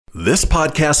This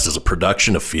podcast is a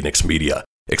production of Phoenix Media.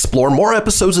 Explore more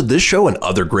episodes of this show and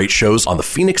other great shows on the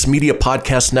Phoenix Media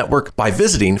Podcast Network by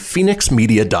visiting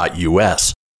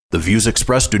phoenixmedia.us. The views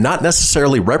expressed do not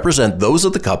necessarily represent those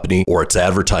of the company or its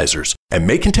advertisers and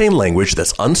may contain language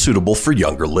that's unsuitable for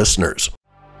younger listeners.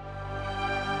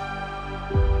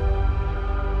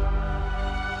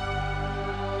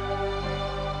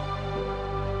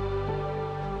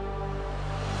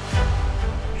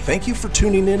 Thank you for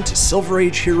tuning in to Silver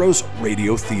Age Heroes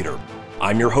Radio Theater.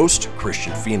 I'm your host,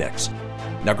 Christian Phoenix.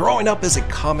 Now, growing up as a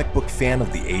comic book fan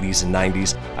of the 80s and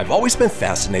 90s, I've always been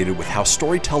fascinated with how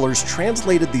storytellers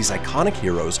translated these iconic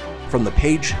heroes from the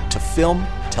page to film,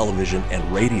 television, and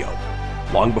radio.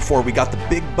 Long before we got the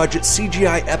big-budget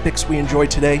CGI epics we enjoy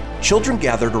today, children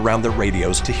gathered around their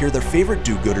radios to hear their favorite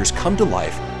do-gooders come to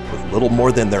life with little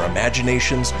more than their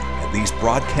imaginations and these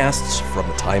broadcasts from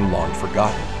a time long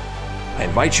forgotten. I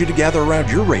invite you to gather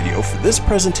around your radio for this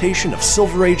presentation of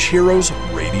Silver Age Heroes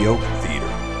Radio Theater.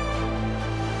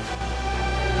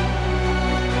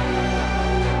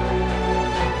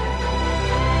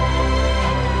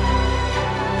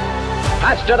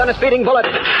 Faster than a speeding bullet.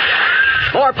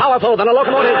 More powerful than a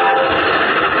locomotive.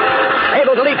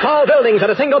 Able to leap tall buildings at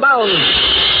a single bound.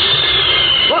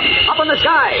 Look, up in the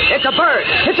sky. It's a bird.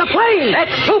 It's a plane.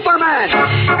 It's Superman.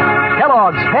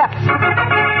 Kellogg's Pep.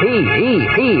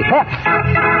 P-E-P, Pep.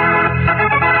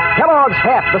 Kellogg's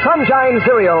Pep, the Sunshine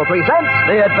Cereal, presents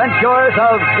The Adventures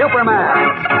of Superman.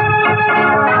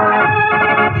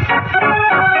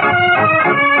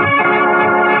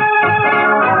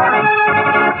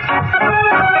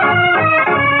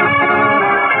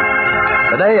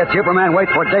 Today, as Superman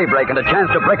waits for daybreak and a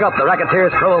chance to break up the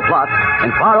racketeers' cruel plot,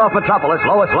 in far-off Metropolis,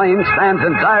 Lois Lane stands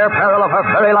in dire peril of her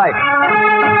very life.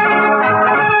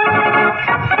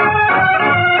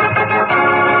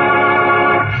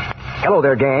 Hello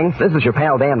there, gang. This is your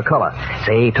pal, Dan McCullough.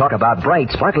 Say, talk about bright,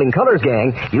 sparkling colors,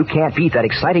 gang. You can't beat that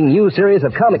exciting new series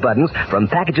of comic buttons from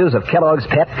packages of Kellogg's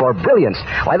Pep for brilliance.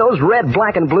 Why, those red,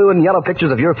 black, and blue and yellow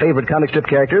pictures of your favorite comic strip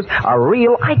characters are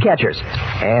real eye-catchers.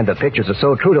 And the pictures are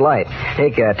so true to life.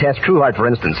 Take Tess Trueheart, for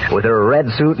instance, with her red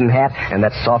suit and hat and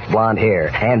that soft blonde hair.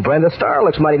 And Brenda Starr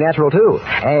looks mighty natural, too.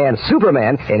 And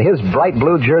Superman in his bright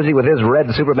blue jersey with his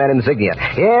red Superman insignia.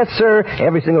 Yes, sir,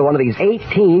 every single one of these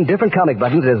 18 different comic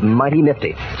buttons is mighty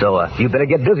nifty. So you better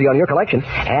get busy on your collection.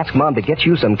 Ask Mom to get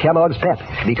you some Kellogg's Pep,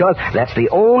 because that's the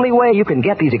only way you can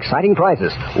get these exciting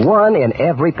prizes. One in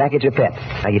every package of Pep.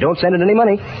 Now, you don't send it any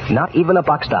money, not even a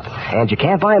box stop, and you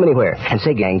can't buy them anywhere. And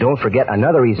say, gang, don't forget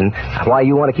another reason why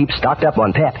you want to keep stocked up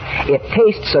on Pep. It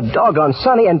tastes so doggone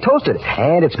sunny and toasted,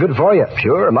 and it's good for you.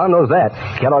 Sure, Mom knows that.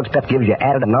 Kellogg's Pep gives you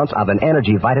added amounts of an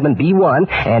energy vitamin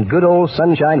B1 and good old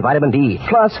sunshine vitamin D,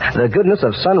 plus the goodness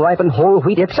of sun-ripened whole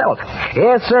wheat itself.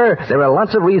 Yes, sir, there are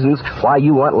lots of reasons why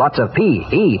you want lots of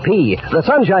P-E-P, the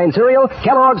Sunshine Cereal,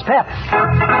 Kellogg's Pep.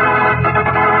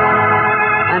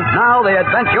 And now, the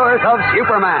adventures of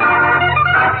Superman.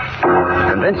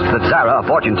 Convinced that Zara, a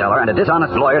fortune teller, and a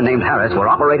dishonest lawyer named Harris were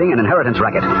operating an inheritance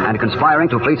racket and conspiring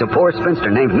to fleece a poor spinster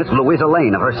named Miss Louisa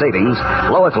Lane of her savings,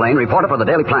 Lois Lane, reporter for the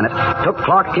Daily Planet, took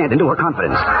Clark Kent into her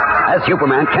confidence. As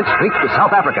Superman, Kent streaked to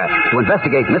South Africa to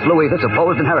investigate Miss Louisa's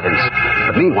supposed inheritance.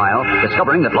 But meanwhile,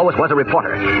 discovering that Lois was a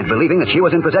reporter and believing that she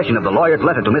was in possession of the lawyer's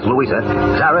letter to Miss Louisa,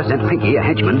 Zara sent Pinky, a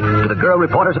henchman, to the girl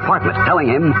reporter's apartment, telling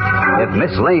him, if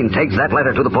Miss Lane takes that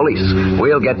letter to the police,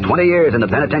 we'll get 20 years in the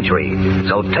penitentiary.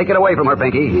 So take it away from her,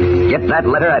 Pinky. Get that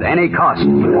letter at any cost.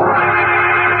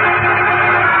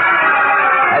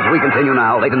 As we continue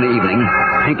now, late in the evening,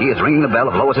 Pinky is ringing the bell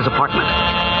of Lois's apartment.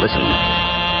 Listen.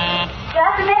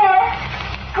 Just a minute.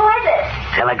 Who is it?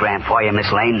 Telegram for you,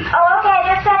 Miss Lane. Oh, okay,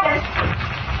 just a second.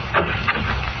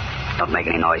 Don't make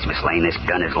any noise, Miss Lane. This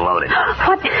gun is loaded.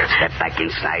 What? Step back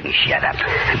inside and shut up.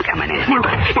 I'm coming in. Now,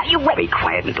 you wait. Be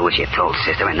quiet and do as you're told,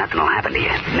 sister, and nothing will happen to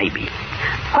you. Maybe.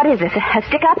 What is this, a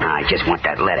stick-up? No, I just want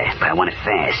that letter, but I want it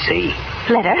fast, see?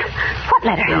 Letter? What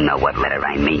letter? You know what letter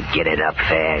I mean. Get it up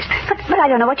fast. But I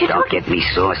don't know what you're Don't talking... get me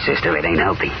sore, sister. It ain't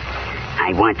healthy.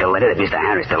 I want the letter that Mr.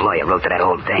 Harris, the lawyer, wrote to that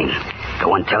old dame. The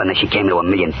one telling her she came to $1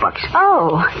 million.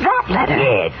 Oh, that letter.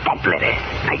 Yeah, that letter.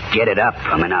 Now get it up.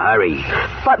 I'm in a hurry.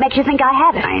 What makes you think I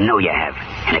have it? I know you have.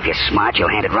 And if you're smart, you'll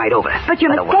hand it right over. But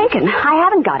you're mistaken. I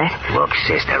haven't got it. Look,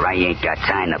 sister, I ain't got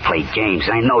time to play games.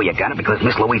 I know you got it because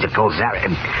Miss Louisa told Zara,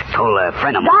 told a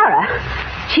friend of mine. Zara?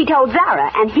 She told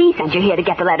Zara, and he sent you here to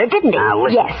get the letter, didn't he? Now,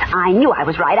 listen. Yes, I knew I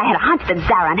was right. I had a hunch that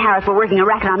Zara and Harris were working a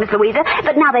racket on Miss Louisa,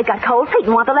 but now they've got cold feet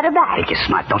and want the letter back. Think you're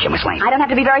smart, don't you, Miss Lane? I don't have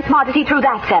to be very smart to see through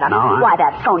that setup. No, huh? Why,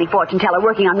 that phony fortune teller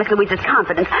working on Miss Louisa's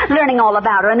confidence, learning all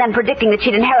about her, and then predicting that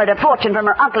she'd inherit a fortune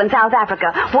from her uncle in South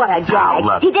Africa. What a gag. Now,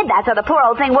 look. He did that so the poor old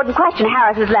old thing wouldn't question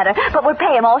Harris's letter, but would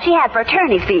pay him all she had for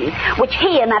attorney's fees, which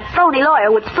he and that phony lawyer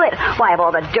would split. Why, of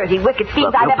all the dirty, wicked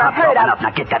schemes I've ever heard of...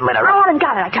 Now get that letter I out. haven't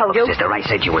got it, I told you. Sister, I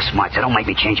said you were smart, so don't make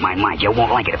me change my mind. You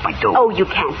won't like it if I do. Oh, you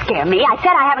can't scare me. I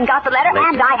said I haven't got the letter,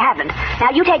 and I haven't.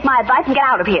 Now, you take my advice and get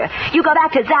out of here. You go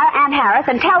back to Zara and Harris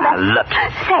and tell them... Now, look.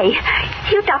 Say,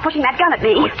 you stop pushing that gun at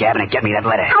me. Quit gabbing and get me that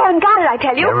letter. I haven't got it, I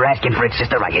tell you. You're asking for it,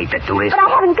 sister. I hate to do this. But I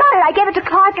haven't got it. I gave it to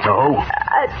Clark. To who?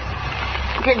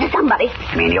 To somebody.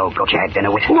 You mean the old goat you had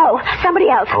dinner with? No, somebody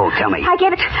else. Oh, tell me. I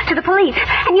gave it to the police.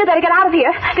 And you better get out of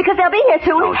here, because they'll be here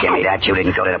soon. Don't give me that. You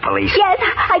didn't go to the police. Yes,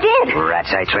 I did.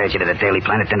 Rats, I trailed you to the Daily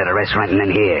Planet, then to the restaurant, and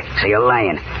then here. So you're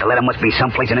lying. The letter must be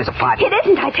someplace in this apartment. It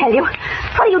isn't, I tell you.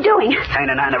 What are you doing?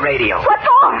 Turning on the radio. What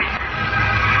for?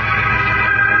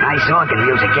 Nice organ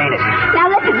music, ain't it?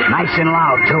 Now listen. Nice and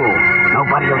loud, too.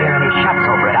 Nobody will hear any shots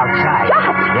over it outside.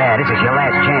 Shots? Yeah, this is your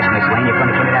last chance, Miss Lane. You're going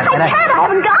to get it out I there? can't. I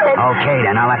haven't got it. Okay,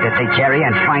 then I'll have to take care of you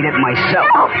and find it myself.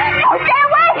 No, stay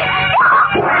away. No.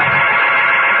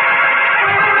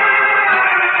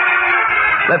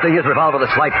 Lifting his revolver,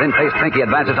 the slight, thin-faced Pinky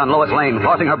advances on Lois Lane,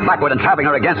 forcing her backward and trapping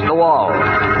her against the wall.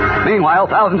 Meanwhile,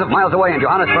 thousands of miles away in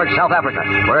Johannesburg, South Africa,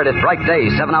 where it is bright day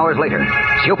 7 hours later,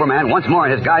 Superman, once more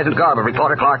in his guise and garb of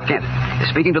reporter Clark Kent, is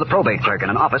speaking to the probate clerk in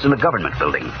an office in the government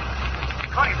building.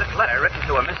 According to this letter written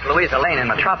to a Miss Louisa Lane in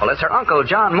Metropolis, her uncle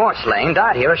John Morse Lane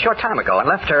died here a short time ago and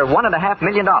left her $1.5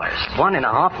 million.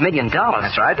 $1.5 million?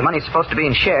 That's right. The money's supposed to be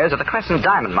in shares of the Crescent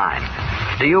Diamond Mine.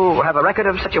 Do you have a record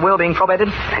of such a will being probated?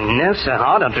 No, sir.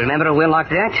 I don't remember a will like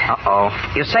that. Uh-oh.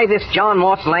 You say this John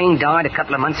Morse Lane died a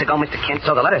couple of months ago, Mr. Kent?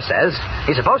 So the letter says.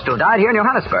 He's supposed to have died here in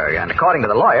Johannesburg, and according to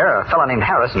the lawyer, a fellow named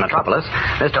Harris in Metropolis,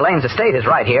 Mr. Lane's estate is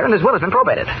right here, and his will has been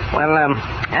probated. Well,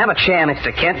 have a chair,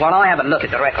 Mr. Kent, while I have a look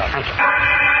at the record. Thank you.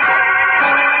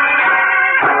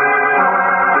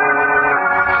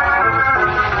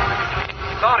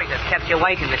 Sorry to have kept you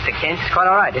waiting, Mr. Kent. It's quite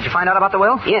all right. Did you find out about the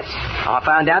will? Yes. I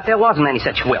found out there wasn't any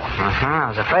such will. I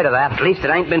was afraid of that. At least it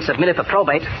ain't been submitted for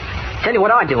probate. Tell you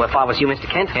what I'd do if I was you, Mr.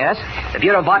 Kent. Yes? The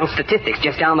Bureau of Vital Statistics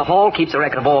just down the hall keeps a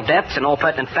record of all deaths and all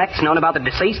pertinent facts known about the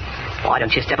deceased. Why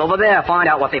don't you step over there, find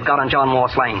out what they've got on John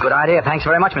Morse Lane? Good idea. Thanks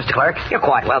very much, Mr. Clerk. You're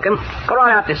quite welcome. Go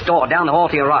right out this door, down the hall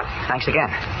to your right. Thanks again.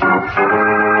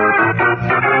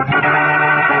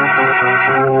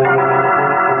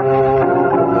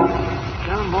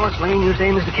 Morse Lane, you say,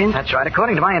 Mr. Kent? That's right.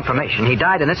 According to my information, he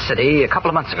died in this city a couple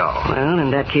of months ago. Well,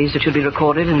 in that case, it should be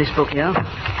recorded in this book here.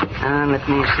 Let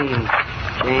me see.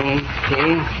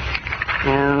 J.K.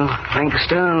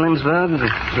 Lancaster, Lindsberg,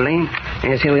 Lane.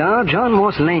 Yes, here we are. John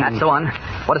Morse Lane. That's the one.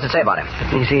 What does it say about him?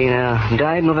 Let me see.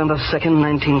 Died November 2nd,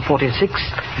 1946.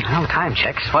 No time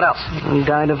checks. What else?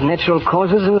 Died of natural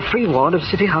causes in the free ward of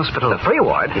City Hospital. The free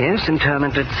ward? Yes,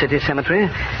 interment at City Cemetery.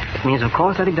 It means, of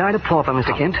course, that he died a pauper,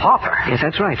 Mr. Kent. Pauper? Yes,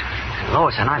 that's right.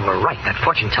 Lois and I were right. That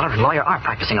fortune teller and lawyer are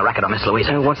practicing a racket on Miss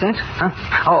Louisa. What's that? Huh?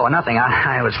 Oh, nothing.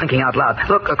 I was thinking out loud.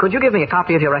 Look, could you give me a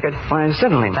copy of your record? Why,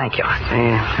 certainly. Thank you.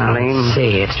 Lane.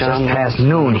 See, it's just past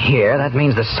noon here. That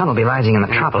means the sun will be rising in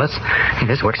Metropolis.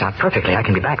 This works out perfectly. I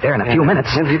can be back there in a few minutes.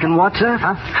 You can what, sir?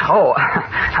 Huh? Oh,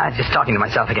 I was just talking to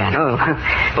myself again. Oh.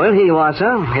 Well, here you are,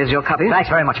 sir. Here's your copy. Thanks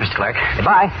very much, Mr. Clerk.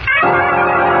 Goodbye.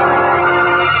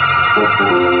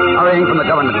 Hurrying from the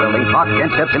government building, Clark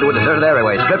Kent steps into a deserted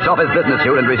alleyway, strips off his business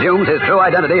suit, and resumes his true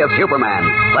identity of Superman.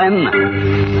 Then,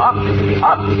 up,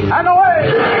 and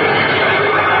away!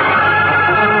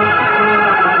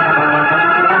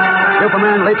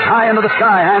 Superman leaps high into the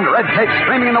sky, and red tape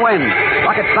streaming in the wind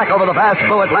rockets back over the vast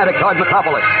blue Atlantic toward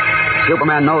Metropolis.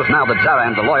 Superman knows now that Zara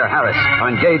and the lawyer Harris are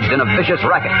engaged in a vicious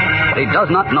racket, but he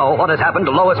does not know what has happened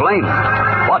to Lois Lane.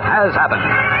 What has happened?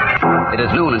 It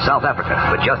is noon in South Africa,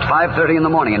 but just 5:30 in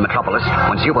the morning in Metropolis,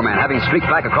 when Superman, having streaked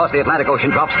back across the Atlantic Ocean,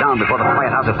 drops down before the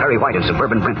quiet house of Perry White in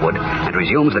suburban Brentwood and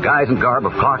resumes the guise and garb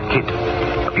of Clark Kent.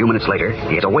 A few minutes later,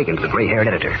 he has awakened the gray-haired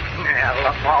editor.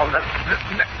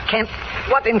 Kent,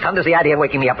 what encompassed the idea of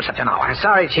waking me up at such an hour? I'm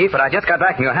sorry, Chief, but I just got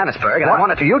back from Johannesburg, and I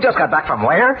wanted to... You just got back from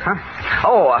where? Huh?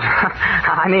 Oh,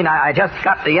 I just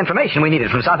got the information we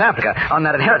needed from South Africa on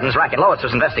that inheritance racket Lois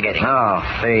was investigating. Oh,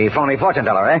 the phony fortune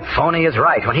teller, eh? Phony is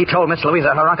right. When he told Miss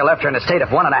Louisa her uncle left her an estate of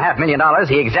 $1.5 million,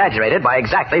 he exaggerated by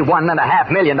exactly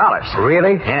 $1.5 million.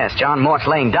 Really? Yes, John Morse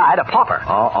Lane died a pauper.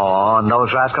 And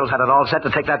those rascals had it all set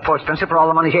to take that poor Spencer for all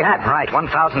the money she had. Right,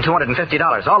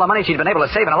 $1,250. All the money she'd been able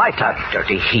to save in a lifetime.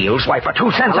 Dirty heels. Why, for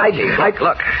 2 cents,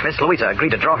 Look, Miss Louisa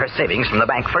agreed to draw her savings from the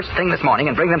bank first thing this morning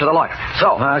and bring them to the lawyer.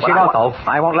 So... she won't, though.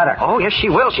 I won't let her. Oh, yes, she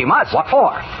will. She must. What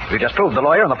for? You just proved the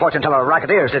lawyer and the fortune teller are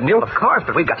racketeers, didn't you? Of course,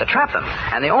 but we've got to trap them.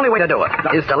 And the only way to do it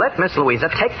is to let Miss Louisa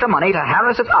take the money to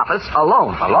Harris's office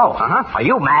alone. Alone? Uh-huh. Are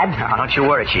you mad? Oh, don't you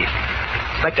worry, Chief.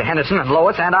 Inspector Henderson and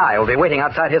Lois and I will be waiting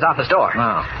outside his office door.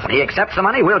 Oh. When he accepts the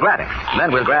money, we'll grab him. Then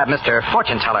we'll grab Mr.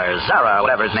 Fortune Teller, Zara,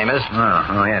 whatever his name is.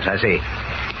 Oh, yes, I see.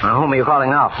 Whom are you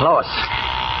calling now? Lois.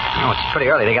 Oh, it's pretty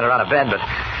early to get her out of bed, but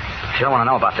she don't want to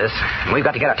know about this. We've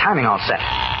got to get our timing all set.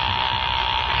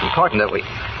 It's important that we...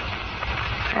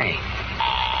 Hey,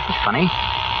 it's funny.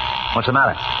 What's the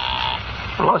matter?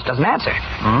 Lois doesn't answer.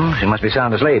 She must be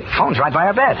sound asleep. Phone's right by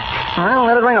her bed. Well,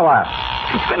 let it ring a while.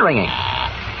 It's been ringing.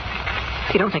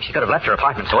 You don't think she could have left her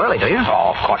apartment so early, do you?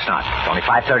 Oh, of course not. It's only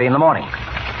 5:30 in the morning.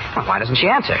 Well, why doesn't she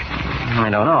answer? I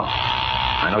don't know.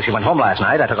 I know she went home last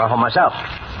night. I took her home myself.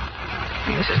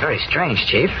 This is very strange,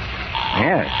 Chief.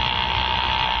 Yes.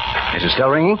 Is it still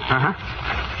ringing? Uh-huh.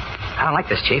 I don't like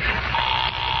this, Chief.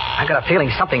 I've got a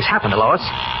feeling something's happened to Lois.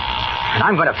 And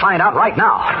I'm going to find out right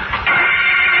now.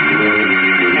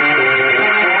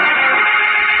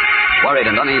 Worried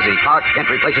and uneasy, Clark Kent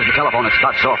replaces the telephone at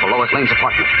Scott Shaw for Lois Lane's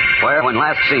apartment, where, when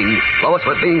last seen, Lois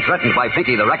was being threatened by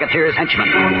Pinky, the racketeer's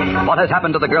henchman. What has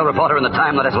happened to the girl reporter in the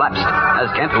time that has lapsed?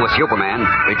 Has Kent, who was Superman,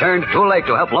 returned too late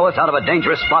to help Lois out of a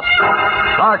dangerous spot?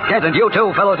 Clark Kent and you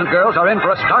too, fellows and girls, are in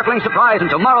for a startling surprise in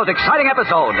tomorrow's exciting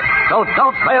episode. So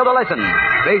don't fail to listen.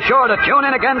 Be sure to tune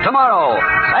in again tomorrow.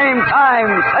 Same time,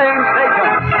 same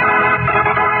station.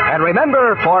 And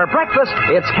remember, for breakfast,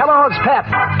 it's Kellogg's Pep.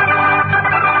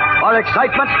 For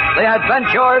excitement, the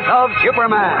adventures of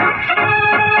Superman.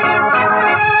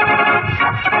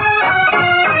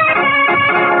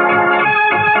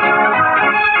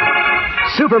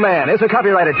 Superman is a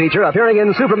copyrighted feature appearing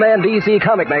in Superman DC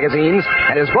comic magazines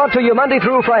and is brought to you Monday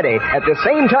through Friday at the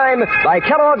same time by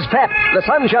Kellogg's Pep, the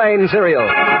Sunshine Cereal.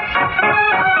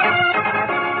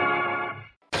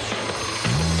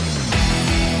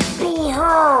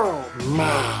 Behold,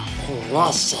 my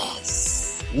precious.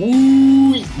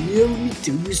 Ooh, yeah, let me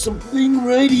tell you something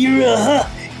right here,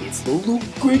 It's the Loot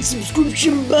Crate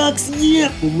subscription box, yeah,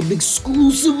 full of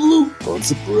exclusive loot, fun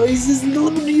surprises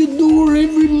delivered to your door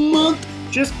every month.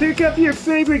 Just pick up your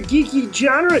favorite geeky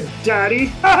genre,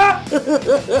 Daddy.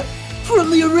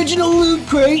 From the original Loot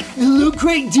Crate, the Loot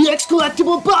Crate DX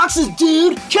collectible boxes,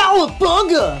 dude!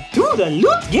 Cowabunga! To the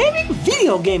Loot Gaming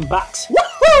video game box.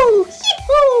 Woohoo!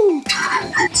 Yee-hoo!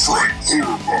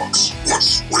 box.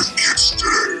 What's with kids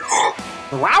today, huh?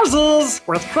 Wowzers!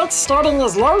 With crates starting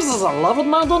as low as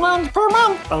 $11.99 per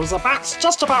month, there's a box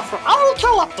just about for all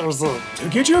collectors. To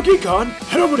get your geek on,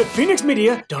 head over to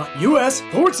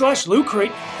phoenixmedia.us/Loot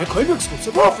Crate and claim your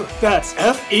exclusive offer. That's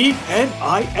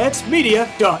FENIX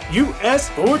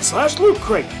media.us/Loot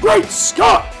Crate. Great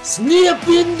Scott! Snap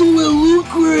into a Loot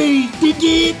Crate, dig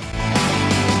it?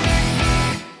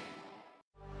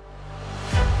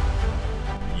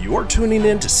 You're tuning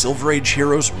in to Silver Age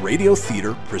Heroes Radio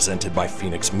Theater presented by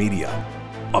Phoenix Media.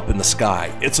 Up in the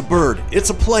sky, it's a bird, it's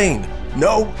a plane.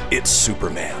 No, it's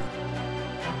Superman.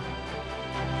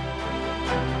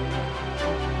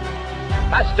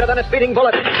 Faster than a speeding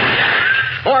bullet.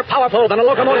 More powerful than a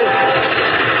locomotive.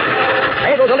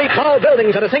 Able to leap tall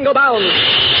buildings at a single bound.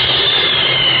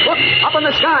 Look, up in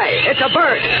the sky. It's a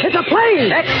bird. It's a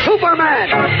plane. It's Superman.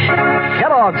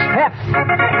 Kellogg's Pep.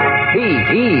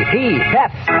 P-E-P,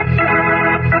 Pep.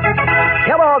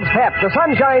 Kellogg's Pep, the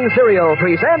Sunshine Cereal,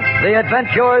 presents The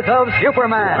Adventures of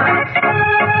Superman.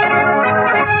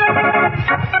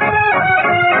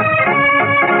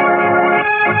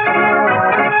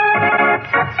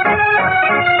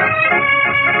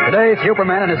 Today,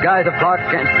 Superman, in his guise of Clark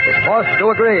Kent, is forced to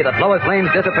agree that Lois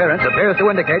Lane's disappearance appears to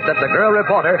indicate that the girl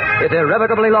reporter is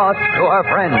irrevocably lost to her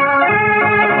friend.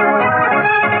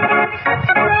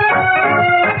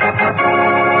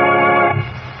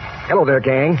 Hello there,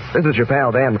 gang. This is your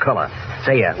pal, Dan McCullough.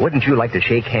 Say, wouldn't you like to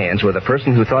shake hands with the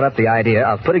person who thought up the idea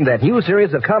of putting that new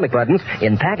series of comic buttons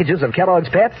in packages of Kellogg's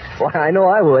Pep? Well, I know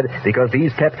I would, because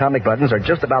these Pep comic buttons are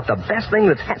just about the best thing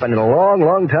that's happened in a long,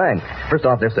 long time. First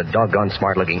off, they're so doggone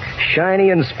smart-looking, shiny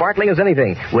and sparkling as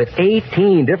anything, with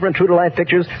 18 different true-to-life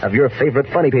pictures of your favorite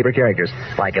funny paper characters,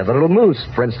 like the little moose,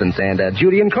 for instance, and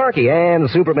Judy and Corky, and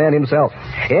Superman himself.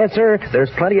 Yes, sir, there's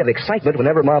plenty of excitement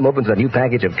whenever Mom opens a new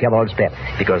package of Kellogg's Pep,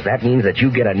 because that means that you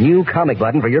get a new comic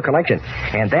button for your collection.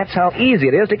 And that's how easy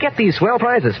it is to get these swell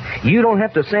prizes. You don't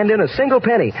have to send in a single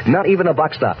penny, not even a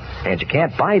buck stop. And you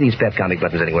can't buy these Pep comic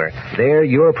buttons anywhere. They're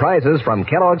your prizes from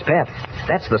Kellogg's Pep.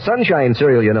 That's the Sunshine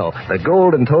Cereal, you know, the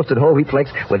gold and toasted whole wheat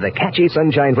flakes with the catchy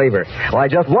sunshine flavor. Why,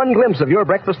 just one glimpse of your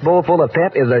breakfast bowl full of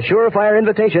Pep is a surefire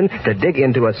invitation to dig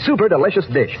into a super delicious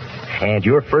dish. And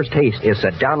your first taste is so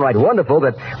downright wonderful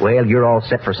that, well, you're all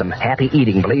set for some happy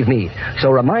eating, believe me. So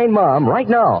remind Mom right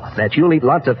now that you'll eat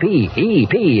lots of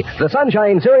P-E-P, the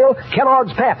Sunshine Cereal,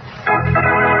 Kellogg's Pep.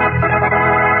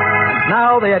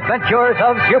 now the adventures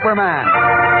of Superman.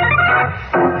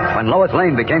 When Lois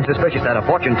Lane became suspicious that a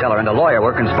fortune teller and a lawyer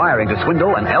were conspiring to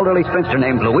swindle an elderly spinster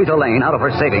named Louisa Lane out of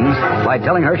her savings by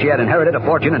telling her she had inherited a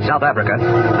fortune in South Africa,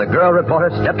 the girl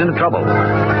reporter stepped into trouble.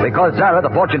 Because Zara,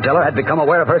 the fortune teller, had become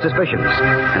aware of her suspicions,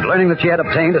 and learning that she had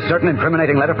obtained a certain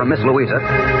incriminating letter from Miss Louisa,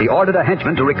 he ordered a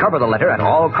henchman to recover the letter at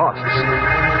all costs.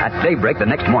 At daybreak the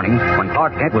next morning, when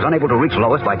Clark Kent was unable to reach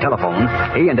Lois by telephone,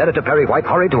 he and Editor Perry White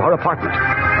hurried to her apartment.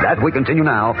 As we continue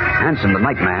now, Hanson, the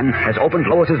night man, has opened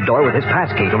Lois's door with his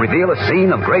passkey to reveal a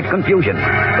scene of great confusion.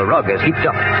 The rug is heaped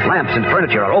up. Lamps and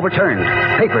furniture are overturned.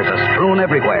 Papers are strewn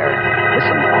everywhere.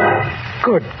 Listen.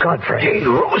 Good Godfrey. Hey,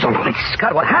 Rosalie.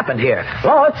 Scott, what happened here?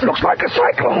 Lois? Looks like a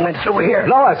cyclone went through here.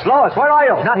 Lois, where are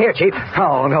you? Not here, Chief.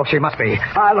 Oh, no, she must be.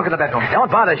 I'll look in the bedroom.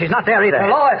 Don't bother. She's not there either.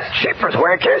 Lois! Shippers,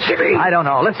 where can she be? I don't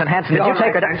know. Listen, Hanson, did you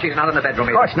take her down? She's not in the bedroom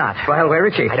either. Of course not. Well, where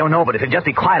is she? I don't know, but if you'd just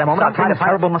be quiet a moment, I'll find out.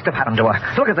 Terrible must have happened to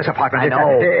her. Look at this apartment. I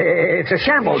know. It's a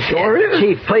shambles, sure is.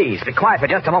 Chief, please, be quiet for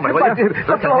just a moment, will you?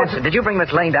 Listen, Hanson, did you bring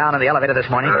Miss Lane down in the elevator this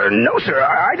morning? No, sir.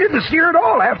 I didn't see her at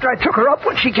all after I took her up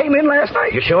when she came in last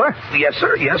night. You sure? Yes,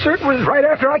 sir. Yes, sir. It was right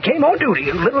after I came on duty,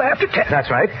 a little after 10. That's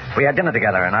right. We had dinner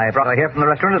together, and I brought her here from the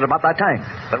restaurant at about that time.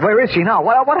 But where is she now?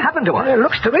 What happened to her? It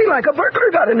looks to me like a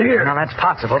burglar got in here. Now, that's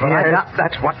possible, but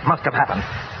that's what must have happened.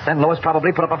 Then Lois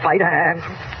probably put up a fight,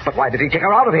 but why did he take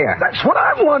her out of here? That's what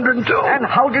I'm wondering, too. And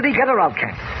how did he get her out,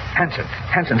 Kent?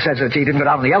 Hanson says that she didn't go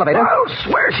down in the elevator. I'll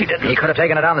swear she didn't. He could have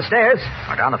taken her down the stairs,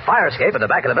 or down the fire escape at the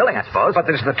back of the building, I suppose. But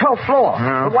this is the 12th floor.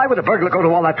 But why would a burglar go to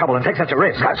all that trouble and take such a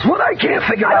risk? That's what I can't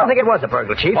figure out. I out. don't think it was a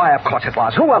burglar, Chief. Why, of course it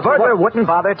was. Who else? A burglar wouldn't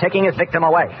bother taking his victim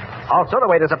away. Also, the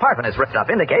way this apartment is ripped up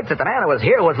indicates that the man who was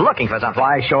here was looking for something.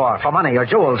 Why, sure, for money or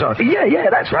jewels or... Yeah,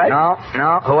 that's right. No.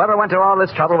 Whoever went to all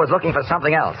this trouble was looking for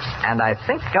something else. And I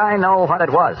think I know what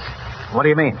it was. What do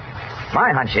you mean?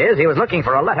 My hunch is he was looking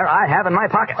for a letter I have in my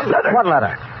pocket. A letter? What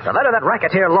letter? The letter that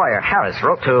racketeer lawyer Harris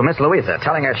wrote to Miss Louisa,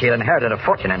 telling her she had inherited a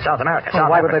fortune in South America. Well,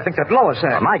 why would they think that Lois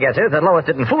had? Well, my guess is that Lois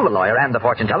didn't fool the lawyer and the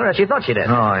fortune teller as she thought she did.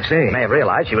 Oh, I see. She may have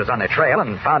realized she was on their trail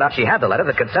and found out she had the letter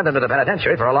that could send them to the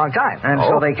penitentiary for a long time. And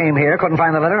so they came here, couldn't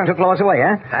find the letter, and took Lois away,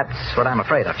 eh? That's what I'm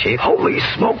afraid of, Chief. Holy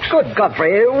smokes. Good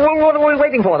Godfrey. What are we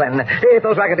waiting for, then? If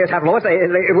those racketeers have Lois,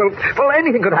 well,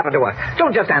 anything could happen to her.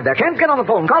 Don't just stand there, Kent. Get on the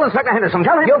phone. Call Inspector Henderson.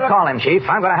 Tell him... You call him, Chief.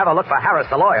 I'm going to have a look for Harris,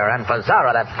 the lawyer, and for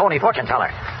Zara, that phony fortune teller.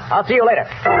 I'll see you later.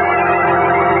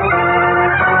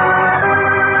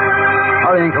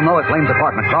 Hurrying from Lois Lane's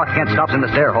apartment, Clark Kent stops in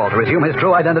the stair hall to resume his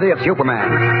true identity of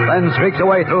Superman, then streaks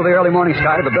away through the early morning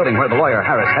sky to the building where the lawyer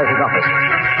Harris has his office.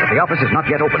 But the office is not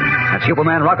yet open, and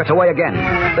Superman rockets away again,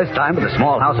 this time to the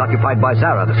small house occupied by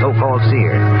Zara, the so-called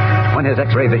seer. When his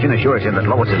X-ray vision assures him that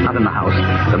Lois is not in the house,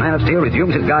 the Man of Steel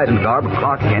resumes his guise and garb of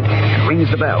Clark Kent and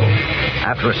rings the bell.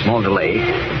 After a small delay,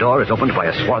 the door is opened by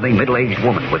a swarthy, middle-aged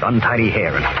woman with untidy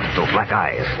hair and little black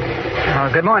eyes.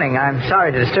 Oh, good morning. I'm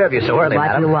sorry to disturb you so early,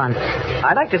 madam. What do you want?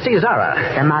 I'd like to see Zara.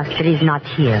 The master is not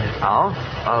here. Oh?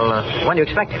 Well, when do you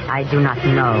expect him? I do not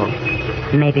know.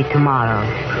 Maybe tomorrow.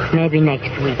 Maybe next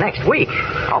week. Next week?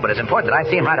 Oh, but it's important that I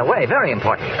see him right away. Very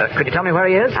important. Could you tell me where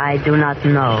he is? I do not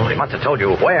know. He must have told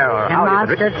you where or the how.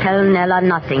 The master tell Nella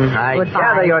nothing. I Goodbye.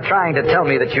 gather you're trying to tell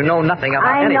me that you know nothing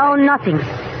about anything. I know nothing.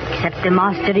 Except the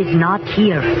master is not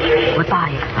here.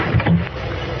 Goodbye.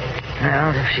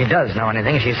 Well, if she does know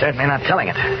anything, she's certainly not telling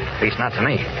it. At least not to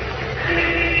me.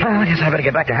 Well, I guess I better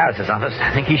get back to Harris's office.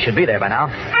 I think he should be there by now.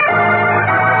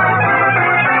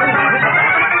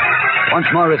 Once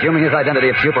more resuming his identity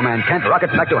of Superman, Kent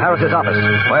rockets back to Harris's office,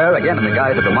 where, again in the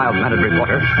guise of the mild-mannered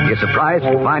reporter, he is surprised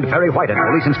to find Perry White and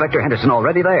Police Inspector Henderson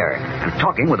already there, and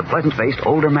talking with a pleasant-faced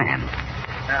older man.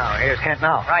 Now, here's Kent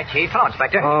now. Right, Chief. Hello,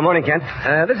 Inspector. Oh, morning, Kent.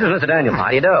 This is Mr. Daniels. How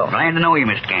do you do? Glad to know you,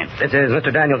 Mr. Kent. This is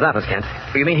Mr. Daniels' office, Kent.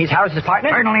 You mean he's Harris's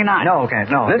partner? Certainly not. No, Kent,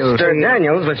 no. Mr.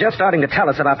 Daniels was just starting to tell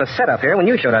us about the setup here when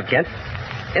you showed up, Kent.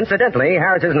 Incidentally,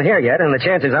 Harris isn't here yet, and the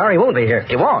chances are he won't be here.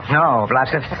 He won't? No,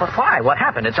 blast it. But why? What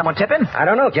happened? Did someone tip him? I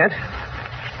don't know, Kent.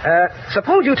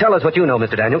 Suppose you tell us what you know,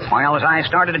 Mr. Daniels. Well, as I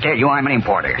started to tell you, I'm an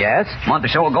importer. Yes? A month or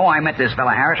so ago, I met this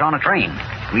fella Harris on a train.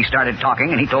 We started talking,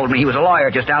 and he told me he was a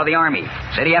lawyer just out of the Army.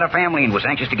 Said he had a family and was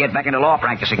anxious to get back into law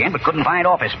practice again, but couldn't find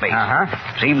office space.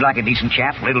 Seemed like a decent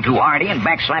chap, a little too hardy and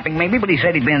backslapping maybe, but he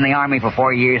said he'd been in the Army for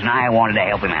 4 years, and I wanted to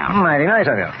help him out. Mighty nice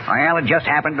of you. Well, it just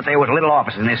happened that there was a little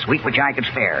office in this suite which I could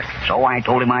spare, so I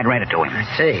told him I'd rent it to him. I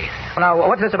see. Well, now,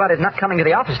 what's this about his not coming to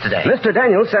the office today? Mr.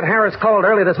 Daniels said Harris called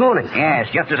early this morning. Yes,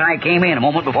 just as I came in a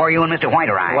moment before you and Mr. White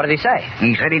arrived. What did he say?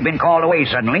 He said he'd been called away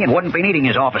suddenly and wouldn't be needing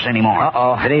his office anymore.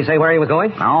 Uh-oh. Did he say where he was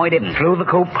going? No, he didn't. Flew the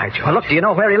coop? Well, look, do you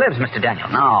know where he lives, Mr. Daniel?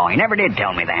 No, he never did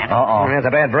tell me that. Uh-oh. That's a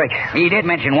bad break. He did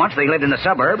mention once they lived in the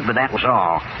suburbs, but that was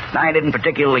all. I didn't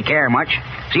particularly care much.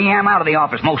 See, I'm out of the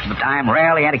office most of the time.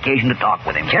 Rarely had occasion to talk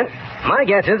with him. Kent, my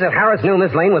guess is that Harris knew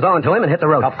Miss Lane was on to him and hit the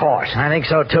road. Of course. I think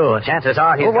so, too. Chances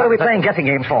are he's... Well, what are we playing guessing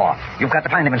games for? You've got to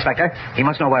find him, Inspector. He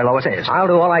must know where Lois is. I'll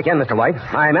do all I can, Mr. White.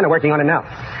 My men are working on it now.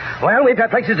 Well, we've got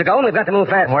places to go, and we've got to move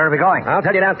fast. Where are we going? I'll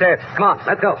tell you downstairs. Come on,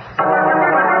 let's go.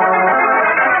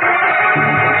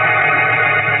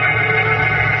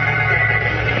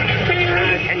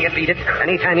 Can you beat it?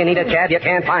 Anytime you need a cab, you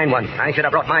can't find one. I should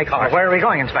have brought my car. Well, where are we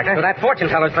going, Inspector? To that fortune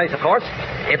teller's place, of course.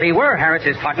 If he were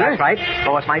Harris's partner... That's right.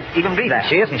 Lois might even be there.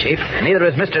 She isn't, Chief. And neither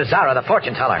is Mr. Zara, the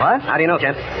fortune teller. What? How do you know,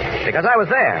 Kent? Because I was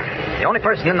there. The only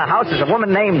person in the house is a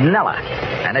woman named Nella.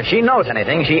 And if she knows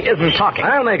anything, she isn't talking.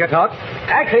 I'll make her talk.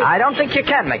 Taxi. I don't think you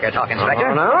can make her talk, Inspector.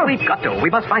 Oh, no? We've got to. We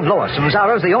must find Lois. And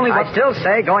Zara's the only one. I still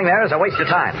say going there is a waste of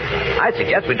time. I'd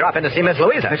suggest we drop in to see Miss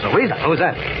Louisa. Miss Louisa? Who's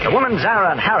that? The woman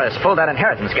Zara and Harris pulled that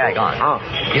inheritance gag on. Oh.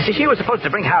 You see, she was supposed to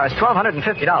bring Harris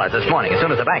 $1,250 this morning as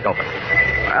soon as the bank opened.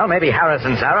 Well, maybe Harris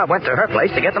and Zara went to her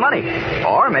place to get the money.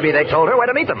 Or maybe they told her where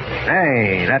to meet them.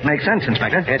 Hey, that makes sense,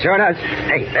 Inspector. It sure does.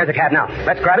 Hey, there's a cab now.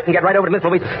 Let's grab it and get right over to Miss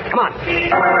Louisa. Come on.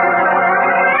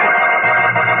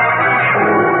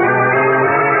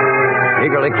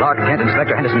 Eagerly, Clark Kent,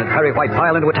 Inspector Henderson, and Perry White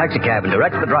pile into a taxicab and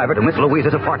direct the driver to Miss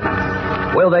Louisa's apartment.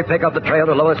 Will they pick up the trail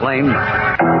to Lois Lane?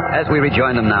 As we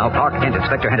rejoin them now, Clark Kent,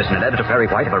 Inspector Henderson, and Editor Perry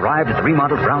White have arrived at the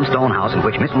remodeled brownstone house in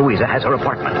which Miss Louisa has her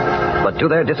apartment. But to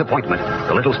their disappointment,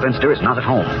 the little spinster is not at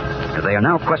home. They are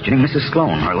now questioning Mrs.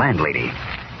 Sloan, her landlady.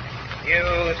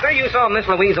 You saw Miss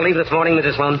Louisa leave this morning,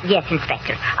 Mrs. Sloan? Yes,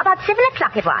 Inspector. About 7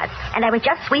 o'clock it was, and I was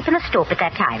just sweeping the stoop at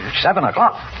that time. 7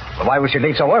 o'clock? Well, why would she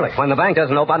leave so early? When the bank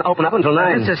doesn't open up until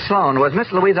 9. Mrs. Sloan, was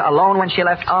Miss Louisa alone when she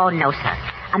left? Oh, no, sir.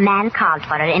 A man called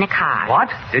for her in a car. What?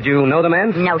 Did you know the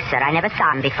man? No, sir. I never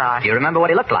saw him before. Do you remember what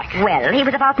he looked like? Well, he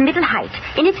was about middle height.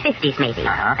 In his 50s, maybe.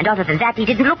 Uh-huh. And other than that, he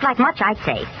didn't look like much, I'd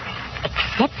say.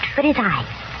 Except for his eyes.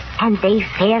 And they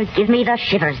fair give me the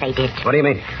shivers, they did. What do you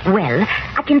mean? Well,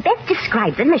 I can best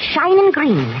describe them as shining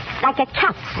green, like a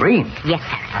cat's. Green? Yes,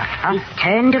 sir. He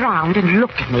turned around and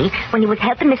looked at me when he was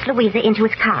helping Miss Louisa into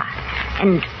his car.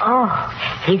 And,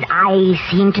 his eyes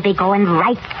seemed to be going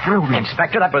right through me.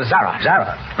 Inspector, that was Zara.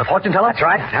 Zara? The fortune teller? That's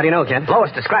right. How do you know, Ken?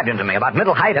 Lois described him to me, about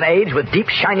middle height and age with deep,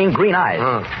 shining green eyes.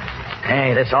 Oh.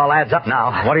 Hey, this all adds up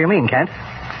now. What do you mean, Kent?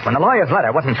 When the lawyer's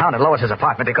letter wasn't found at Lois's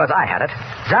apartment because I had it,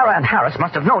 Zara and Harris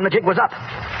must have known the jig was up.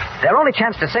 Their only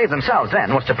chance to save themselves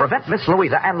then was to prevent Miss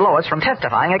Louisa and Lois from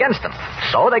testifying against them.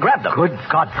 So they grabbed them. Good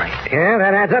Godfrey. Yeah,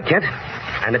 that adds up, Kent.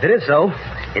 And if it is so,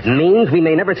 it means we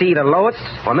may never see either Lois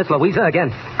or Miss Louisa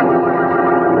again.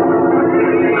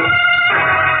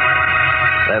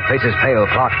 Their faces pale,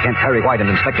 Clark Kent, Perry White, and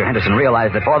Inspector Henderson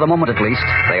realize that for the moment at least,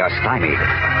 they are stymied,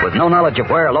 with no knowledge of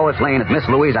where Lois Lane and Miss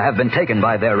Louisa have been taken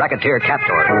by their racketeer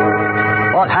captor.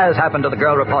 What has happened to the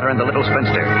girl reporter and the little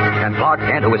spinster? Can Clark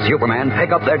Kent, who is Superman,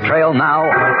 pick up their trail now?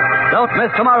 Don't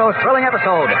miss tomorrow's thrilling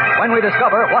episode when we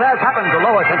discover what has happened to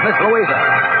Lois and Miss Louisa.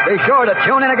 Be sure to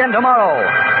tune in again tomorrow.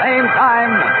 Same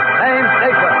time, same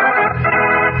station.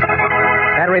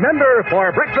 And remember,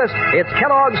 for breakfast, it's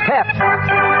Kellogg's Pep.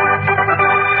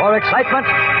 For excitement,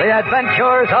 the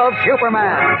adventures of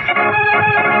Superman.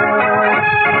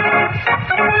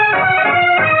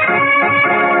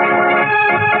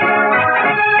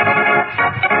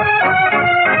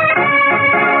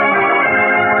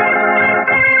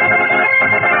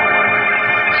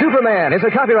 Superman is a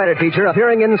copyrighted feature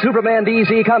appearing in Superman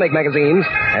DC comic magazines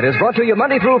and is brought to you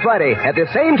Monday through Friday at the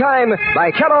same time by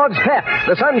Kellogg's Pep,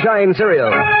 the Sunshine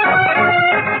Cereal.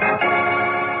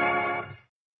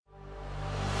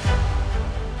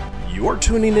 You're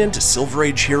tuning in to Silver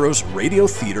Age Heroes Radio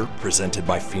Theater presented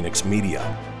by Phoenix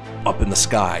Media. Up in the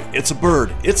sky, it's a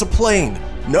bird, it's a plane.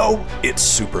 No, it's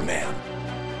Superman.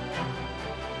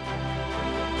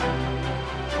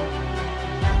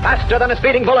 Faster than a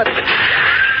speeding bullet.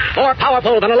 More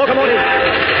powerful than a locomotive.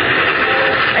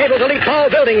 Able to leap tall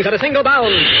buildings at a single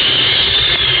bound.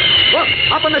 Look,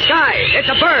 up in the sky. It's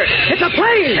a bird. It's a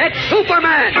plane. It's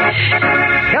Superman.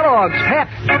 Kellogg's Pep.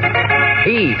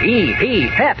 P-E-P,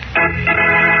 Pep.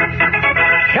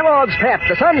 Kellogg's Pep,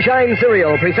 the Sunshine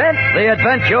Cereal, presents The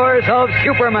Adventures of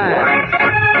Superman.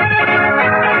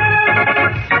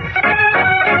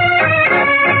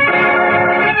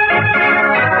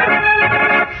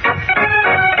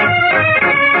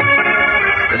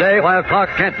 Today, while Clark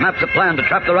Kent maps a plan to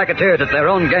trap the racketeers at their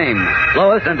own game,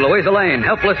 Lois and Louisa Lane,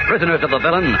 helpless prisoners of the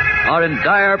villain, are in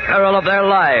dire peril of their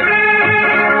lives.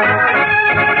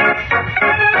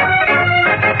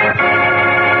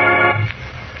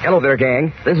 Hello there,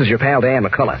 gang. This is your pal Dan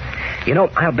McCullough. You know,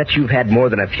 I'll bet you've had more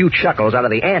than a few chuckles out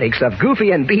of the antics of Goofy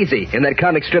and Beezy in that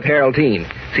comic strip Harold Teen.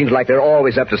 Seems like they're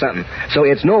always up to something. So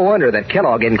it's no wonder that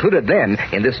Kellogg included them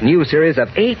in this new series of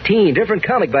 18 different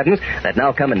comic buttons that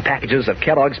now come in packages of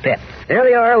Kellogg's Pep. There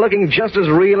they are, looking just as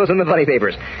real as in the funny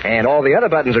papers. And all the other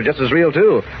buttons are just as real,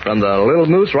 too, from the little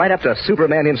moose right up to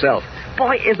Superman himself.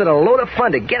 Boy, is it a load of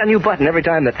fun to get a new button every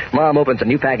time that Mom opens a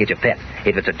new package of Pep.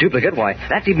 If it's a duplicate, why,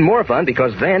 that's even more fun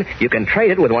because then you can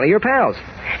trade it with one of your pals.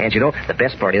 And you know, the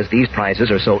best part is these prizes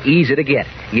are so easy to get.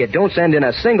 You don't send in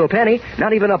a single penny,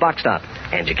 not even a box top.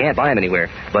 And you can't buy them anywhere.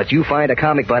 But you find a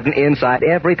comic button inside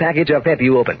every package of Pep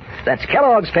you open. That's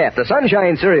Kellogg's Pep, the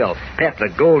Sunshine Cereal. Pep, the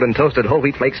golden toasted whole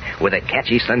wheat flakes with a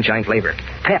catchy sunshine flavor.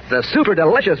 Pep, the super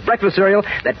delicious breakfast cereal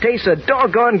that tastes so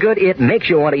doggone good it makes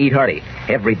you want to eat hearty.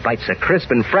 Every bite's so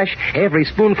crisp and fresh. Every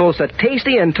spoonful so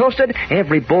tasty and toasted.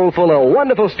 Every bowlful a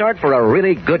wonderful start for a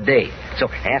really good day. So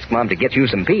ask Mom to get you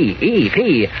some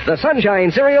P.E.P., the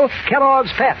Sunshine Cereal,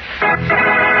 Kellogg's Pep.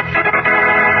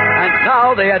 And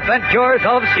now the adventures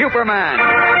of Superman.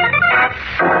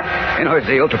 In her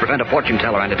zeal to prevent a fortune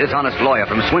teller and a dishonest lawyer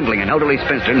from swindling an elderly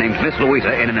spinster named Miss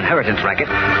Louisa in an inheritance racket,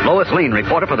 Lois Lane,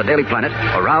 reporter for the Daily Planet,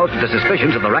 aroused the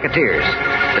suspicions of the racketeers.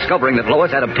 Discovering that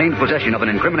Lois had obtained possession of an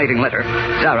incriminating letter,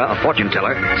 Zara, a fortune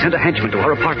teller, sent a henchman to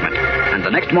her apartment. And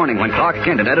the next morning, when Clark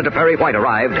Kent and Editor Perry White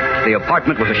arrived, the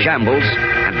apartment was a shambles,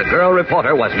 and the girl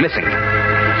reporter was missing.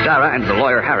 Zara and the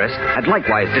lawyer Harris had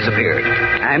likewise disappeared.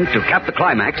 And to cap the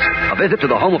climax, a visit to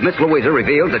the home of Miss Louisa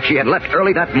revealed that she had left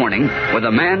early that morning with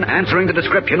a man answering the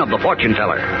description of the fortune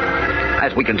teller.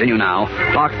 As we continue now,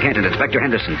 Clark Kent and Inspector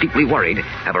Henderson, deeply worried,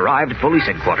 have arrived at police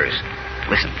headquarters.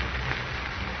 Listen.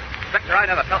 Inspector, I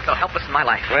never felt so helpless in my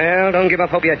life. Well, don't give up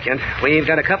hope yet, Kent. We've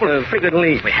got a couple of pretty good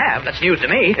leads. We have? That's news to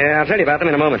me. Yeah, I'll tell you about them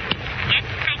in a moment. Yes,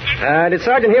 Inspector. Did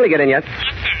Sergeant Healy get in yet? Yes,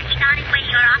 sir. He's on his way to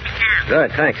your office now.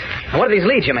 Good, thanks. What are these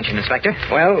leads you mentioned, Inspector?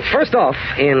 Well, first off,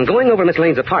 in going over Miss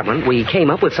Lane's apartment, we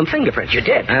came up with some fingerprints. You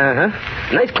did? Uh-huh.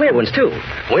 Nice clear ones, too,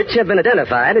 which have been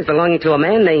identified as belonging to a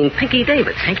man named Pinky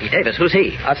Davis. Pinky Davis? Who's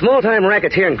he? A small-time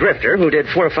racketeer and grifter who did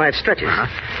 4 or 5 stretches. Uh-huh.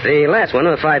 The last one,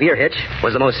 a 5-year hitch,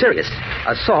 was the most serious.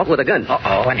 Assault with a gun.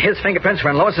 Uh-oh, and his fingerprints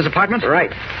were in Lois's apartment?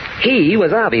 Right. He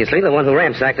was obviously the one who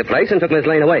ransacked the place and took Miss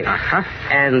Lane away. Uh-huh.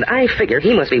 And I figure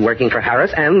he must be working for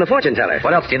Harris and the fortune teller.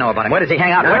 What else do you know about him? Where does he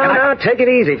hang out? No, take it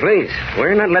easy, please.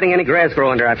 We're not letting any grass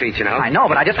grow under our feet, you know. I know,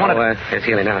 but I just want to... Here's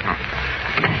Healy now.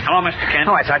 Hello, Mr. Kent.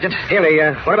 All right, Sergeant. Healy,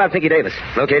 what about Pinky Davis?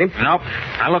 Locate him? Nope.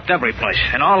 I looked every place,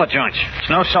 in all the joints. It's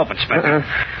no soap, Inspector.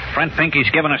 Friend Pinky's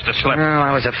given us the slip. Oh,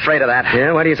 I was afraid of that.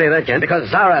 Yeah, why do you say that, Kent? Because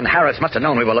Zara and Harris must have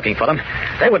known we were looking for them.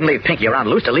 They wouldn't leave Pinky around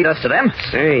loose to lead us to them.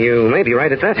 Say, you may be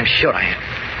right at that. I'm sure I am.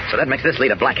 So that makes this lead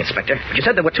a blank, Inspector. But you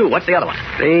said there were 2. What's the other one?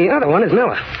 The other one is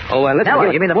Nella. Oh, let's...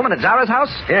 Nella? You mean the woman at Zara's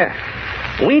house? Yeah.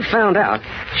 We found out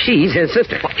she's his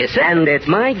sister. What, his sister? And it's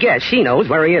my guess she knows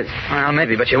where he is. Well,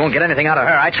 maybe, but you won't get anything out of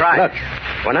her. I tried. Look,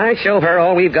 when I show her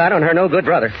all we've got on her no-good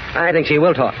brother, I think she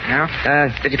will talk. Yeah?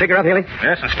 Did you pick her up, Healy?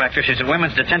 Yes, Inspector. She's at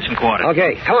women's detention quarters.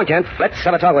 Okay. Come on, Kent. Let's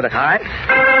have a talk with her. All right.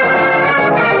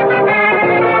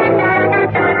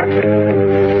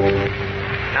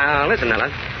 Now, listen, Nella.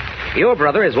 Your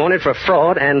brother is wanted for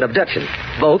fraud and abduction,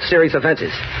 both serious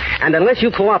offenses. And unless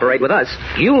you cooperate with us,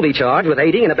 you'll be charged with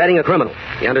aiding and abetting a criminal.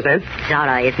 You understand?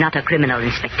 Zara is not a criminal,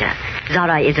 Inspector.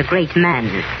 Zara is a great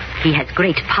man. He has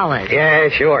great powers. Yeah,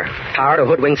 sure. Power to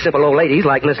hoodwink simple old ladies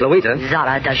like Miss Louisa.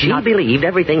 Zara does not... She believed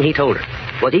everything he told her.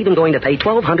 Was even going to pay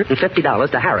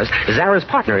 $1,250 to Harris, Zara's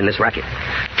partner in this racket.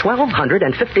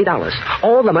 $1,250.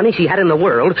 All the money she had in the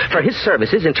world for his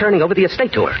services in turning over the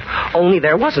estate to her. Only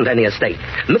there wasn't any estate.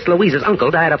 Miss Louisa's uncle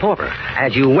died a pauper,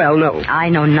 as you well know. I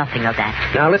know nothing of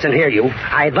that. Now, listen here, you.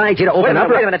 I advise you to open up...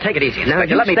 Wait a minute. Take it easy, Inspector.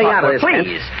 Now, Let me stay talk out of this,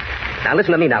 please. Now,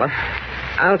 listen to me, Nella.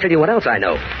 I'll tell you what else I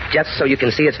know, just so you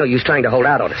can see it's no use trying to hold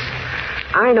out on us.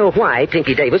 I know why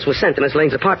Pinky Davis was sent to Miss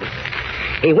Lane's apartment.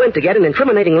 He went to get an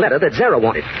incriminating letter that Zara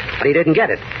wanted, but he didn't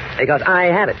get it, because I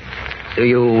had it. Do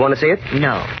you want to see it?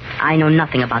 No. I know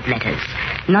nothing about letters.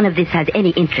 None of this has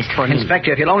any interest for me.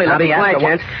 Inspector, if you'll only let me quiet,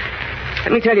 Kent.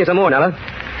 Let me tell you some more, Nella.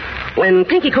 When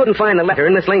Pinky couldn't find the letter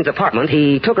in Miss Lane's apartment,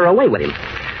 he took her away with him.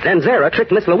 Then Zara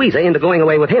tricked Miss Louisa into going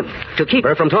away with him to keep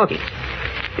her from talking.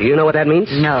 Do you know what that means?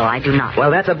 No, I do not. Well,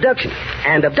 that's abduction.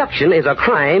 And abduction is a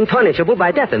crime punishable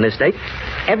by death in this state.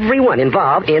 Everyone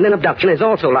involved in an abduction is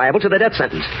also liable to the death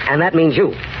sentence. And that means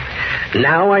you.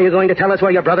 Now, are you going to tell us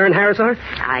where your brother and Harris are?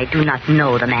 I do not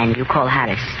know the man you call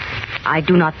Harris. I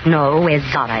do not know where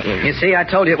Zara is. You see, I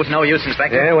told you it was no use,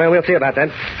 Inspector. Yeah, well, we'll see about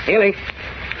that. Healy.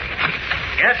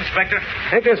 Yes, Inspector.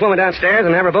 Take this woman downstairs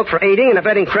and have her booked for aiding and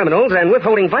abetting criminals and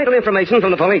withholding vital information from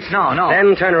the police. No.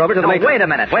 Then turn her over to the matron. Wait a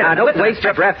minute. Don't waste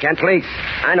your breath, Kent, please.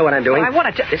 I know what I'm doing. Well, I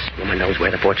want to... This woman knows where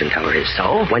the fortune teller is.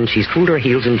 So? When she's cooled her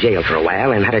heels in jail for a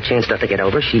while and had a chance to think it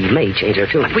over, she may change her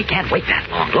tune. But we can't wait that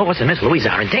long. Lois and Miss Louisa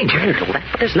are in danger.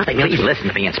 But there's nothing else. Please listen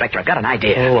to me, Inspector. I've got an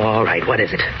idea. Oh, all right. What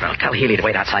is it? Well, tell Healy to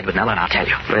wait outside with Nella, and I'll tell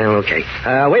you. Well, okay.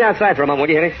 Wait outside for a moment,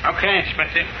 will you, Healy? Okay,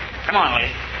 Inspector. Come on,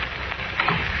 lady.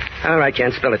 All right,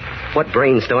 Kent, spill it. What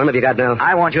brainstorm have you got now?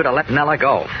 I want you to let Nella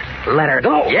go. Let her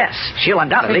go? Yes. She'll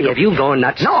undoubtedly... Hey, have you gone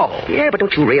nuts? No. Yeah, but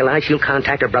don't you realize she'll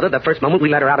contact her brother the first moment we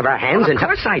let her out of our hands? Well, of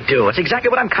course I do. It's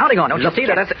exactly what I'm counting on. Don't you see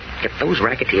that? If those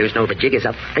racketeers know the jig is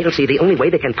up, they'll see the only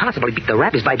way they can possibly beat the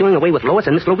rap is by doing away with Lois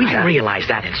and Miss Louisa. I realize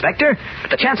that, Inspector.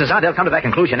 But the chances are they'll come to that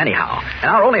conclusion anyhow.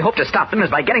 And our only hope to stop them is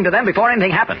by getting to them before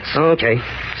anything happens. Okay.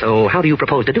 So how do you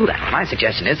propose to do that? Well, my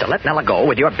suggestion is to let Nella go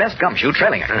with your best gumshoe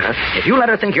trailing her. If you let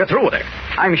her think you're through with her,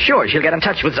 I'm sure she'll get in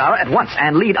touch with Zara at once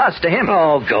and lead us to him.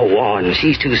 Oh, go on.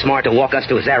 She's too smart to walk us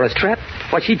to Zara's trap.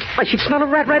 Why, she'd smell a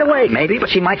rat right away. Maybe, but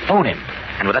she might phone him.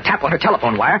 And with a tap on her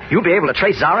telephone wire, you'll be able to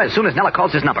trace Zara as soon as Nella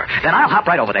calls his number. Then I'll hop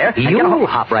right over there. You'll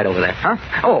hop right over there? Huh?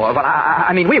 Oh, well,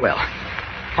 I mean, we will.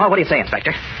 Well, what do you say,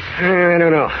 Inspector? I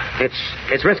don't know.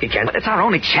 It's risky, Kent. But it's our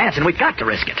only chance, and we've got to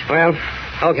risk it. Well,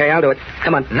 okay, I'll do it.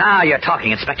 Come on. Now you're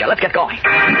talking, Inspector. Let's get going.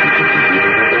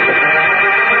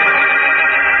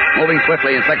 Moving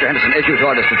swiftly, Inspector Henderson issued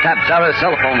orders to tap Zara's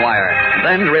cell phone wire,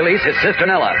 then to release his sister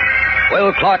Nella.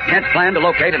 Will Clark Kent's plan to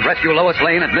locate and rescue Lois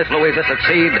Lane and Miss Louisa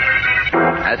succeed?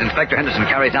 As Inspector Henderson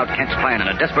carries out Kent's plan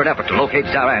in a desperate effort to locate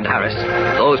Zara and Harris,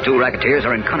 those two racketeers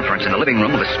are in conference in the living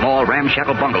room of a small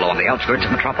ramshackle bungalow on the outskirts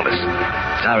of Metropolis.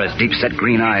 Zara's deep-set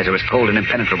green eyes are as cold and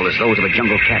impenetrable as those of a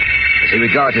jungle cat as he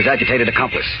regards his agitated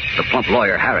accomplice, the plump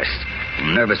lawyer Harris,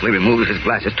 who nervously removes his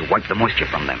glasses to wipe the moisture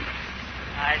from them.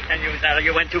 I tell you, Zara,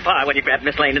 you went too far when you grabbed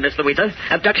Miss Lane and Miss Louisa.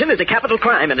 Abduction is a capital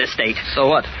crime in this state. So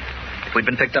what? If we'd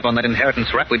been picked up on that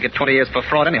inheritance rap, we'd get 20 years for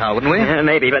fraud anyhow, wouldn't we?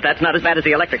 Maybe, but that's not as bad as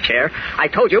the electric chair. I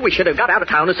told you we should have got out of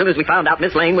town as soon as we found out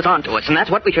Miss Lane was onto us, and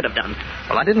that's what we should have done.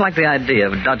 Well, I didn't like the idea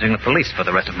of dodging the police for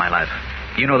the rest of my life.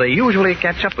 You know, they usually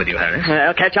catch up with you, Harris.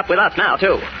 They'll catch up with us now,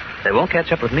 too. They won't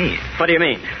catch up with me. What do you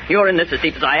mean? You're in this as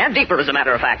deep as I am. Deeper, as a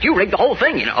matter of fact. You rigged the whole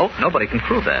thing, you know. Nobody can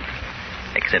prove that.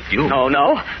 Except you. Oh,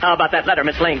 no? How about that letter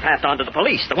Miss Lane passed on to the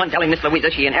police? The one telling Miss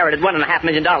Louisa she inherited $1.5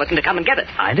 million and to come and get it.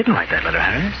 I didn't write that letter,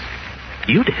 Harris.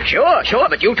 You did. Sure,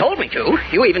 but you told me to.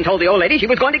 You even told the old lady she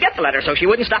was going to get the letter so she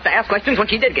wouldn't stop to ask questions when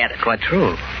she did get it. Quite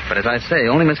true. But as I say,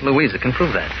 only Miss Louisa can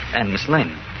prove that. And Miss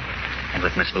Lane. And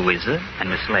with Miss Louisa and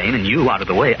Miss Lane and you out of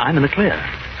the way, I'm in the clear.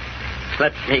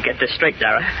 Let me get this straight,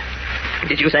 Zara.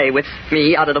 Did you say with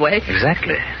me out of the way?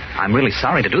 Exactly. I'm really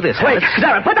sorry to do this. Wait,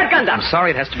 Zara, put that gun down. I'm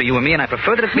sorry it has to be you and me, and I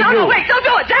prefer that it be you. No, wait, don't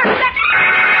do it, Zara.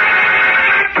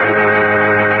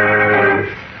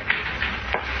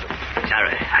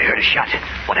 Zara, I heard a shot.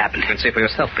 What happened? You can see for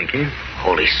yourself, Pinky.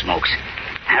 Holy smokes.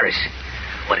 Harris,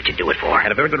 what did you do it for? I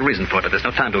had a very good reason for it, but there's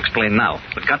no time to explain now.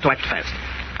 We've got to act fast.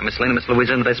 Are Miss Lane and Miss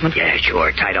Louisa in the basement? Yeah,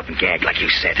 sure. Tied up and gagged, like you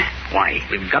said. Why?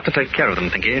 We've got to take care of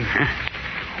them, Pinky. Huh?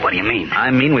 What do you mean?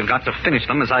 I mean we've got to finish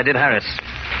them as I did Harris.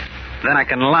 Then I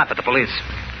can laugh at the police.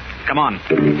 Come on.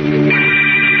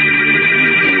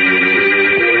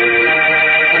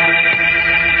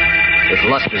 With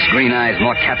lustrous green eyes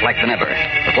more cat-like than ever,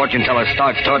 the fortune teller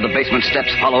starts toward the basement steps,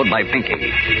 followed by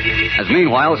Pinky. As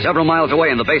meanwhile, several miles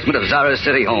away in the basement of Zara's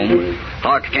city home,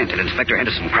 Clark Kent and Inspector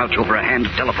Henderson crouch over a hand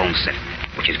telephone set,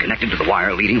 which is connected to the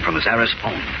wire leading from Zara's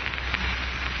phone.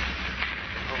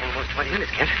 Almost 20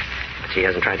 minutes, Kent. But she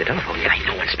hasn't tried the telephone yet. I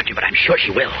know, Inspector, but I'm sure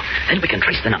she will. Then we can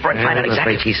trace the number and find out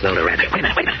exactly. I'm afraid she smelled a rat. Wait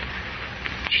a minute.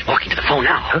 She's walking to the phone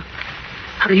now. Huh?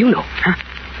 How do you know? Huh?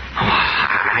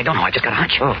 Oh, I don't know. I just got a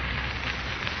hunch. Oh.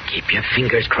 Keep your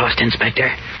fingers crossed, Inspector.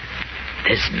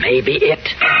 This may be it.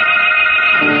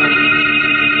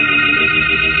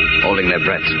 Holding their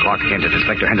breaths, Clark Kent and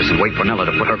Inspector Henderson wait for Nella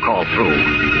to put her call through.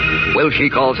 Will she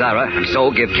call Zara and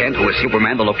so give Kent, who is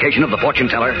Superman, the location of the fortune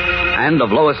teller and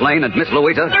of Lois Lane and Miss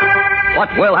Louisa?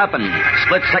 What will happen?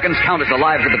 Split seconds count as the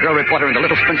lives of the girl reporter and the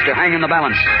little spinster hang in the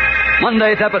balance.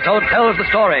 Monday's episode tells the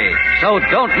story, so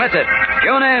don't miss it.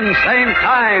 Tune in, same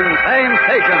time, same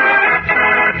station.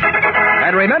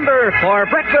 And remember, for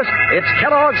breakfast, it's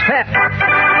Kellogg's Pep.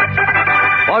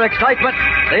 For excitement,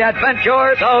 the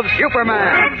adventures of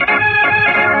Superman.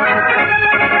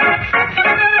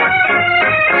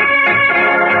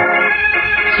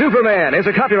 Superman is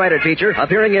a copyrighted feature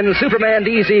appearing in Superman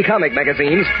DC comic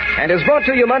magazines and is brought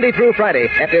to you Monday through Friday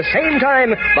at the same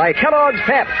time by Kellogg's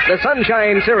Pep, the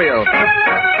Sunshine Cereal.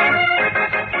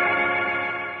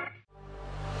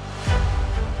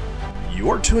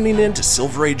 You're tuning in to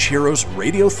Silver Age Heroes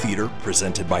Radio Theater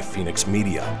presented by Phoenix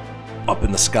Media. Up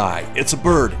in the sky, it's a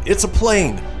bird, it's a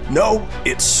plane. No,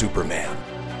 it's Superman.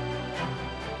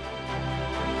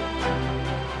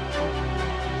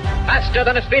 Faster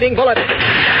than a speeding bullet.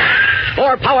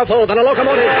 More powerful than a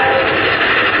locomotive.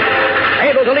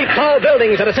 Able to leap tall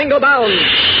buildings at a single bound.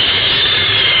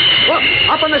 Look,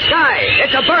 up in the sky.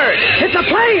 It's a bird. It's a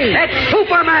plane. It's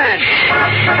Superman.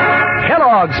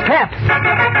 Kellogg's Pep.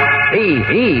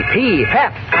 P-E-P,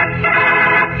 Pep.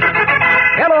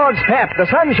 Kellogg's Pep, the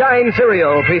Sunshine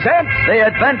Cereal, presents The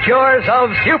Adventures of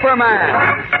Superman.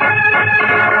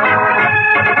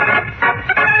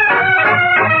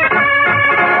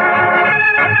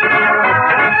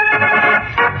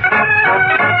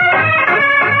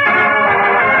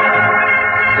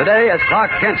 Today, as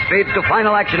Clark Kent speeds to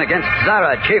final action against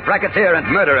Zara, chief racketeer and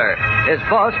murderer, his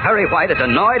boss, Perry White, is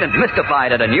annoyed and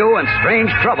mystified at a new and strange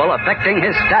trouble affecting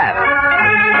his staff.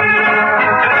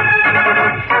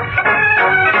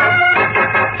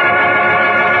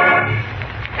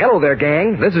 Hello there,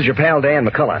 gang. This is your pal Dan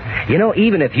McCullough. You know,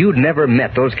 even if you'd never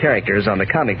met those characters on the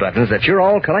comic buttons that you're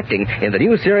all collecting in the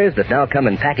new series that now come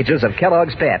in packages of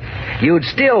Kellogg's Pep, you'd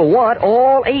still want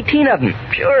all 18 of them.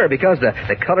 Sure, because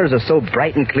the colors are so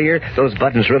bright and clear, those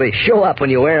buttons really show up when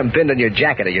you wear them pinned on your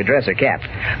jacket or your dress or cap.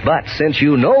 But since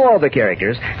you know all the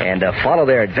characters and follow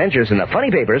their adventures in the funny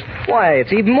papers, why,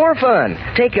 it's even more fun.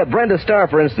 Take Brenda Starr,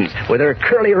 for instance, with her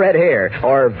curly red hair,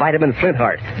 or Vitamin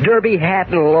Flintheart, derby hat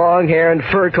and long hair and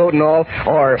fur coat and all,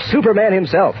 or Superman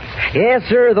himself. Yes,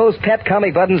 sir, those Pep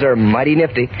comic buttons are mighty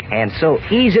nifty and so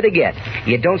easy to get.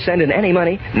 You don't send in any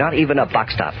money, not even a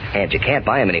box top, and you can't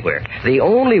buy them anywhere. The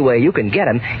only way you can get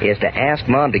them is to ask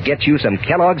Mom to get you some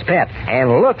Kellogg's Pep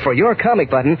and look for your comic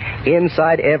button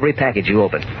inside every package you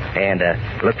open. And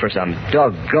look for some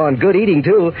doggone good eating,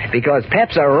 too, because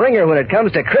Pep's a ringer when it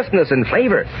comes to crispness and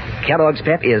flavor. Kellogg's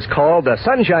Pep is called the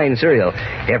Sunshine Cereal.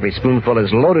 Every spoonful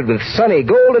is loaded with sunny,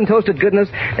 golden toasted goodness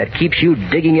that keeps you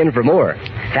digging in for more.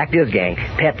 Fact is, gang,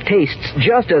 Pep tastes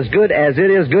just as good as it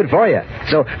is good for you.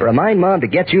 So remind Mom to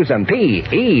get you some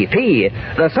P-E-P,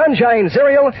 the Sunshine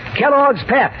Cereal, Kellogg's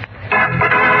Pep.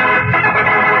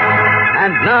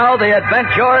 And now, the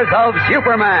adventures of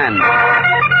Superman.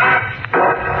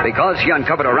 Because she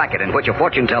uncovered a racket in which a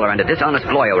fortune teller and a dishonest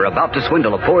lawyer were about to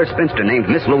swindle a poor spinster named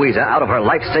Miss Louisa out of her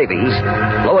life savings,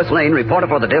 Lois Lane, reporter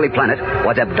for the Daily Planet,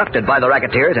 was abducted by the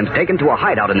racketeers and taken to a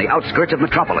hideout in the outskirts of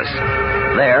Metropolis.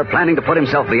 There, planning to put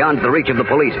himself beyond the reach of the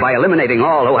police by eliminating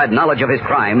all who had knowledge of his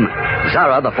crime,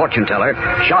 Zara, the fortune teller,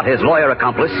 shot his lawyer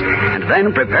accomplice and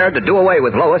then prepared to do away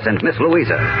with Lois and Miss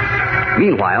Louisa.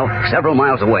 Meanwhile, several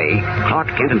miles away, Clark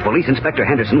Kent and Police Inspector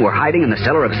Henderson were hiding in the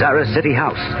cellar of Zara's city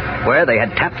house, where they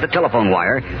had tapped the telephone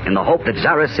wire in the hope that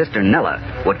Zara's sister,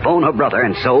 Nella, would phone her brother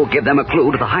and so give them a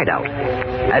clue to the hideout.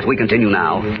 As we continue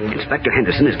now, Inspector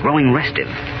Henderson is growing restive.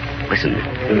 Listen.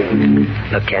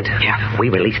 Look, Kent. Yeah. We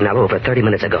released Nella over 30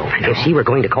 minutes ago. If she were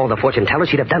going to call the fortune teller,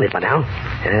 she'd have done it by now.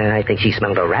 I think she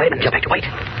smelled a rat. Wait a minute, Inspector, wait.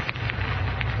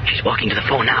 She's walking to the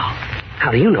phone now.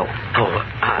 How do you know?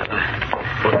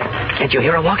 Can't you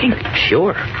hear her walking?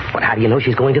 Sure. But how do you know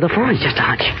she's going to the phone? It's just a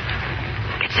hunch.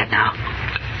 Get set now.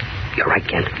 You're right,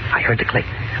 Kent. I heard the click.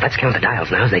 Let's count the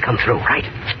dials now as they come through. Right.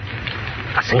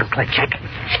 A single click, check.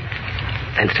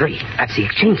 Then 3. That's the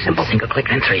exchange symbol. Single click,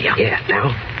 then 3, yeah. Yeah,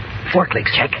 now 4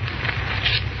 clicks, check.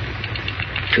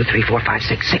 2, 3, 4, 5,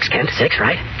 6. 6, Kent. 6,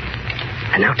 right.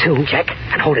 And now 2, check.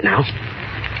 And hold it now.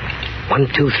 1,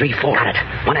 2, 3, 4. Got it.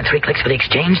 1 and 3 clicks for the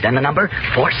exchange, then the number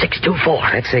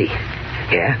 4624. Let's see.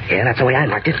 Yeah, that's the way I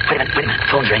marked it. Wait a minute.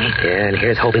 Phone's ringing. Yeah, and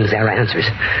here's hoping Zara answers.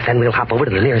 Then we'll hop over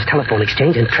to the nearest telephone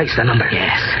exchange and trace the number.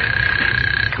 Yes.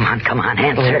 Come on,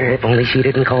 answer. If only she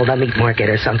didn't call the meat market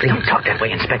or something. Don't talk that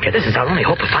way, Inspector. This is our only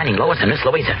hope of finding Lois and Miss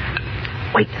Louisa.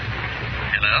 Wait.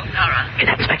 Hello? Zara? Is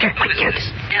that Inspector? Wait, Ella, this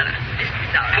is Zara.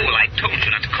 Fool, I told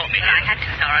you not to call me. I had to,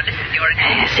 Zara. This is your...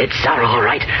 Yes, it's Zara, all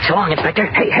right. So long, Inspector.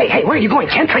 Hey, where are you going?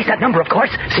 Can't trace that number, of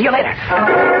course. See you later.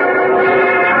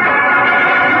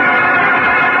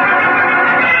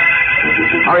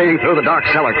 Hurrying through the dark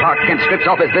cellar, Clark Kent strips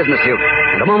off his business suit.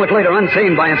 And a moment later,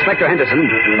 unseen by Inspector Henderson,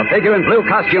 a figure in blue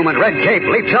costume and red cape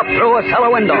leaps up through a cellar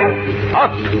window.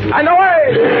 Up and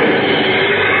away!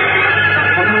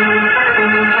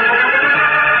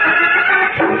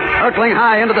 Hurtling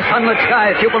high into the sunlit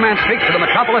sky, Superman streaks to the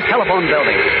Metropolis telephone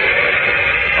building.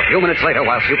 A few minutes later,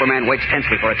 while Superman waits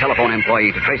tensely for a telephone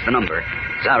employee to trace the number,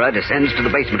 Zara descends to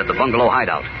the basement of the bungalow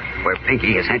hideout, where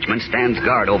Pinky, his henchman, stands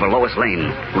guard over Lois Lane,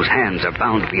 whose hands are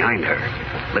bound behind her.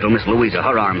 Little Miss Louisa,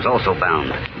 her arms also bound,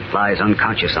 lies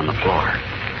unconscious on the floor.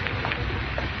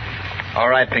 All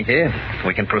right, Pinky.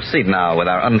 We can proceed now with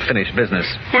our unfinished business.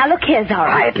 Now, look here, Zara.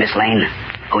 Quiet, Miss Lane.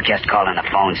 Who just called on the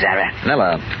phone, Zara?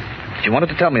 Nella, she wanted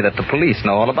to tell me that the police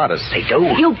know all about us. They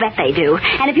do? You bet they do.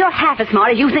 And if you're half as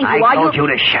smart as you think you are, I told you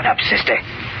to shut up, sister.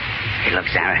 Hey, look,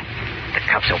 Zara. The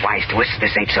cops are wise to us.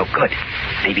 This ain't so good.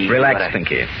 Maybe Relax,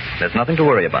 Pinky. There's nothing to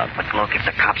worry about. But look, if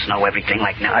the cops know everything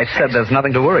like Nella I said there's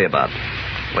nothing to worry about.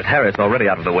 With Harris already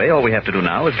out of the way, all we have to do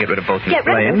now is get rid of both Miss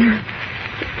Lane.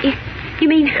 You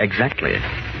mean... Exactly.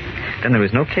 Then there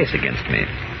is no case against me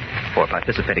for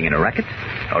participating in a racket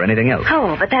or anything else.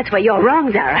 Oh, but that's where you're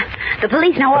wrong, Zara. The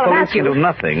police know all about you. The police can do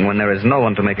nothing when there is no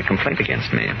one to make a complaint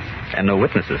against me and no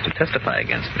witnesses to testify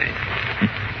against me.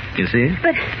 You see?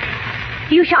 But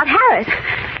you shot Harris.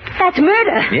 That's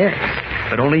murder. Yes,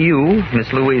 but only you,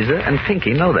 Miss Louisa, and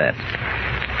Pinky know that.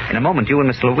 In a moment, you and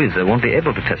Miss Louisa won't be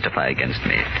able to testify against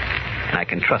me. And I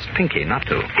can trust Pinky not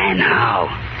to. And how?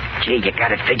 Gee, you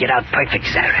got it figured out perfect,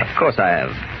 Zara. Of course I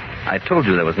have. I told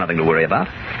you there was nothing to worry about.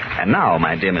 And now,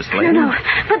 my dear Miss Lane... No,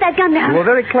 put that gun down. You were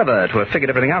very clever to have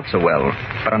figured everything out so well.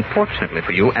 But unfortunately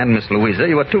for you and Miss Louisa,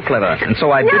 you were too clever. And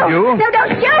so I did you... No,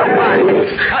 don't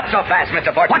shoot! Not so fast, Mr.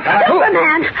 Fortune.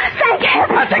 Superman! Thank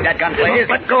heaven! I'll take that gun, please.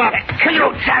 Let go of it.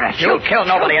 Shoot, Zara. You'll kill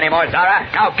nobody anymore, Zara.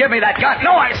 Now give me that gun.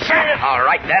 No, I said it. All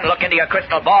right, then. Look into your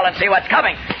crystal ball and see what's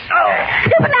coming. Oh.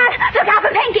 Superman! Look out for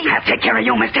Pinky! I'll take care of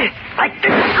you, mister. Like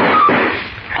this.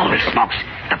 Holy smokes.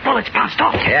 The bullet's bounced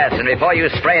off. Yes, and before you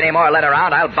spray any more lead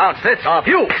around, I'll bounce this off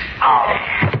you. Oh.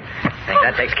 Think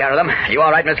that takes care of them. You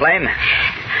all right, Miss Lane?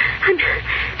 I'm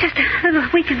just a little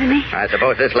weaker than me. I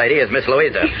suppose this lady is Miss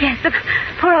Louisa. Yes, the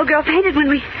poor old girl fainted when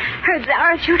we heard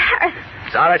Zara shoot Harris.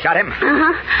 Zara shot him?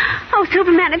 Uh-huh. Oh,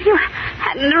 Superman, if you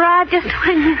hadn't arrived just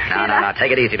when you... No.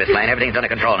 Take it easy, Miss Lane. Everything's under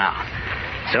control now.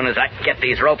 As soon as I get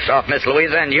these ropes off Miss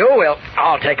Louisa and you, we'll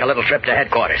all take a little trip to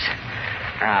headquarters.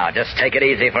 Now, just take it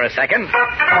easy for a second.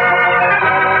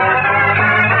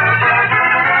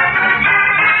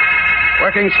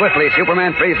 Working swiftly,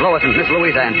 Superman frees Lois and Miss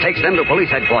Louisa and takes them to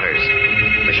police headquarters.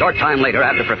 A short time later,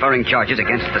 after preferring charges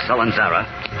against the sullen Zara,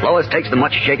 Lois takes the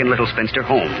much-shaken little spinster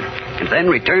home, and then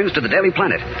returns to the Daily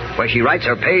Planet, where she writes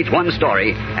her page-one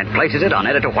story and places it on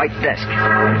Editor White's desk.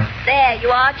 There you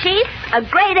are, Chief. A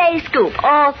grade A scoop,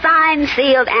 all signed,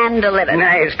 sealed, and delivered.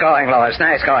 Nice going, Lois,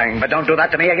 nice going. But don't do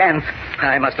that to me again.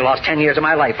 I must have lost 10 years of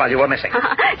my life while you were missing.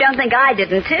 Don't think I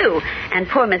didn't, too. And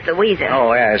poor Miss Louisa.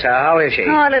 Oh, yes. How is she?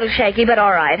 Oh, a little shaky, but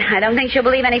all right. I don't think she'll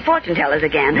believe any fortune-tellers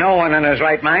again. No one in his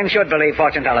right mind should believe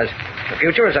fortune-tellers. The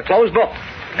future is a closed book.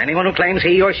 Anyone who claims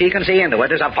he or she can see into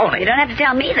it is a phony. You don't have to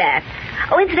tell me that.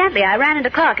 Oh, incidentally, I ran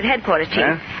into Clark at headquarters, Chief.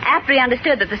 Huh? After he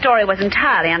understood that the story was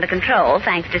entirely under control,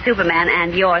 thanks to Superman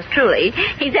and yours truly,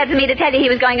 he said to me to tell you he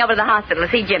was going over to the hospital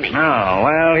to see Jimmy. Oh,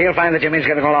 well, he'll find that Jimmy's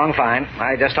getting along fine.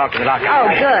 I just talked to the doctor.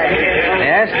 Oh, good.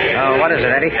 Yes? Oh, what is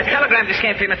it, Eddie? A telegram just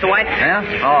came for you, Mr. White. Yeah?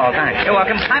 Oh, thanks. You're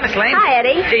welcome. Hi, Miss Lane. Hi,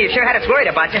 Eddie. Gee, you sure had us worried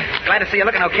about you. Glad to see you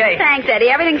looking okay. Thanks, Eddie.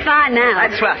 Everything's fine now.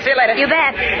 That's swell. See you later. You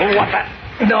bet. What the...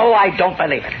 No, I don't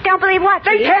believe it. Don't believe what,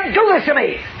 They Chief? can't do this to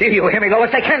me. Do you hear me,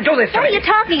 Lois? They can't do this to me. What are you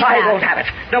talking about? I won't have it.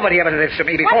 Nobody ever did this to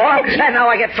me before. And now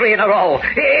I get 3 in a row.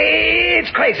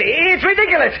 It's crazy. It's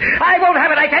ridiculous. I won't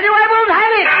have it. I tell you, I won't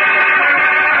have it.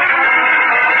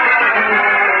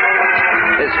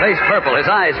 His face purple, his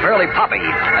eyes fairly popping.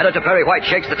 Editor Perry White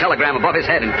shakes the telegram above his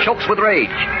head and chokes with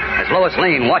rage as Lois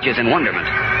Lane watches in wonderment.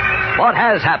 What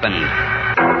has happened?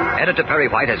 Editor Perry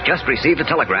White has just received a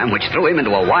telegram which threw him into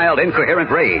a wild,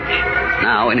 incoherent rage.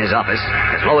 Now, in his office,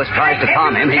 as Lois tries to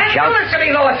calm him, he shouts... Listen to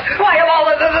me, Lois. Why of all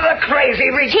the crazy,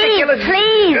 ridiculous...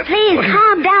 Chief, please,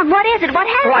 calm down. What is it? What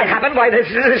happened? What happened? Why, this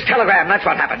telegram. That's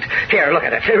what happened. Here, look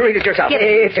at it. Read it yourself.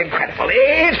 It's incredible.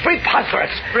 It's preposterous.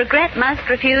 Regret must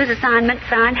refuse assignment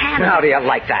signed Hanley. How do you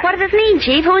like that? What does this mean,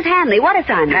 Chief? Who's Hanley? What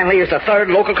assignment? Hanley is the 3rd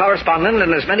local correspondent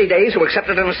in as many days who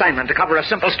accepted an assignment to cover a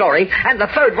simple story, and the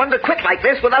 3rd one to quit like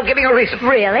this without giving a reason.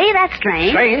 Really? That's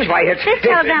strange. Strange? Why, it's... This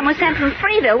telegram was sent from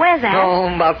Freeville. Where's that?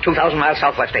 Oh, about 2,000 miles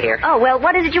southwest of here. Oh, well,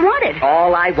 what is it you wanted?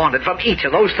 All I wanted from each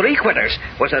of those 3 quitters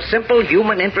was a simple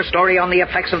human interest story on the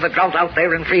effects of the drought out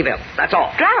there in Freeville. That's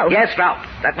all. Drought? Yes, drought.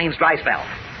 That means dry spell.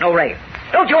 No rain.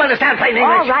 Don't you understand plain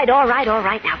English? All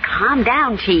right. Now, calm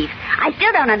down, Chief. I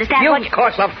still don't understand what...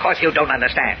 Of course you don't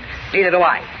understand. Neither do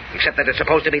I. Except that it's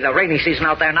supposed to be the rainy season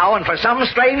out there now, and for some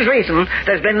strange reason,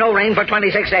 there's been no rain for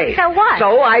 26 days. So what?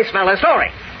 So I smell a story.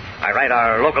 I write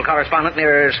our local correspondent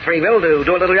near Freeville to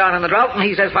do a little yarn on the drought, and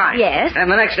he says fine. Yes?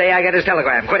 And the next day I get his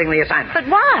telegram quitting the assignment. But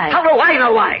why? How do I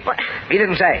know why? What? He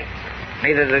didn't say.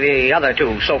 Neither did the other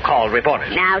 2 so-called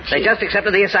reporters. Now, Chief... They just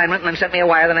accepted the assignment and then sent me a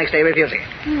wire the next day refusing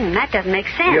it. That doesn't make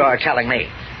sense. You're telling me.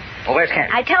 Oh, where's Kent?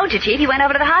 I told you, Chief. He went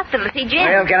over to the hospital to see Jim.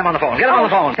 Well, get him on the phone. Get him on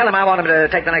the phone. Tell him I want him to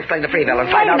take the next plane to Freeville and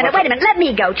find out Wait a minute. Let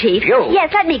me go, Chief. You?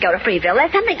 Yes, let me go to Freeville.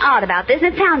 There's something odd about this,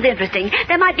 and it sounds interesting.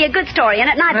 There might be a good story in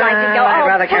it, and I'd like to go. I'd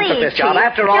rather please, cancel this job. Chief.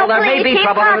 After all, there may be Chief,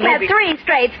 trouble. I've had 3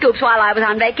 straight scoops while I was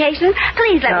on vacation.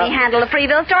 Please let me handle the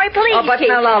Freeville story, please, Oh, but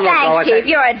Chief. no, look, Thanks, Chief.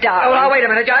 You're a darling. Oh, now, wait a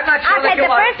minute. I'm not sure I'll take the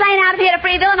first plane out of here to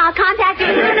Freeville, and I'll contact you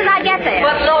as soon as I get there.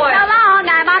 But, Lois. So long.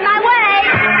 I'm on my way.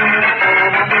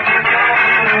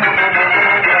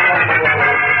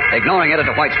 Ignoring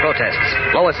Editor White's protests,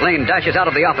 Lois Lane dashes out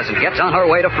of the office and gets on her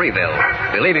way to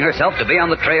Freeville, believing herself to be on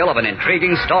the trail of an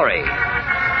intriguing story.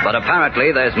 But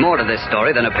apparently there's more to this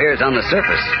story than appears on the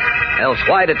surface. Else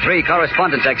why did 3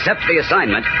 correspondents accept the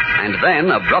assignment and then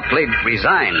abruptly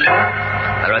resign?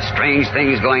 There are strange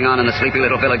things going on in the sleepy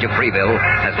little village of Freeville,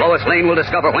 as Lois Lane will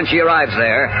discover when she arrives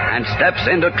there and steps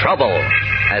into trouble.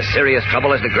 As serious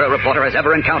trouble as the girl reporter has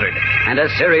ever encountered, and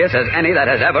as serious as any that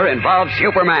has ever involved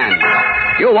Superman.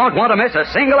 You won't want to miss a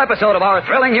single episode of our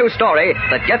thrilling new story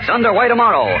that gets underway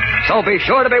tomorrow. So be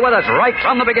sure to be with us right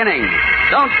from the beginning.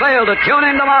 Don't fail to tune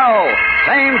in tomorrow.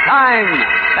 Same time,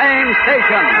 same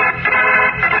station.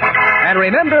 And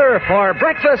remember, for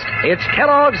breakfast, it's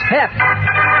Kellogg's Pep.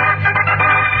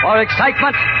 For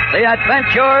excitement, the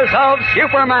adventures of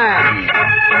Superman.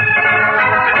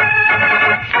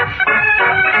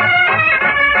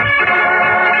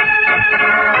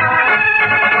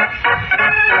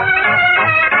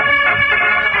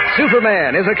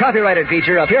 Superman is a copyrighted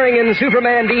feature appearing in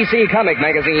Superman DC comic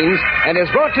magazines and is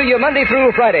brought to you Monday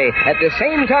through Friday at the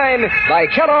same time by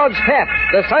Kellogg's Pep,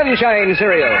 the Sunshine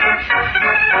Cereal.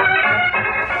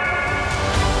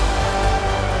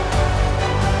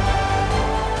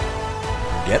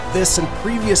 Get this and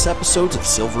previous episodes of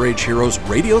Silver Age Heroes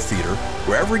Radio Theater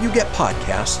wherever you get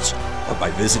podcasts or by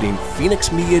visiting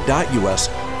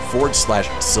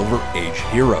phoenixmedia.us/Silver Age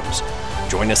Heroes.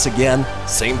 Join us again,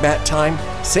 same bat time,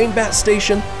 same bat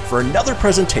station, for another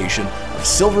presentation of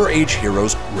Silver Age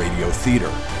Heroes Radio Theater.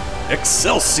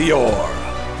 Excelsior!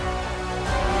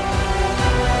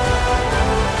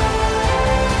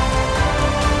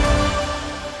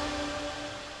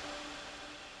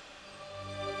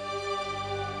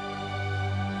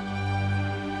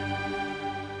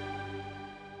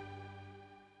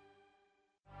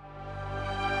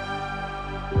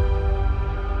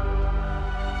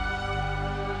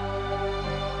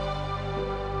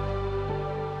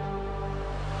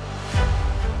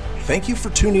 Thank you for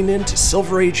tuning in to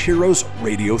Silver Age Heroes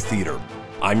Radio Theater.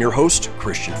 I'm your host,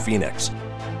 Christian Phoenix.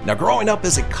 Now, growing up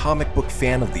as a comic book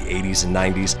fan of the 80s and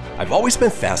 90s, I've always been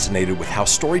fascinated with how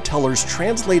storytellers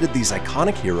translated these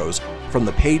iconic heroes from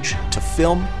the page to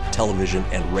film, television,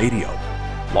 and radio.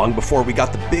 Long before we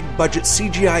got the big-budget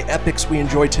CGI epics we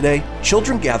enjoy today,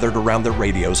 children gathered around their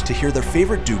radios to hear their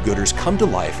favorite do-gooders come to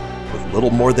life with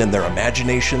little more than their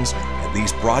imaginations and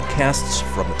these broadcasts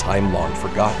from a time long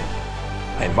forgotten.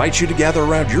 I invite you to gather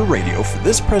around your radio for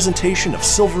this presentation of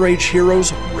Silver Age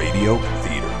Heroes Radio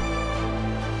Theater.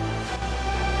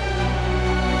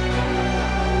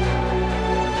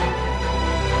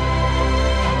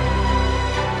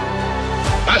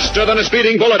 Faster than a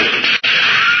speeding bullet.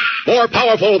 More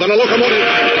powerful than a locomotive.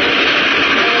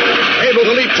 Able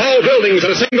to leap tall buildings at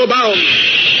a single bound.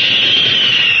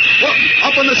 Look,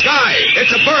 up in the sky.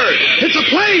 It's a bird. It's a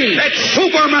plane. It's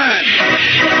Superman.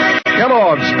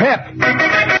 Kellogg's Pep.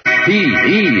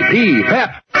 P-E-P,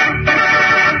 Pep.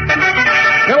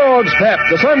 Kellogg's Pep,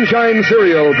 the Sunshine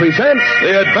Cereal, presents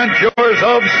The Adventures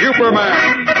of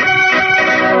Superman.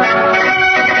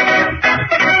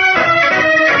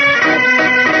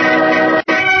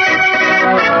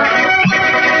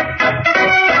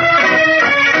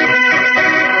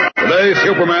 Today,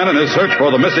 Superman, in his search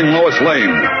for the missing Lois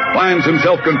Lane, finds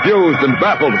himself confused and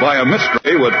baffled by a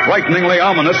mystery with frighteningly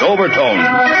ominous overtones.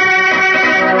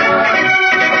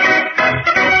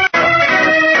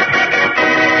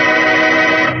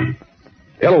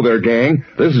 Hello there, gang.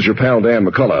 This is your pal Dan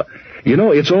McCullough. You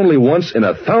know, it's only once in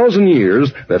 1,000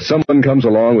 years that someone comes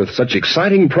along with such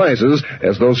exciting prizes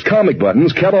as those comic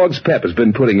buttons Kellogg's Pep has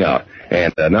been putting out.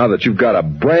 And now that you've got a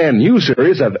brand new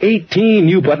series of 18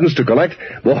 new buttons to collect,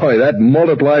 boy, that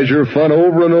multiplies your fun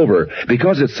over and over,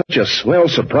 because it's such a swell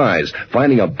surprise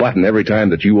finding a button every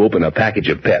time that you open a package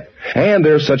of Pep. And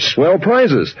there's such swell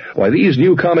prizes. Why, these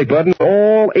new comic buttons,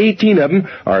 all 18 of them,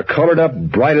 are colored up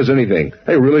bright as anything.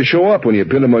 They really show up when you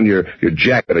pin them on your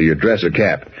jacket or your dress or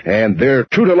cap. And And they're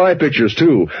true-to-life pictures,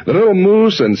 too. The little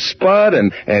Moose and Spud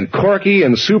and Corky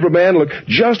and Superman look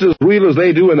just as real as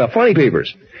they do in the funny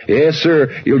papers. Yes,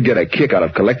 sir, you'll get a kick out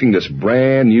of collecting this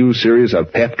brand-new series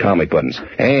of pet comic buttons.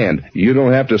 And you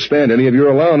don't have to spend any of your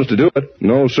allowance to do it.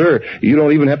 No, sir, you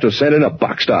don't even have to send in a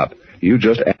box stop. You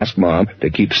just ask Mom to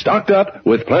keep stocked up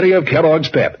with plenty of Kellogg's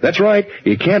Pep. That's right.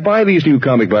 You can't buy these new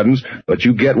comic buttons, but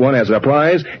you get one as a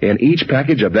prize in each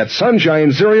package of that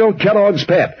Sunshine cereal, Kellogg's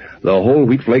Pep. The whole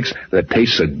wheat flakes that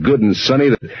taste so good and sunny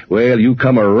that, well, you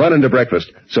come a-running to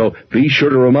breakfast. So be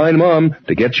sure to remind Mom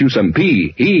to get you some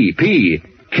P-E-P,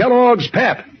 Kellogg's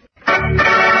Pep. And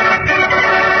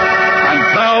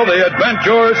now the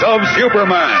adventures of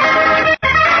Superman.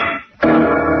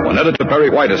 When editor Perry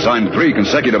White assigned 3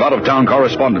 consecutive out-of-town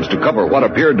correspondents to cover what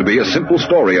appeared to be a simple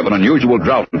story of an unusual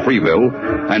drought in Freeville,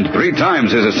 and 3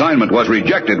 times his assignment was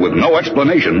rejected with no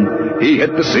explanation, he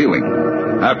hit the ceiling.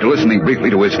 After listening briefly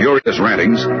to his furious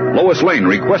rantings, Lois Lane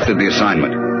requested the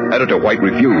assignment. Editor White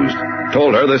refused,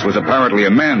 told her this was apparently a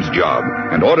man's job,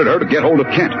 and ordered her to get hold of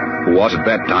Kent, who was at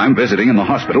that time visiting in the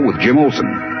hospital with Jim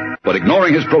Olsen. But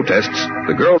ignoring his protests,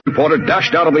 the girl reporter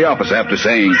dashed out of the office after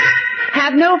saying,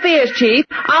 "Have no fears, Chief.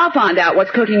 I'll find out what's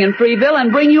cooking in Freeville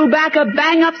and bring you back a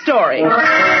bang-up story."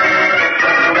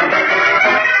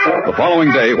 The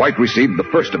following day, White received the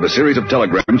first of a series of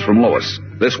telegrams from Lois.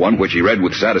 This one, which he read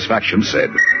with satisfaction,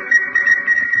 said,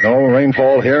 No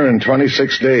rainfall here in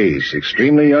 26 days.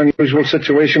 Extremely unusual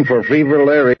situation for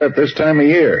Freeville area at this time of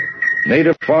year.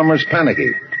 Native farmers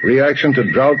panicky. Reaction to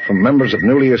drought from members of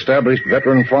newly established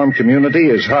veteran farm community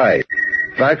is high.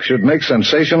 Fact should make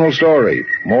sensational story.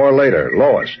 More later.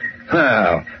 Lois.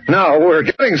 Now we're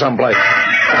getting someplace.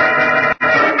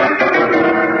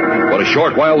 But a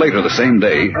short while later the same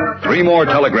day, 3 more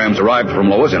telegrams arrived from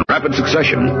Lois in rapid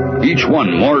succession, each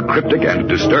one more cryptic and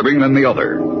disturbing than the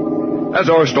other. As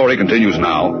our story continues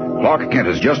now, Clark Kent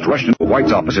has just rushed into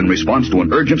White's office in response to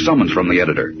an urgent summons from the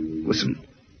editor. Listen.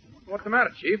 What's the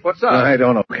matter, Chief? What's up? I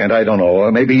don't know, Kent. I don't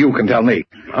know. Maybe you can tell me.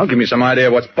 Well, give me some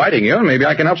idea what's biting you, and maybe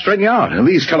I can help straighten you out. And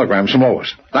these telegrams from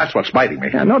Lois. That's what's biting me.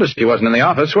 I noticed she wasn't in the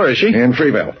office. Where is she? In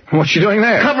Freeville. What's she doing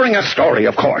there? Covering a story,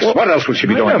 of course. Well, what else would she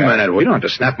be doing? Wait a minute. We don't have to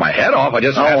snap my head off. I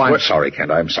just... I'm sorry,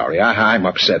 Kent. I'm sorry. I'm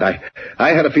upset. I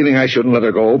had a feeling I shouldn't let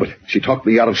her go, but she talked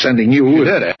me out of sending you. She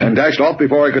did, eh? And dashed off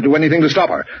before I could do anything to stop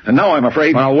her. And now I'm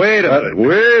afraid... Well, wait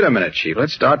a minute, Chief.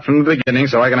 Let's start from the beginning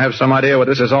so I can have some idea what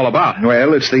this is all about.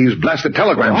 Well, it's these blasted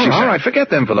telegrams. All right, forget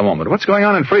them for the moment. What's going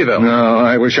on in Freeville? No,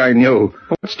 I wish I knew.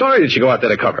 What story did she go out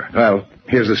there to cover? Well,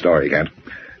 here's the story, Kent.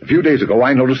 A few days ago,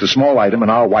 I noticed a small item in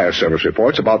our wire service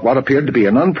reports about what appeared to be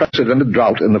an unprecedented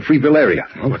drought in the Freeville area.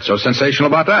 Oh, what's so sensational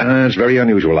about that? It's very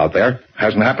unusual out there.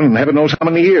 Hasn't happened in heaven knows how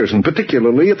many years, and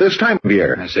particularly at this time of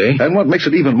year. I see. And what makes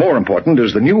it even more important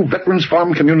is the new Veterans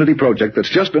Farm Community Project that's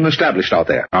just been established out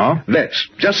there. Oh? Vets,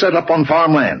 just set up on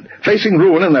farmland, facing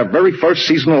ruin in their very first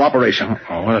seasonal operation.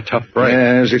 Oh, what a tough break.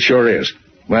 Yes, it sure is.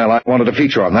 Well, I wanted a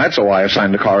feature on that, so I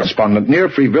assigned a correspondent near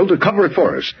Freeville to cover it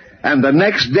for us. And the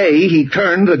next day, he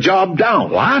turned the job down.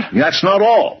 What? That's not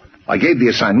all. I gave the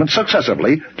assignment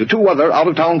successively to 2 other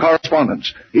out-of-town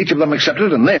correspondents. Each of them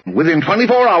accepted, and then, within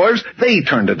 24 hours, they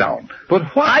turned it down.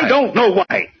 But why? I don't know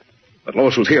why. But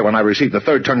Lois was here when I received the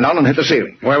third turn down and hit the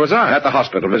ceiling. Where was I? At the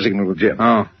hospital, visiting with Jim.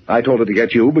 Oh. I told her to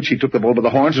get you, but she took the bull by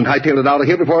the horns and hightailed it out of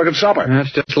here before I could stop her.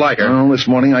 That's just like her. Well, this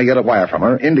morning I get a wire from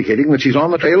her indicating that she's on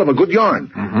the trail of a good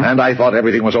yarn. Mm-hmm. And I thought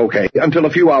everything was okay. Until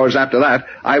a few hours after that,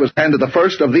 I was handed the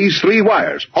first of these 3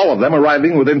 wires, all of them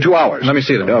arriving within 2 hours. Let me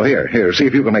see them. Oh, here, see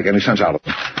if you can make any sense out of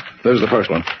them. There's the first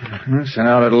one. Sent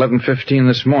out at 11:15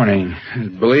 this morning.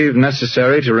 It's believed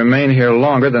necessary to remain here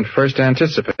longer than first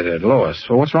anticipated. Lois,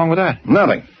 well, what's wrong with that?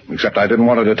 Nothing, except I didn't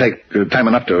want her to take time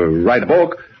enough to write a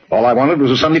book. All I wanted was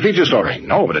a Sunday feature story. I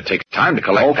know, but it takes time to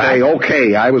collect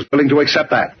Okay. I was willing to accept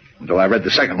that until I read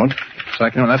the second one.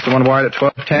 Second one? That's the one wired at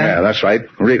 12:10? Yeah, that's right.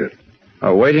 Read it.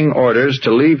 Awaiting orders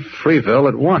to leave Freeville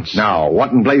at once. Now,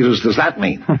 what in blazes does that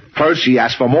mean? First, she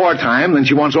asks for more time, then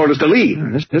she wants orders to leave.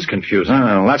 This is confusing.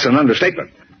 Well, that's an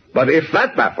understatement. But if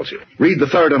that baffles you, read the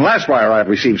third and last wire I've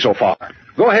received so far.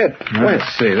 Go ahead.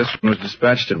 Let's see. This one was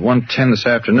dispatched at 1:10 this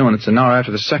afternoon. It's an hour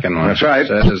after the second one. That's right.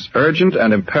 It says, urgent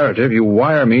and imperative, you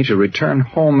wire me to return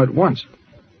home at once.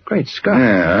 Great Scott.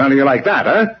 Yeah, how do you like that,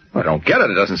 huh? I don't get it.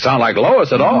 It doesn't sound like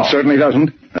Lois at all. It certainly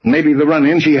doesn't. Maybe the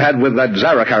run-in she had with that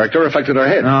Zara character affected her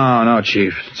head. No,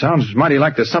 Chief. It sounds mighty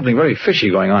like there's something very fishy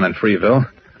going on in Freeville.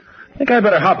 think I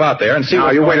better hop out there and see Now,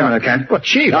 you wait a minute, Kent. Well,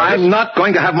 Chief, I'm not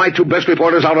going to have my two best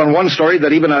reporters out on one story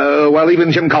that even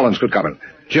Jim Collins could cover.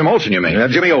 Jim Olsen, you mean?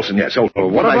 Jimmy Olsen, yes. What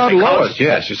about Lois?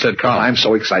 Yes, you said Collins. I'm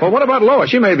so excited. Well, what about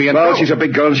Lois? She may be in trouble. She's a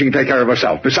big girl and she can take care of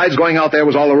herself. Besides, going out there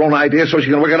was all her own idea, so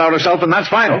she can work it out herself, and that's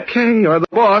fine. Okay, you're the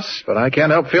boss, but I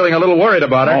can't help feeling a little worried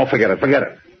about her. Oh, forget it.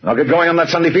 I'll get going on that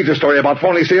Sunday feature story about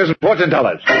phony seers and fortune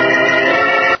tellers.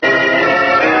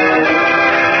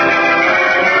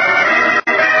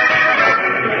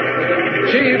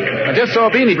 Chief, I just saw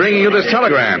Beanie bringing you this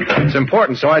telegram. It's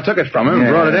important, so I took it from him and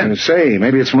brought it in. Say,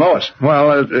 maybe it's from Lois.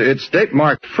 Well, it's date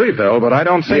marked Freeville, but I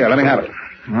don't think... Yeah, let me have it.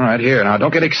 All right, here. Now,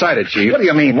 don't get excited, Chief. What do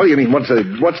you mean? What's the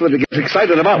to get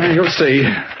excited about? You'll see.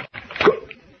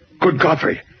 Good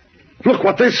Godfrey. Look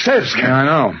what this says. Yeah, I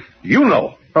know. You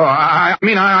know. Oh, I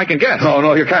mean, I can guess.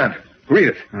 No, you can't. Read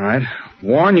it. All right.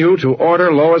 Warn you to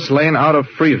order Lois Lane out of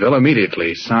Freeville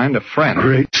immediately. Signed, a friend.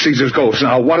 Great Caesar's ghost.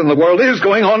 Now, what in the world is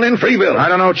going on in Freeville? I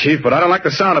don't know, Chief, but I don't like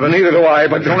the sound of it. Neither do I,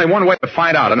 but... There's only one way to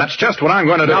find out, and that's just what I'm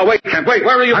going to do. Now, wait, Kent, wait.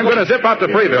 Where are you? I'm going to zip out to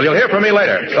Freeville. You'll hear from me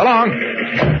later. So long.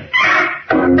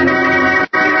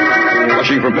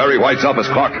 Rushing from Perry White's office,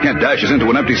 Clark Kent dashes into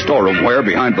an empty storeroom where,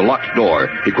 behind the locked door,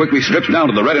 he quickly strips down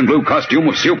to the red and blue costume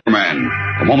of Superman.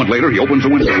 A moment later, he opens the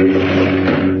window.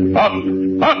 Up,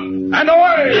 and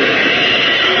away!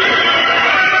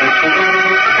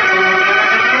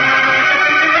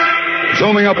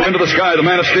 Zooming up into the sky, the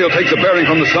Man of Steel takes a bearing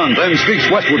from the sun, then streaks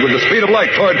westward with the speed of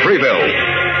light toward Freeville.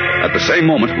 At the same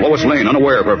moment, Lois Lane,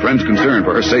 unaware of her friend's concern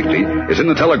for her safety, is in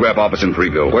the telegraph office in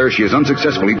Freeville, where she is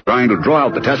unsuccessfully trying to draw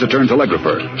out the taciturn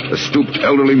telegrapher, a stooped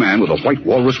elderly man with a white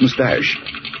walrus mustache.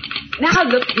 Now,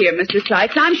 look here, Mr.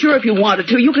 Sykes. I'm sure if you wanted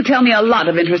to, you could tell me a lot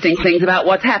of interesting things about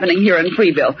what's happening here in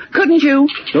Freeville. Couldn't you?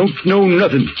 Don't know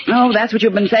nothing. Oh, that's what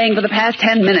you've been saying for the past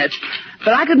 10 minutes.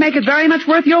 But I could make it very much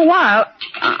worth your while.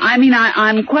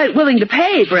 I'm quite willing to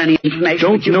pay for any information.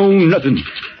 Don't know nothing.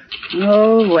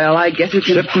 Oh, well, I guess it's...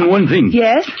 Except in one thing.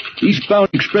 Yes? Eastbound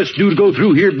express due to go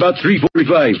through here about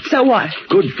 3:45. So what?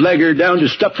 Good flagger down to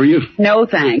stop for you. No,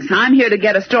 thanks. I'm here to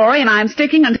get a story, and I'm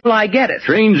sticking until I get it.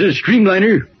 Train's a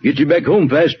streamliner. Get you back home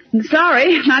fast.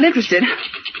 Sorry, not interested.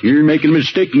 You're making a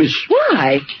mistake, miss.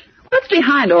 Why? What's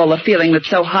behind all the feeling that's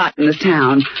so hot in this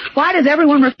town? Why does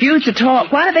everyone refuse to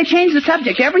talk? Why do they change the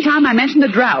subject every time I mention the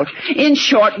drought? In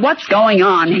short, what's going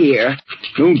on here?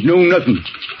 Don't know nothing.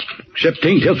 Except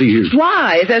 'tain't healthy here.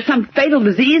 Why? Is there some fatal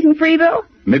disease in Freeville?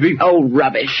 Maybe. Oh,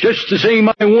 rubbish. Just the same,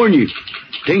 I warn you.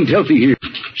 'Tain't healthy here.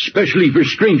 Especially for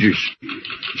strangers.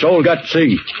 That's all I got to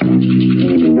say.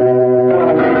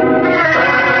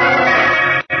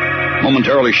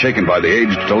 Momentarily shaken by the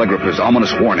aged telegrapher's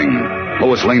ominous warning,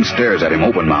 Lois Lane stares at him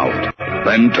open-mouthed.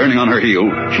 Then, turning on her heel,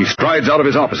 she strides out of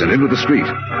his office and into the street.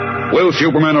 Will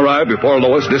Superman arrive before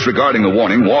Lois, disregarding the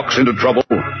warning, walks into trouble?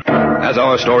 As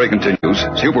our story continues,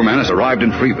 Superman has arrived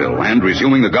in Freeville and,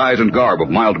 resuming the guise and garb of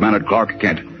mild-mannered Clark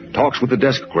Kent, talks with the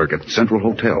desk clerk at the Central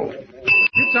Hotel.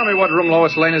 You tell me what room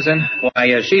Lois Lane is in?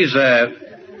 Why, she's,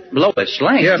 Lois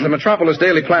Lane? Yes, the Metropolis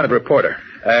Daily Planet reporter.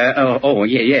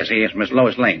 Yes, Miss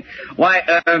Lois Lane. Why,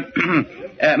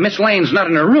 Miss Lane's not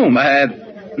in her room.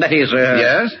 That is,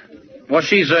 Yes? Well,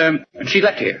 she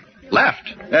left here. Left?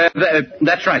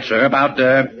 That's right, sir, about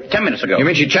 10 minutes ago. You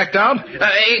mean she checked out?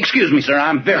 Excuse me, sir,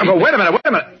 I'm very... But wait a minute.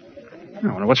 I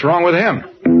wonder what's wrong with him.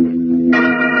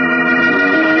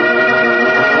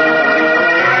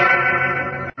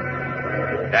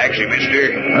 Taxi,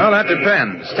 mister? Well, that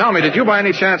depends. Tell me, did you by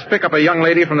any chance pick up a young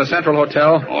lady from the Central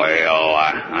Hotel? Well,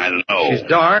 I don't know. She's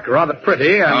dark, rather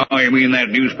pretty, and... Oh, you mean that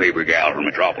newspaper gal from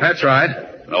Metropolis? That's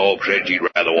right. No, said she'd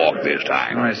rather walk this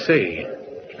time. I see.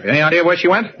 Any idea where she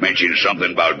went? Mentioned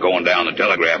something about going down the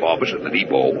telegraph office at the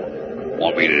depot.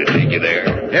 Want me to take you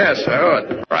there? Yes, I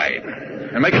would. Right.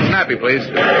 And make it snappy, please.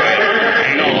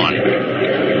 Hang on.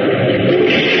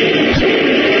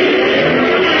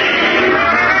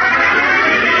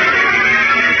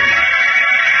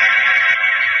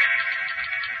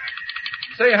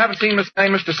 Say you haven't seen Miss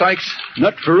Lane, Mr. Sykes?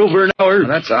 Not for over an hour. Well,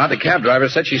 that's odd. The cab driver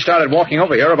said she started walking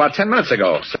over here about 10 minutes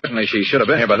ago. Certainly she should have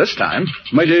been here by this time.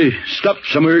 Might have stopped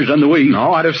somewheres on the way.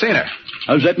 No, I'd have seen her.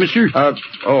 How's that, mister?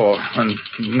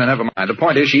 Never mind. The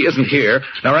point is she isn't here,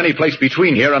 nor any place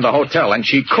between here and the hotel, and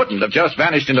she couldn't have just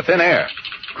vanished into thin air.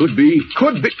 Could be.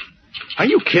 Could be. Are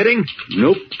you kidding?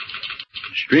 Nope.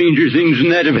 Stranger things than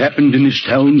that have happened in this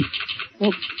town.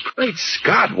 Well, great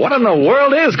Scott, what in the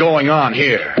world is going on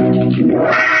here?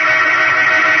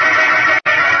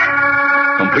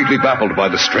 Completely baffled by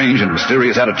the strange and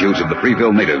mysterious attitudes of the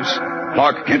Freeville natives,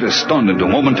 Clark Kent is stunned into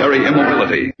momentary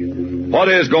immobility. What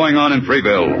is going on in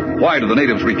Freeville? Why do the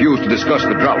natives refuse to discuss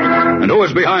the drought? And who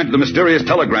is behind the mysterious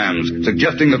telegrams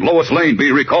suggesting that Lois Lane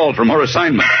be recalled from her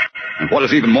assignment? And what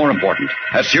is even more important,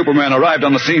 has Superman arrived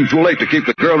on the scene too late to keep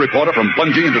the girl reporter from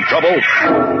plunging into trouble?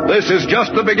 This is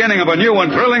just the beginning of a new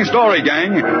and thrilling story,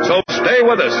 gang, so stay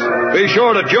with us. Be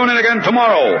sure to tune in again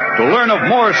tomorrow to learn of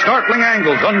more startling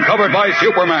angles uncovered by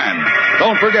Superman.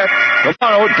 Don't forget,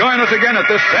 tomorrow join us again at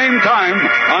this same time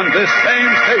on this same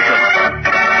station.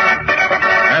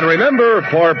 And remember,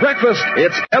 for breakfast,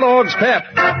 it's Kellogg's Pep.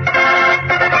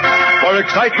 For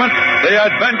excitement, the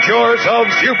adventures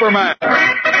of Superman.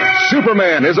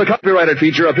 Superman is a copyrighted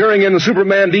feature appearing in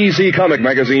Superman DC comic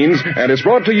magazines and is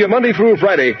brought to you Monday through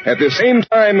Friday at the same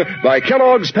time by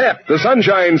Kellogg's Pep, the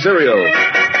Sunshine Cereal.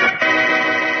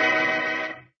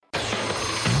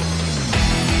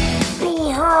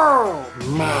 Behold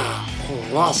my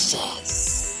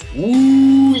precious.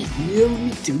 Ooh, yeah, let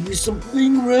me tell you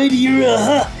something right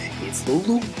here, It's the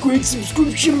Loot Crate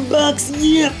subscription box,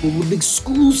 full of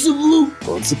exclusive loot,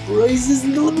 fun surprises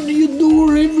delivered to your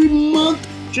door every month.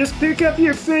 Just pick up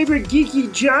your favorite geeky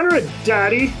genre,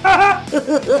 Daddy.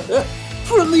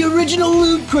 From the original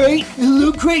Loot Crate, the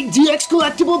Loot Crate DX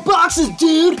collectible boxes,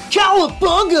 dude!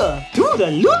 Cowabunga! To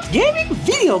the Loot Gaming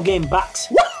video game box.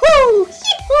 Woohoo!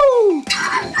 Yee-hoo!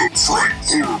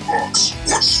 box.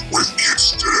 What's with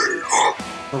kids today,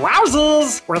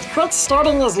 Wowzers! With crits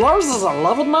starting as low as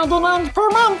 $11.99 per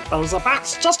month, there's a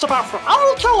box just about for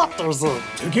all collectors.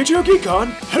 To get your geek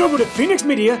on, head over to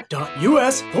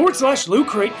phoenixmedia.us/Loot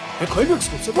Crate and claim your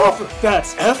exclusive offer.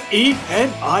 That's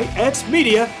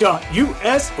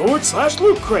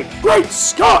FENIXmedia.us/Loot Crate. Great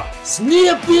Scott!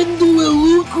 Snap into a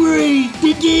Loot Crate,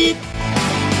 dig it?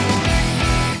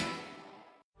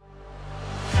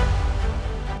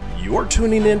 You're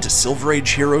tuning in to Silver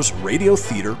Age Heroes Radio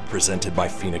Theater presented by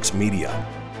Phoenix Media.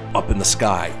 Up in the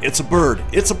sky, it's a bird,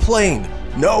 it's a plane.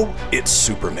 No, it's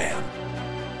Superman.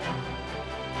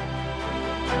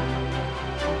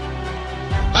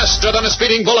 Faster than a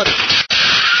speeding bullet.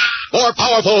 More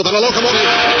powerful than a locomotive.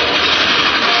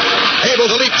 Able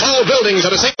to leap tall buildings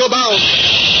at a single bound.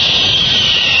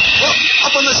 Look,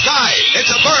 up in the sky,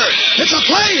 it's a bird, it's a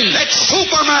plane, it's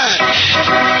Superman.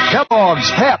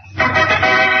 Kellogg's Pep.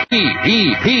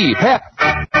 P-E-P Pep.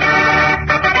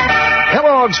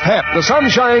 Kellogg's Pep, the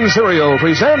Sunshine Cereal,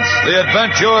 presents The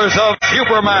Adventures of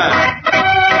Superman.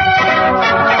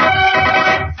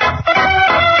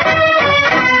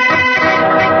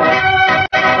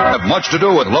 Have much to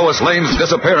do with Lois Lane's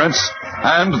disappearance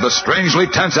and the strangely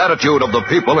tense attitude of the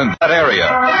people in that area.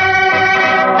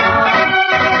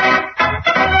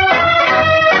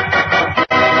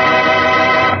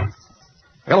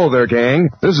 Hello there, gang.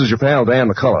 This is your pal Dan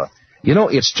McCullough. You know,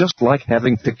 it's just like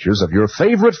having pictures of your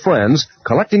favorite friends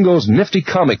collecting those nifty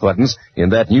comic buttons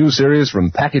in that new series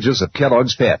from Packages of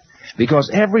Kellogg's Pep. Because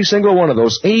every single one of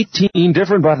those 18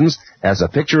 different buttons has a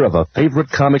picture of a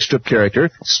favorite comic strip character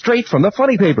straight from the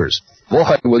funny papers.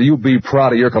 Boy, will you be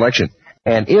proud of your collection.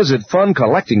 And is it fun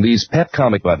collecting these Pep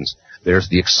comic buttons? There's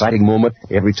the exciting moment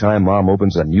every time Mom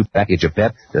opens a new package of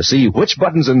Pep to see which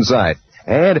button's inside.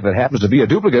 And if it happens to be a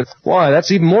duplicate, why, that's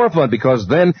even more fun because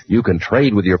then you can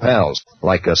trade with your pals.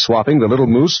 Like swapping the little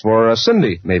moose for a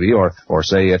Cindy, maybe, or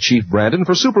say, Chief Brandon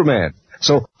for Superman.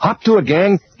 So hop to a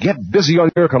gang, get busy on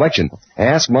your collection.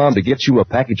 Ask Mom to get you a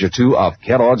package or two of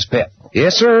Kellogg's Pep.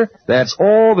 Yes, sir, that's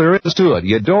all there is to it.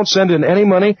 You don't send in any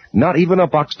money, not even a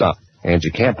box stop. And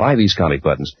you can't buy these comic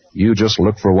buttons. You just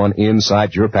look for one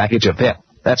inside your package of Pep.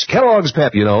 That's Kellogg's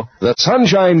Pep, you know, the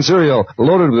Sunshine Cereal,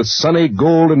 loaded with sunny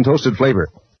golden toasted flavor.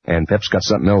 And Pep's got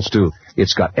something else, too.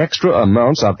 It's got extra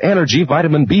amounts of energy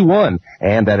vitamin B1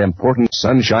 and that important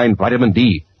sunshine vitamin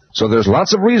D. So there's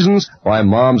lots of reasons why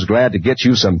Mom's glad to get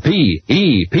you some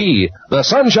P-E-P, the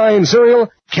Sunshine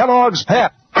Cereal, Kellogg's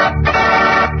Pep. And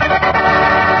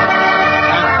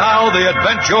now the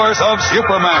adventures of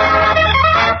Superman.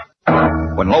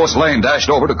 When Lois Lane dashed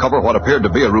over to cover what appeared to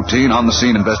be a routine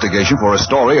on-the-scene investigation for a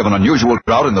story of an unusual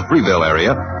drought in the Freeville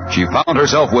area, she found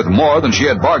herself with more than she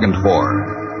had bargained for.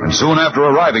 And soon after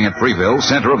arriving at Freeville,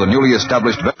 center of the newly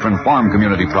established Veteran Farm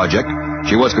Community Project,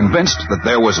 she was convinced that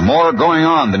there was more going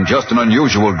on than just an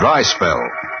unusual dry spell.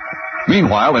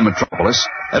 Meanwhile, in Metropolis,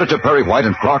 Editor Perry White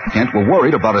and Clark Kent were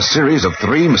worried about a series of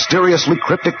 3 mysteriously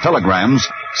cryptic telegrams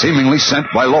seemingly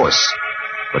sent by Lois.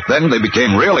 But then they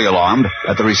became really alarmed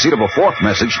at the receipt of a 4th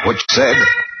message which said,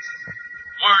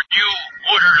 "Warn you,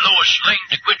 order Lois Lane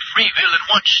to quit Freeville at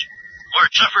once, or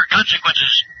suffer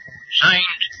consequences.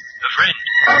 Signed, a friend."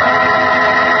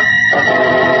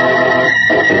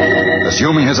 Assume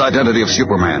Assuming his identity of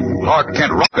Superman, Clark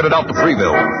Kent rocketed out to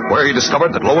Freeville, where he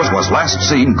discovered that Lois was last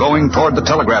seen going toward the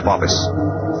telegraph office.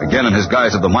 Again in his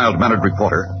guise of the mild-mannered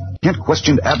reporter, Kent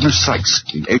questioned Abner Sykes,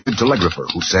 the aged telegrapher,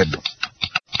 who said,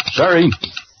 Sorry,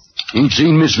 ain't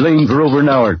seen Miss Lane for over an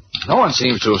hour. No one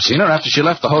seems to have seen her after she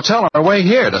left the hotel on her way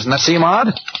here. Doesn't that seem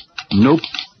odd? Nope.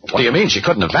 What do you mean? She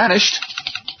couldn't have vanished.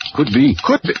 Could be.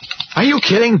 Could be. Are you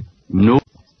kidding? Nope.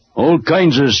 All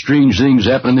kinds of strange things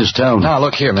happen in this town. Now,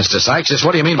 look here, Mr. Sykes. Just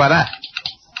what do you mean by that?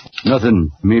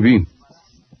 Nothing, maybe.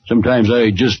 Sometimes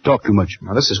I just talk too much.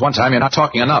 Now, this is one time you're not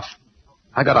talking enough.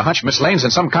 I got a hunch Miss Lane's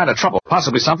in some kind of trouble,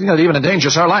 possibly something that even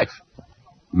endangers her life.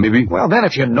 Maybe. Well, then,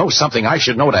 if you know something I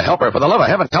should know to help her, for the love of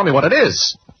heaven, tell me what it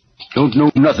is. Don't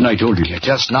know nothing, I told you. You're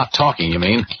just not talking, you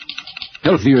mean?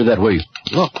 Healthier that way.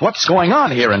 Look, what's going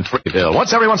on here in Freeville?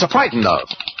 What's everyone so frightened of?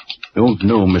 Don't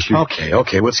know, mister.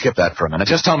 Okay, we'll skip that for a minute.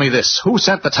 Just tell me this. Who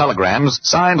sent the telegrams,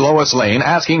 signed Lois Lane,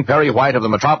 asking Perry White of the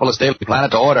Metropolis Daily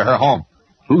Planet to order her home?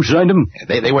 Who signed them?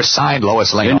 They were signed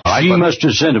Lois Lane. And she must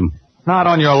have sent them. Not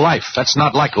on your life. That's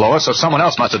not like Lois, so someone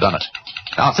else must have done it.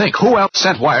 Now think, who else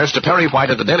sent wires to Perry White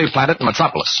at the Daily Planet in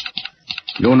Metropolis?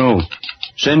 Don't know.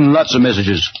 Send lots of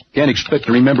messages. Can't expect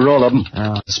to remember all of them.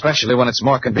 Especially when it's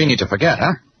more convenient to forget,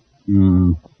 huh?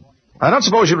 I don't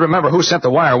suppose you'd remember who sent the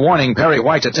wire warning Perry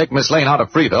White to take Miss Lane out of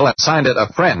Freeville and signed it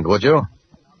a friend, would you?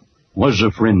 Was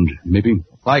a friend, maybe.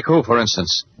 Like who, for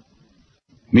instance?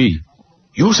 Me.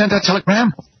 You sent that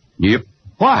telegram? Yep.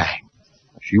 Why?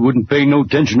 She wouldn't pay no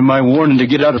attention to my warning to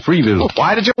get out of Freeville. Well,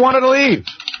 why did you want her to leave?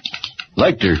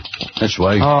 Liked her. That's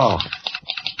why. Oh.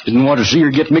 Didn't want to see her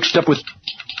get mixed up with...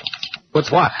 With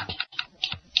what?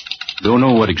 Don't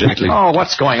know what exactly. Oh,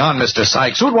 what's going on, Mr.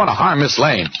 Sykes? Who'd want to harm Miss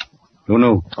Lane? Don't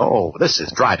know. Oh, this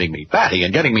is driving me batty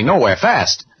and getting me nowhere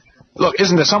fast. Look,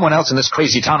 isn't there someone else in this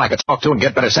crazy town I could talk to and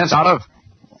get better sense out of?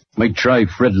 Might try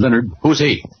Fred Leonard. Who's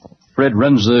he? Fred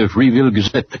runs the Freeville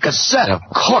Gazette. The Gazette, of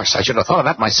course. I should have thought of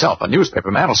that myself. A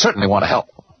newspaper man will certainly want to help.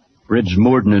 Fred's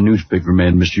more than a newspaper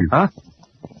man, mister. Huh?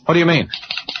 What do you mean?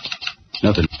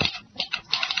 Nothing.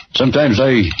 Sometimes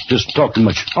I just talk too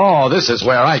much. Oh, this is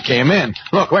where I came in.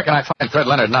 Look, where can I find Fred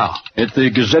Leonard now? At the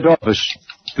Gazette office.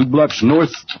 2 blocks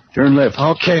north, turn left.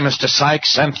 Okay, Mr.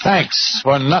 Sykes, and thanks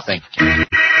for nothing.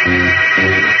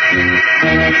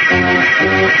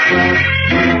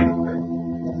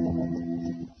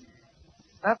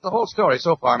 That's the whole story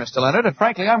so far, Mr. Leonard, and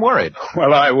frankly, I'm worried.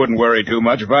 Well, I wouldn't worry too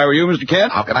much if I were you, Mr.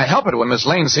 Kent. How can I help it when Miss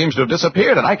Lane seems to have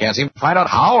disappeared, and I can't seem to find out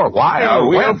how or why or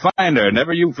we'll when? find her,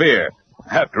 never you fear.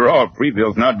 After all,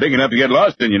 Freeville's not big enough to get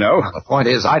lost in, you know. The point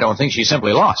is, I don't think she's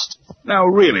simply lost. Now,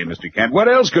 really, Mr. Kent,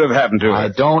 what else could have happened to her? I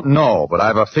don't know, but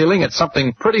I've a feeling it's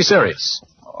something pretty serious.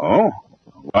 Oh?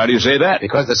 Why do you say that?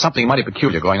 Because there's something mighty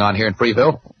peculiar going on here in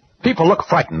Freeville. People look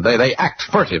frightened. They act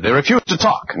furtive. They refuse to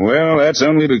talk. Well, that's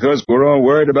only because we're all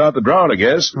worried about the drought, I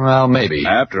guess. Well, maybe.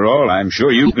 After all, I'm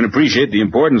sure you can appreciate the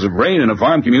importance of rain in a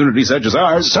farm community such as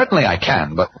ours. Certainly I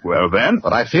can, but... Well, then?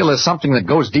 But I feel there's something that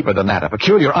goes deeper than that. A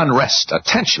peculiar unrest, a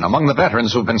tension among the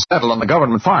veterans who've been settled on the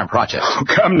government farm project. Oh,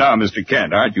 come now, Mr.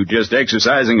 Kent. Aren't you just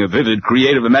exercising a vivid,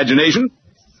 creative imagination?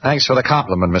 Thanks for the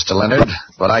compliment, Mr. Leonard.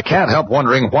 But I can't help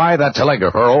wondering why that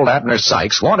telegrapher, old Abner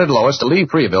Sykes, wanted Lois to leave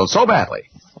Freeville so badly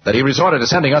that he resorted to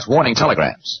sending us warning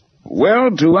telegrams.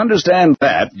 Well, to understand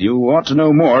that, you ought to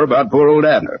know more about poor old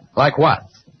Abner. Like what?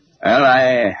 Well,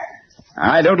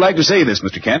 I don't like to say this,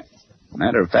 Mr. Kent.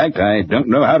 Matter of fact, I don't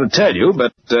know how to tell you,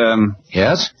 but,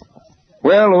 Yes?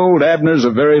 Well, old Abner's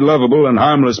a very lovable and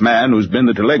harmless man who's been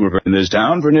the telegrapher in this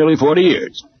town for nearly 40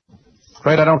 years.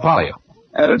 Afraid I don't follow you.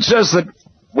 It's just that,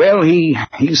 well, he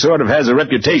sort of has a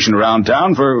reputation around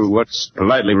town for what's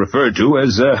politely referred to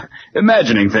as,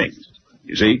 imagining things.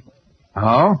 You see?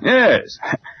 Oh? Yes.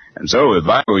 And so, if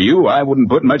I were you, I wouldn't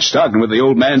put much stock in what the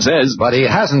old man says. But he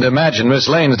hasn't imagined Miss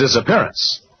Lane's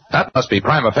disappearance. That must be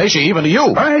prima facie even to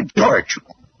you. By George!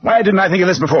 Why didn't I think of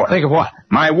this before? Think of what?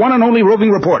 My one and only roving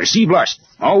reporter, Steve Larson,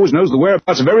 always knows the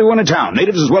whereabouts of everyone in town,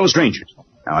 natives as well as strangers.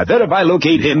 Now, I bet if I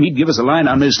locate him, he'd give us a line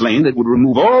on Miss Lane that would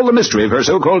remove all the mystery of her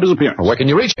so-called disappearance. Where can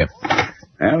you reach him?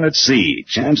 Well, let's see.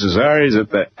 Chances are he's at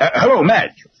the... hello,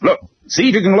 Madge. Look, see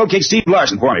if you can locate Steve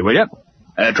Larson for me, will you?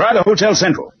 Try the Hotel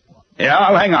Central. Yeah,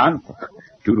 I'll hang on.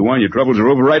 2 to 1, your troubles are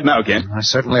over right now, Kent. I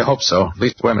certainly hope so, at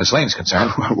least where Miss Lane's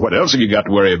concerned. What else have you got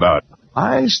to worry about?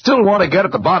 I still want to get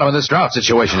at the bottom of this drought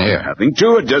situation here. Nothing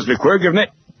to it, just a quirk of it.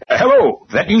 Hello,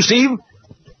 that you, Steve?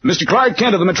 Mr. Clark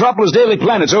Kent of the Metropolis Daily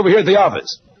Planet's over here at the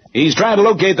office. He's trying to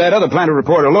locate that other Planet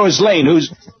reporter, Lois Lane,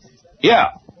 who's... Yeah,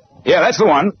 that's the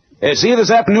one. See you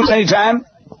this afternoon any time?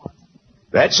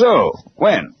 That's so.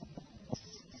 When?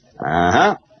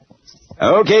 Uh-huh.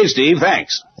 Okay, Steve,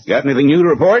 thanks. Got anything new to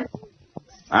report?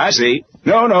 I see.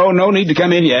 No need to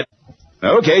come in yet.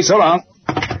 Okay, so long.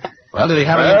 Well, did he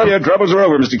have Well, your troubles are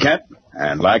over, Mr. Kent.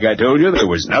 And like I told you, there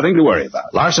was nothing to worry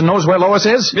about. Larson knows where Lois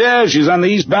is? Yeah, she's on the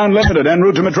eastbound Limited en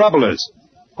route to Metropolis.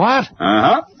 What?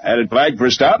 Uh-huh. Had it flagged for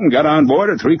a stop and got on board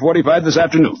at 3:45 this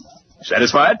afternoon.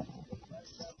 Satisfied?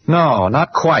 No,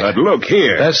 not quite. But look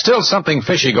here. There's still something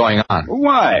fishy going on.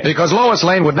 Why? Because Lois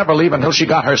Lane would never leave until she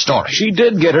got her story. She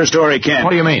did get her story, Kent. What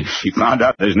do you mean? She found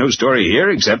out there's no story here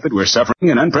except that we're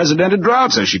suffering an unprecedented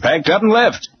drought, so she packed up and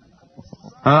left.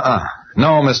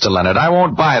 No, Mr. Leonard, I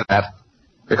won't buy that.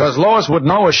 Because Lois would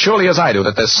know as surely as I do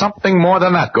that there's something more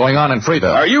than that going on in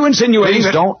Freeville. Are you insinuating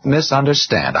Please don't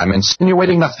misunderstand. I'm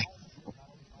insinuating nothing.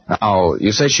 Now,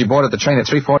 you say she boarded the train at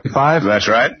 3:45? That's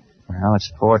right. Well, it's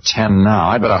 4:10 now.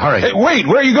 I'd better hurry. Hey, wait,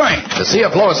 where are you going? To see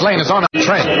if Lois Lane is on that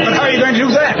train. But how are you going to do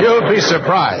that? You'll be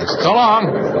surprised. So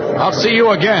long. I'll see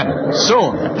you again,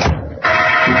 soon.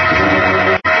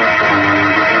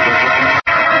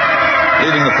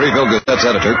 Leaving the Freeville Gazette's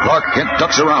editor, Clark Kent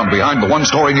ducks around behind the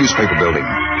one-story newspaper building.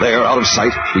 There, out of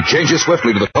sight, he changes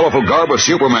swiftly to the colorful garb of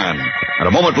Superman. And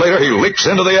a moment later, he leaps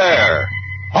into the air.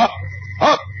 Up,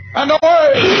 and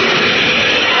away!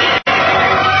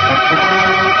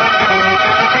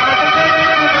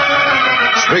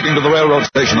 Streaking to the railroad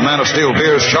station, the man of steel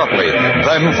veers sharply.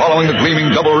 Then, following the gleaming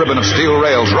double ribbon of steel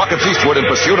rails, rockets eastward in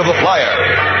pursuit of the flyer.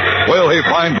 Will he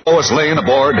find Lois Lane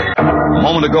aboard? A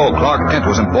moment ago, Clark Kent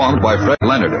was informed by Fred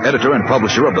Leonard, editor and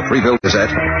publisher of the Freeville Gazette,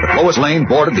 that Lois Lane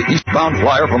boarded the eastbound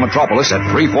flyer from Metropolis at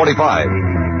 3:45.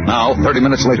 Now, 30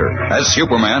 minutes later, as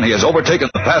Superman, he has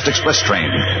overtaken the fast express train,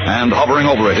 and hovering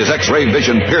over it, his X-ray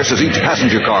vision pierces each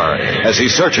passenger car as he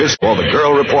searches for the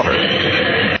girl reporter.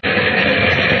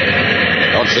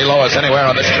 Don't see Lois anywhere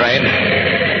on this train.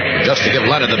 Just to give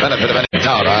Leonard the benefit of any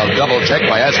doubt, I'll double-check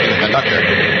by asking the conductor.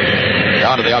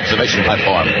 Down to the observation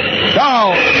platform.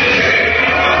 Down!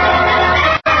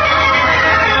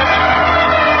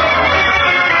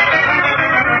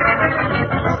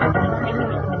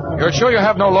 You're sure you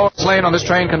have no Lois Lane on this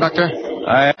train, conductor?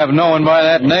 I have no one by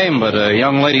that name, but a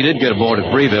young lady did get aboard at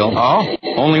Freeville. Oh?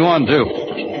 Only one, too.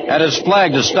 Had his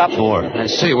flag to stop for her. I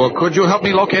see. Well, could you help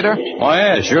me locate her? Oh,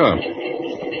 yeah, sure.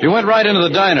 She went right into the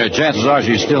diner. Chances are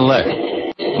she's still there.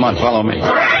 Come on, follow me.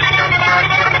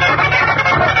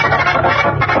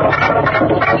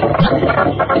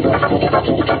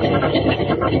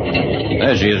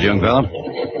 There she is, young fella.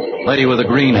 Lady with a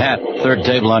green hat, third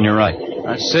table on your right.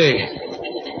 I see.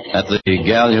 That the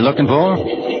gal you're looking for?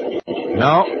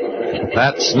 No,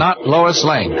 that's not Lois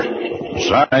Lane.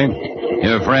 Sorry.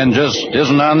 Your friend just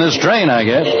isn't on this train, I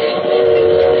guess.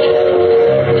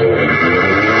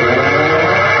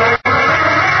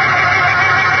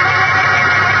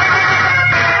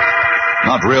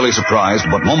 Not really surprised,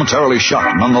 but momentarily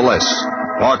shocked nonetheless.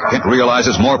 Clark Kent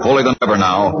realizes more fully than ever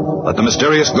now that the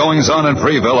mysterious goings-on in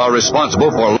Freeville are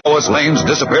responsible for Lois Lane's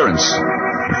disappearance.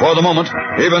 And for the moment,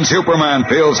 even Superman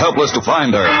feels helpless to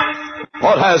find her.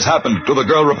 What has happened to the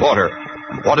girl reporter?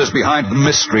 And what is behind the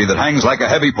mystery that hangs like a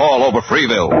heavy pall over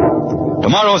Freeville?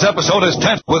 Tomorrow's episode is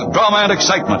tense with drama and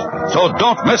excitement, so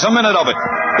don't miss a minute of it.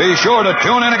 Be sure to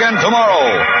tune in again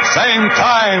tomorrow. Same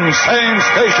time, same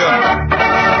station.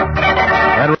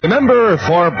 And remember,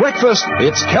 for breakfast,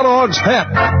 it's Kellogg's Pep.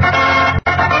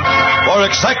 For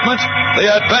excitement, the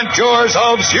adventures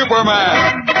of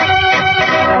Superman.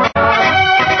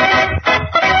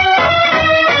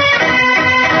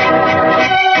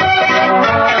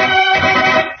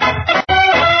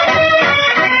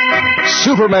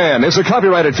 Superman is a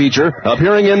copyrighted feature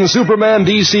appearing in Superman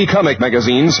DC comic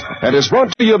magazines and is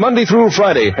brought to you Monday through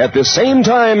Friday at this same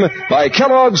time by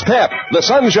Kellogg's Pep, the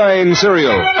Sunshine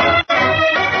Cereal.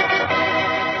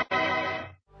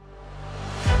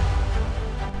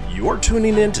 You're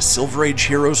tuning in to Silver Age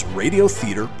Heroes Radio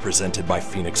Theater presented by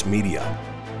Phoenix Media.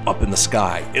 Up in the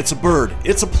sky, it's a bird,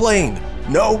 it's a plane.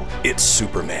 No, it's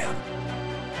Superman.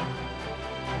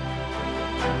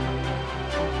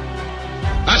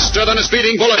 Faster than a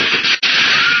speeding bullet.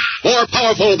 More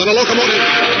powerful than a locomotive.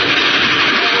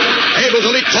 Able to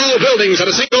leap tall buildings at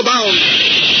a single bound.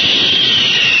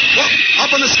 Look,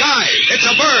 up in the sky. It's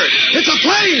a bird. It's a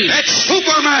plane. It's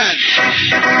Superman.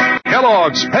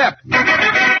 Kellogg's Pep.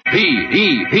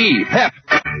 P-E-P, Pep.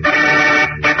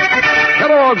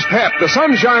 Kellogg's Pep, the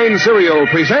Sunshine Cereal,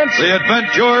 presents The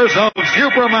Adventures of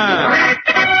Superman.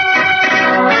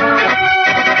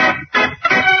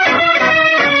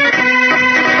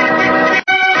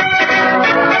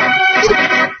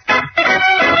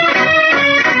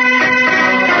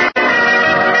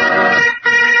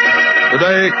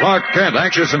 Today, Clark Kent,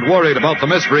 anxious and worried about the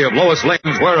mystery of Lois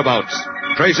Lane's whereabouts,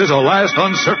 traces a last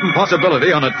uncertain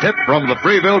possibility on a tip from the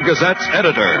Freeville Gazette's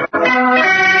editor.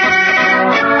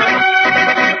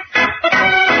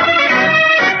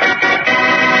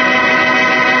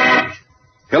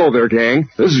 Hello there, gang.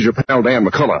 This is your pal Dan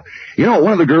McCullough. You know,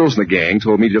 one of the girls in the gang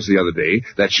told me just the other day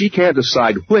that she can't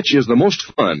decide which is the most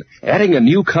fun, adding a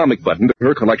new comic button to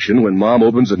her collection when Mom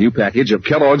opens a new package of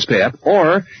Kellogg's Pep,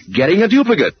 or getting a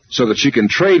duplicate so that she can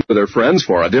trade with her friends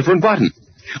for a different button.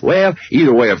 Well,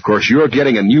 either way, of course, you're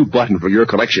getting a new button for your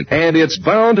collection, and it's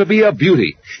bound to be a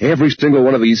beauty. Every single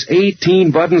one of these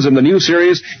 18 buttons in the new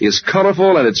series is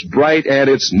colorful, and it's bright, and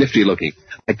it's nifty looking.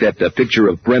 Like that picture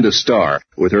of Brenda Starr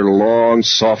with her long,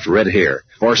 soft red hair.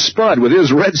 Or Spud with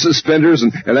his red suspenders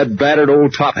and that battered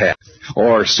old top hat.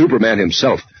 Or Superman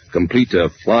himself, complete to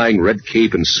flying red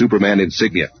cape and Superman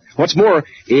insignia. What's more,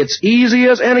 it's easy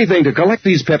as anything to collect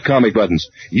these Pep comic buttons.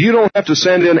 You don't have to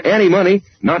send in any money,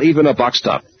 not even a box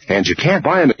top. And you can't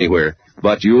buy them anywhere.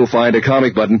 But you'll find a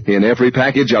comic button in every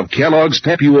package of Kellogg's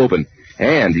Pep you open.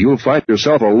 And you'll find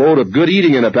yourself a load of good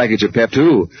eating in a package of Pep,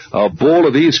 too. A bowl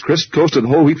of these crisp toasted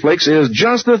whole wheat flakes is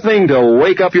just the thing to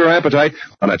wake up your appetite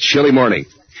on a chilly morning.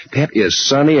 Pep is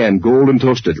sunny and golden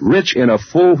toasted, rich in a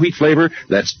full wheat flavor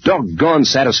that's doggone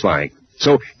satisfying.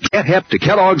 So get hep to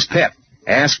Kellogg's Pep.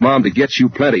 Ask Mom to get you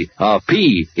plenty of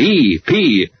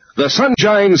P-E-P, the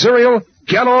Sunshine Cereal,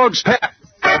 Kellogg's Pep.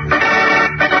 And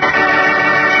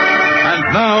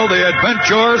now the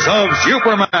adventures of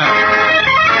Superman.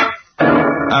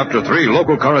 After 3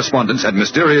 local correspondents had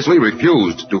mysteriously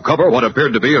refused to cover what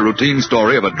appeared to be a routine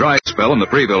story of a dry spell in the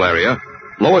Freeville area,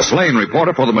 Lois Lane,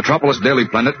 reporter for the Metropolis Daily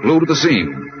Planet, flew to the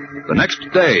scene. The next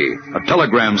day, a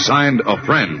telegram signed "A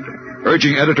Friend,"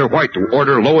 urging Editor White to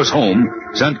order Lois home,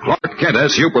 sent Clark Kent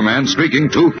as Superman streaking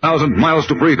 2,000 miles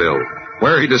to Freeville,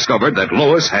 where he discovered that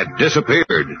Lois had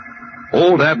disappeared.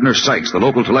 Old Abner Sykes, the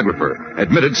local telegrapher,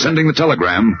 admitted sending the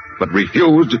telegram, but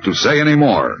refused to say any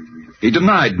more. He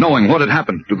denied knowing what had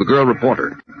happened to the girl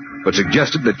reporter, but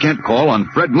suggested that Kent call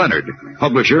on Fred Leonard,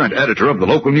 publisher and editor of the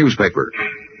local newspaper.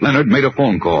 Leonard made a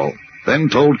phone call, then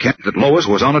told Kent that Lois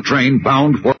was on a train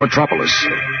bound for Metropolis.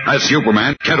 As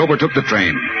Superman, Kent overtook the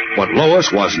train, but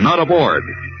Lois was not aboard.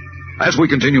 As we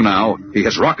continue now, he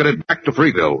has rocketed back to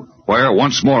Freeville, where,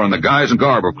 once more in the guise and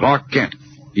garb of Clark Kent,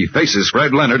 he faces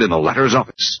Fred Leonard in the latter's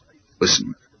office.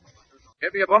 Listen.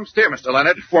 Give me a bump steer, Mr.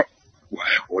 Leonard.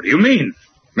 What do you mean?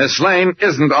 Miss Lane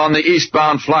isn't on the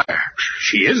eastbound flyer.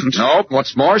 She isn't? No,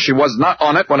 what's more, she was not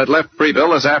on it when it left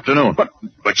Freeville this afternoon.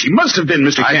 But she must have been,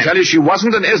 Mr. Kent. I tell you, she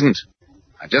wasn't and isn't.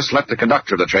 I just left the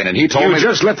conductor of the train, and he told me... You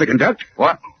just left the conductor?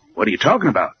 What? What are you talking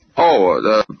about?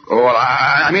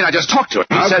 I just talked to him.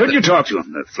 How could you talk to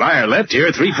him? The flyer left here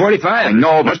at 3:45. I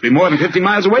know, must be more than 50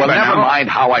 miles away by now. Well, never mind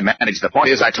how I managed. The point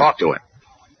is I talked to him.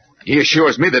 He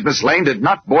assures me that Miss Lane did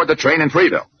not board the train in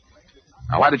Freeville.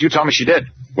 Now, why did you tell me she did?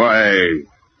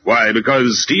 Why,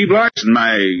 because Steve Larson,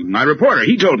 my reporter,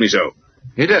 he told me so.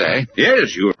 He did, eh?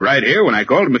 Yes, you were right here when I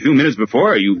called him a few minutes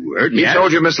before. You heard me. He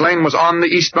told you Miss Lane was on the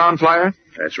eastbound flyer?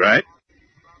 That's right.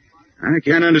 I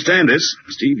can't understand this.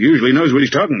 Steve usually knows what he's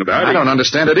talking about. I don't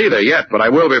understand it either yet, but I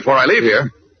will before I leave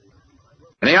here.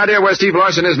 Any idea where Steve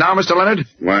Larson is now, Mr. Leonard?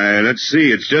 Why, let's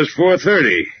see. It's just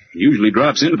 4:30. He usually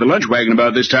drops into the lunch wagon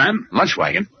about this time. Lunch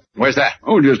wagon? Where's that?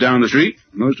 Oh, just down the street.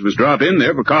 Most of us drop in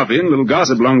there for coffee and a little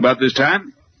gossip along about this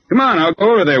time. Come on, I'll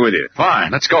go over there with you.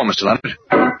 Fine. Let's go, Mr. Leonard.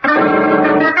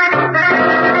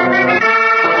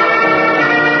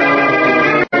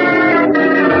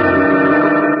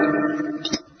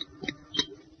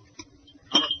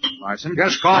 Larson,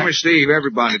 just call me Steve.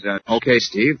 Everybody does. Okay,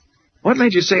 Steve. What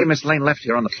made you say Miss Lane left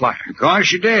here on the flyer? Because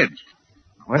she did.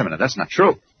 Wait a minute. That's not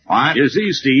true. What? You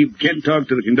see, Steve, Kent talked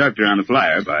to the conductor on the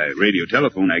flyer by radio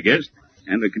telephone, I guess.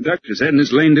 And the conductor said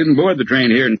Miss Lane didn't board the train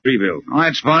here in Freeville. Oh,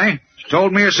 that's funny. She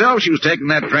told me herself she was taking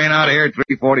that train out of here at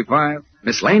 3:45.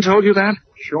 Miss Lane told you that?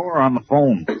 Sure, on the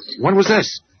phone. When was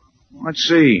this? Let's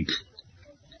see.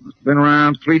 It's been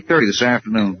around 3:30 this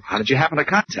afternoon. How did you happen to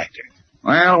contact her?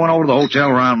 Well, I went over to the hotel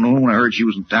around noon when I heard she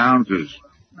was in town because,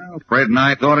 Fred and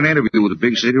I thought an interview with a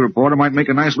big city reporter might make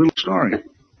a nice little story.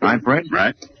 Right, Fred?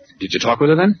 Right. Did you talk with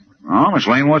her then? Oh, Miss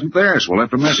Lane wasn't there, so I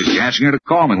left a message asking her to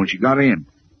call me when she got in.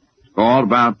 Called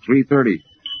about 3:30.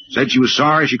 Said she was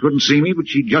sorry she couldn't see me, but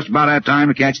she'd just about had time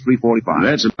to catch 3:45.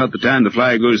 That's about the time the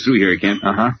flyer goes through here, Kent.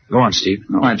 Uh-huh. Go on, Steve.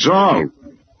 No, that's all.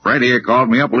 Fred here called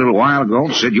me up a little while ago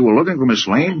and said you were looking for Miss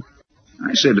Lane.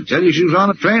 I said to tell you she was on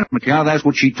the train at Macau. That's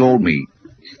what she told me.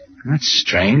 That's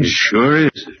strange. It sure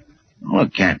is.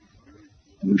 Look, Kent.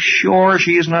 You sure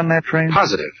she isn't on that train?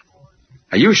 Positive.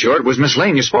 Are you sure it was Miss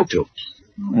Lane you spoke to?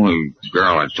 Well, the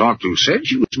girl I talked to said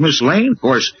she was Miss Lane. Of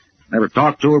course, never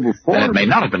talked to her before. Then it may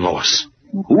not have been Lois.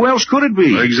 Who else could it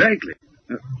be? Exactly.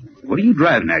 What are you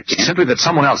driving at, Kent? Simply that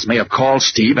someone else may have called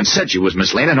Steve and said she was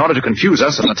Miss Lane in order to confuse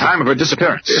us at the time of her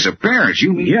disappearance. Disappearance,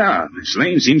 you mean? Yeah, Miss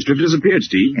Lane seems to have disappeared,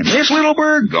 Steve. And this little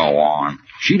bird? Go on.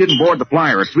 She didn't board the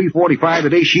flyer at 3:45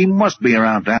 today. She must be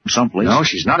around town someplace. No,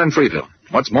 she's not in Freeville.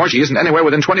 What's more, she isn't anywhere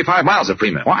within 25 miles of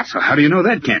Freemill. What? How do you know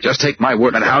that, Kent? Just take my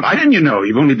word. But how can you know?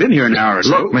 You've only been here an hour or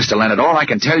so. Look, Mr. Leonard, all I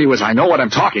can tell you is I know what I'm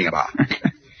talking about.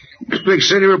 Big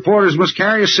city reporters must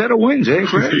carry a set of wings, eh,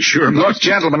 Fred? Sure. Look,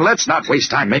 gentlemen, let's not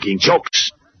waste time making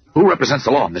jokes. Who represents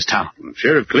the law in this town? Well,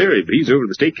 Sheriff Cleary, but he's over at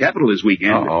the state capitol this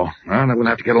weekend. Uh-oh. Well, then we'll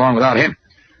have to get along without him.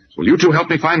 Will you two help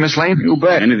me find Miss Lane? You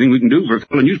bet. Anything we can do for a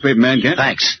fellow newspaper man, Kent.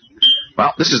 Thanks.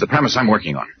 Well, this is the premise I'm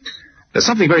working on. There's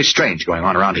something very strange going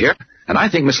on around here, and I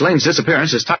think Miss Lane's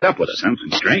disappearance is tied up with it.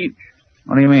 Something strange?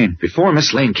 What do you mean? Before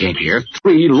Miss Lane came here,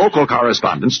 3 local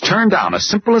correspondents turned down a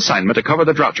simple assignment to cover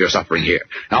the drought you're suffering here.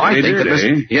 Now, I think that Miss...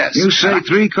 Eh? Yes. You say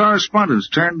 3 correspondents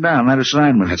turned down that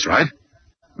assignment. That's right.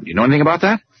 Do you know anything about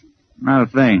that? Not a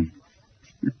thing.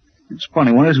 It's a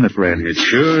funny one, isn't it, Fred? It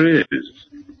sure is.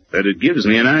 But it gives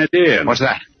me an idea. What's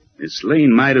that? Miss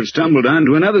Lane might have stumbled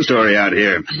onto another story out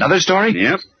here. Another story?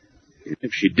 Yep.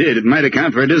 If she did, it might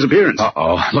account for her disappearance.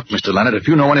 Uh-oh. Look, Mr. Leonard, if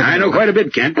you know anything... I know quite a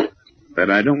bit, Kent. But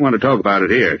I don't want to talk about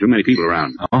it here. Too many people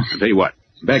around. Oh? I'll tell you what.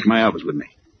 Back to my office with me.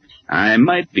 I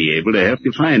might be able to help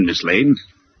you find Miss Lane.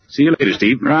 See you later,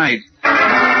 Steve. Right.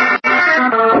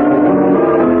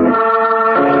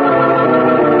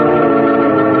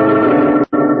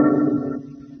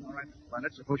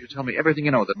 Leonard, suppose you tell me everything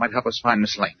you know that might help us find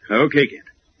Miss Lane. Okay, Kent.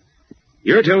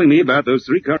 You're telling me about those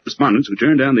 3 correspondents who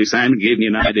turned down the assignment and gave me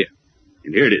an idea.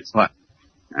 And here it is. What?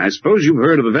 I suppose you've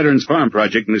heard of the Veterans Farm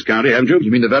Project in this county, haven't you?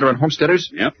 You mean the veteran homesteaders?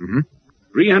 Yep. Mm-hmm.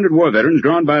 300 war veterans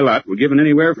drawn by lot were given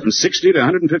anywhere from 60 to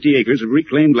 150 acres of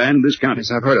reclaimed land in this county.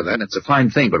 Yes, I've heard of that. It's a fine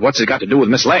thing, but what's it got to do with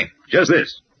Miss Lane? Just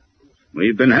this.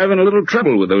 We've been having a little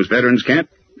trouble with those veterans, Kent.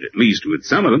 At least with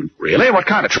some of them. Really? What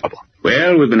kind of trouble?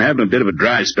 Well, we've been having a bit of a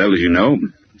dry spell, as you know.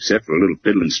 Except for a little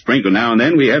piddling sprinkle now and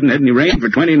then, we haven't had any rain for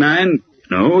 30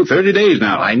 days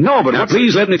now. I know, but... Now,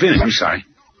 please let me finish. I'm sorry.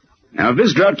 Now, if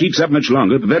this drought keeps up much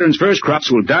longer, the veterans' first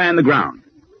crops will die in the ground.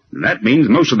 And that means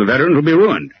most of the veterans will be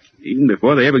ruined, even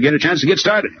before they ever get a chance to get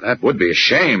started. That would be a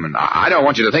shame, and I don't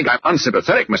want you to think I'm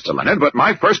unsympathetic, Mr. Leonard, but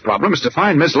my first problem is to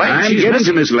find Miss Lane. I'm getting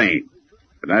to Miss Lane.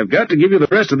 But I've got to give you the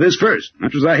rest of this first,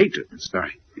 much as I hate to.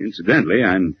 Sorry. Incidentally,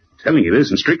 I'm telling you this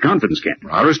in strict confidence, Kent.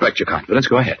 I respect your confidence.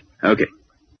 Go ahead. Okay.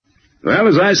 Well,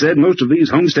 as I said, most of these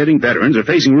homesteading veterans are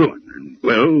facing ruin. And,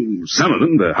 well, some of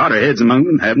them, the hotter heads among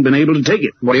them, haven't been able to take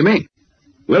it. What do you mean?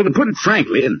 Well, to put it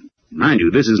frankly, and mind you,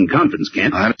 this isn't confidence,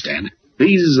 Kent. I understand.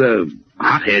 These,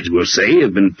 hotheads, we'll say,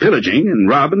 have been pillaging and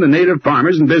robbing the native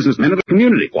farmers and businessmen of the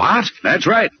community. What? That's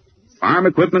right. Farm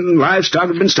equipment and livestock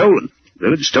have been stolen.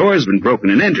 Village stores have been broken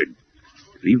and entered.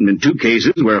 There's even been 2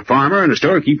 cases where a farmer and a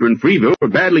storekeeper in Freeville were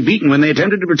badly beaten when they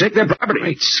attempted to protect their property.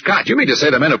 Great Scott, you mean to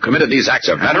say the men who committed these acts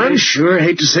are veterans? I sure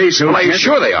hate to say so. Well, are you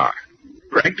sure they are?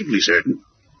 Practically certain.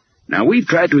 Now, we've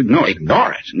tried to ignore it.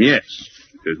 Ignore it? Yes,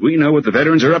 because we know what the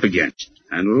veterans are up against.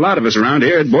 And a lot of us around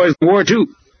here had boys in the war, too.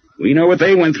 We know what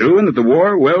they went through and that the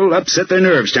war, well, upset their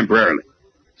nerves temporarily.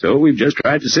 So we've just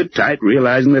tried to sit tight,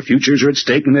 realizing their futures are at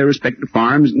stake in their respective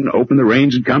farms, and hoping the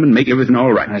rains would come and make everything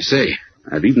all right. I see.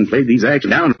 I've even played these acts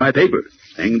down in my paper,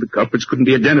 saying the culprits couldn't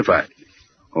be identified.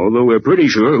 Although we're pretty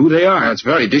sure who they are. That's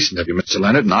very decent of you, Mr.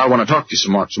 Leonard, and I want to talk to you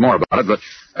some more about it, but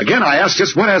again, I ask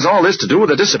just what has all this to do with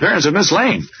the disappearance of Miss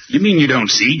Lane? You mean you don't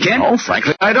see, Kent? No,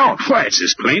 frankly, I don't. Why, it's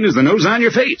as plain as the nose on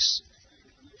your face.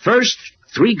 First,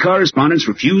 3 correspondents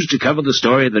refused to cover the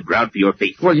story of the drought for your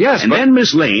paper. Well, yes, and then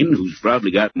Miss Lane, who's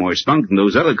probably got more spunk than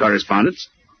those other correspondents,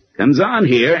 comes on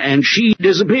here and she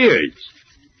disappears.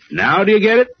 Now do you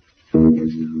get it?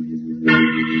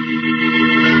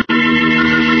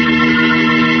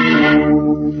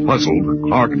 Puzzled,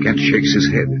 Clark Kent shakes his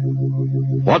head.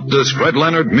 What does Fred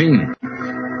Leonard mean?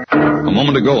 A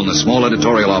moment ago in the small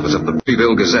editorial office of the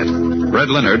Freeville Gazette, Fred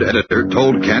Leonard, editor,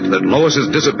 told Kent that Lois's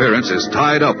disappearance is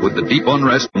tied up with the deep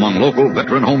unrest among local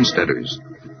veteran homesteaders.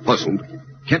 Puzzled,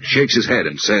 Kent shakes his head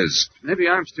and says, Maybe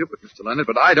I'm stupid, Mr. Leonard,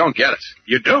 but I don't get it.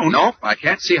 You don't? No, I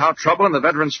can't see how trouble in the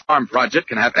Veterans Farm Project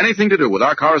can have anything to do with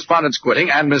our correspondents quitting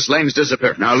and Miss Lane's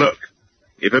disappearance. Now look,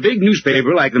 if a big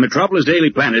newspaper like the Metropolis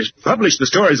Daily Planet published the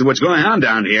stories of what's going on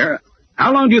down here,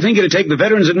 how long do you think it'd take the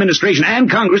Veterans Administration and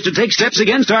Congress to take steps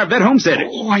against our vet homesteaders?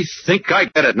 Oh, I think I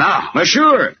get it now. Well,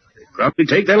 sure. They'd probably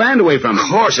take their land away from them. Of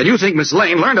course, and you think Miss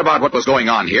Lane learned about what was going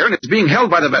on here and is being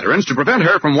held by the veterans to prevent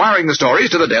her from wiring the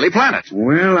stories to the Daily Planet.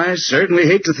 Well, I certainly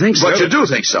hate to think so. But you do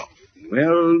think so.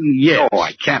 Well, yes. Oh,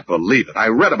 I can't believe it. I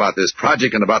read about this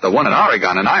project and about the one in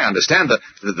Oregon, and I understand that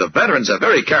the veterans are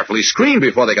very carefully screened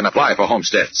before they can apply for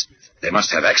homesteads. They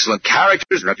must have excellent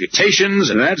characters and reputations.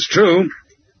 And that's true.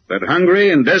 But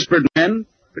hungry and desperate men,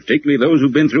 particularly those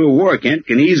who've been through a war, Kent,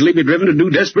 can easily be driven to do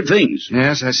desperate things.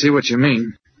 Yes, I see what you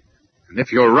mean. And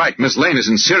if you're right, Miss Lane is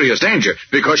in serious danger,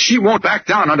 because she won't back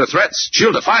down under threats.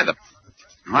 She'll defy them.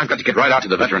 I've got to get right out to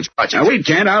the Veterans Project. Now, wait,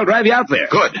 Kent. I'll drive you out there.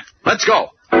 Good. Let's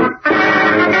go.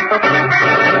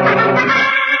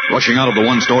 Rushing out of the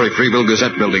one-story Freeville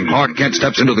Gazette building, Clark Kent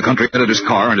steps into the country editor's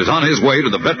car and is on his way to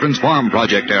the Veterans Farm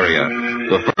Project area.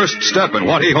 The first step in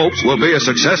what he hopes will be a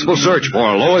successful search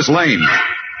for Lois Lane.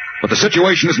 But the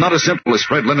situation is not as simple as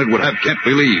Fred Leonard would have Kent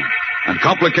believe, and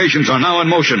complications are now in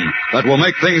motion that will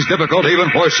make things difficult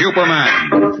even for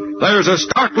Superman. There's a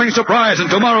startling surprise in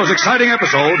tomorrow's exciting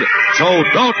episode, so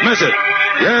don't miss it.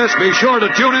 Yes, be sure to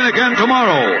tune in again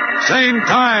tomorrow. Same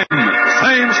time,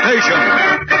 same station.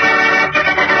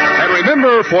 And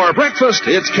remember, for breakfast,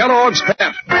 it's Kellogg's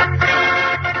Pep.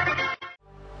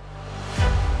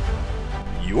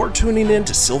 You're tuning in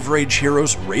to Silver Age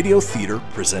Heroes Radio Theater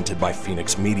presented by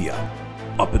Phoenix Media.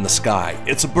 Up in the sky,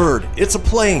 it's a bird, it's a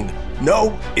plane.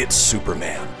 No, it's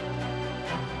Superman.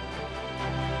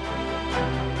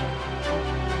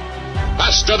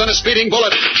 Faster than a speeding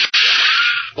bullet.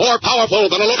 More powerful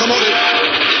than a locomotive.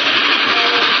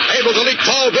 Able to leap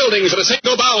tall buildings at a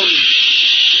single bound.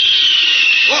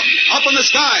 Look, up in the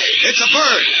sky. It's a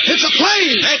bird. It's a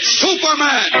plane. It's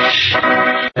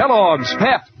Superman. Kellogg's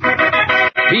Pep.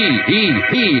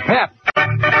 P-E-P, Pep.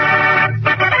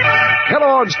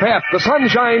 Kellogg's Pep, the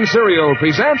Sunshine Cereal,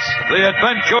 presents The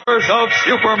Adventures of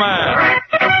Superman.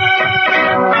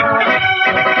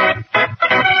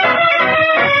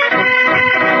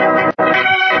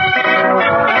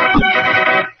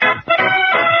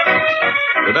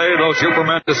 Today, though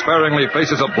Superman despairingly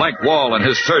faces a blank wall in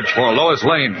his search for Lois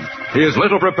Lane, he is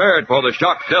little prepared for the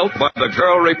shock dealt by the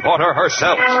girl reporter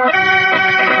herself.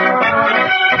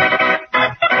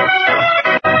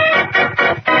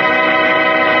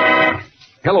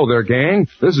 Hello there, gang.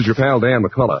 This is your pal Dan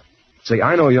McCullough. Say,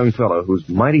 I know a young fellow who's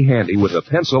mighty handy with a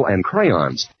pencil and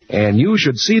crayons. And you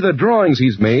should see the drawings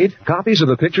he's made, copies of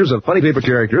the pictures of funny paper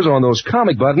characters on those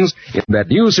comic buttons in that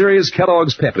new series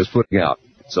Kellogg's Pep is putting out.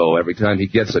 So every time he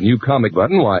gets a new comic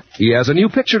button, why, he has a new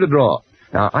picture to draw.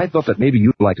 Now, I thought that maybe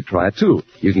you'd like to try it, too.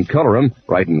 You can color them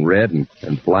right in red and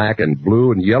black and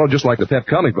blue and yellow, just like the Pep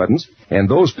comic buttons. And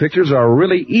those pictures are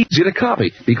really easy to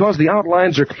copy because the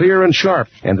outlines are clear and sharp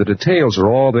and the details are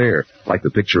all there, like the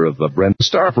picture of Brenda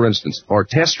Starr, for instance, or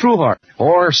Tess Trueheart,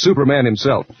 or Superman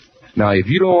himself. Now, if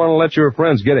you don't want to let your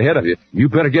friends get ahead of you, you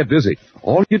better get busy.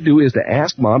 All you do is to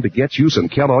ask Mom to get you some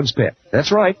Kellogg's Pep.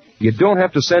 That's right. You don't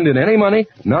have to send in any money,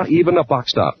 not even a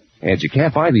box stop. And you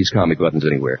can't buy these comic buttons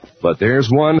anywhere. But there's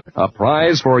one, a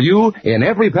prize for you in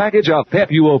every package of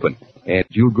Pep you open. And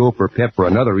you'll go for Pep for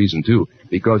another reason, too,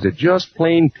 because it just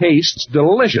plain tastes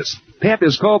delicious. Pep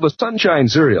is called the Sunshine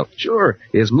Cereal. Sure,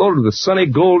 it's loaded with sunny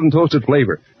golden toasted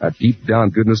flavor, a deep-down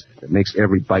goodness that makes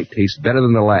every bite taste better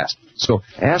than the last. So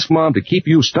ask Mom to keep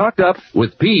you stocked up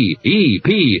with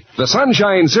P-E-P, the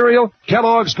Sunshine Cereal,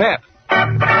 Kellogg's Pep.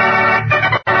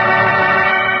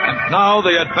 Now,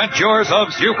 the adventures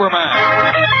of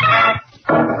Superman.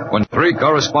 When three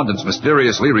correspondents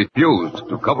mysteriously refused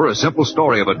to cover a simple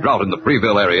story of a drought in the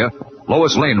Freeville area,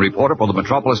 Lois Lane, reporter for the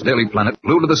Metropolis Daily Planet,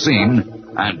 flew to the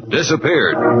scene and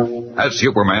disappeared. As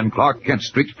Superman, Clark Kent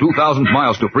streaked 2,000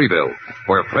 miles to Freeville,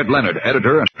 where Fred Leonard,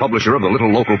 editor and publisher of the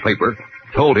little local paper,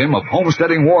 told him of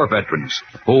homesteading war veterans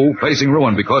who, facing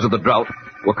ruin because of the drought,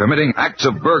 were committing acts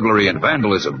of burglary and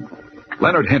vandalism.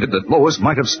 Leonard hinted that Lois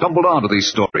might have stumbled onto these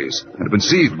stories and been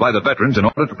seized by the veterans in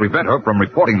order to prevent her from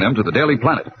reporting them to the Daily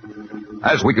Planet.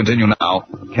 As we continue now,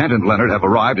 Kent and Leonard have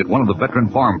arrived at one of the veteran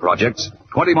farm projects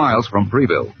 20 miles from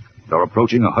Freeville. They're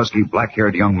approaching a husky,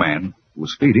 black-haired young man who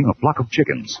is feeding a flock of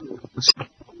chickens.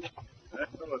 That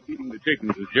fellow feeding the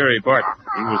chickens is Jerry Barton.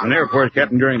 He was an Air Force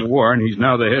captain during the war, and he's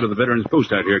now the head of the Veterans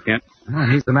Post out here, Kent.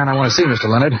 He's the man I want to see, Mr.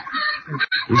 Leonard.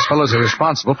 These fellows are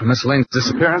responsible for Miss Lane's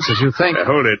disappearance, as you think.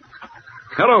 Hold it.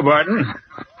 Hello, Barton.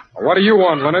 What do you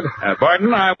want, Leonard?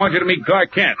 Barton, I want you to meet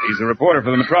Clark Kent. He's the reporter for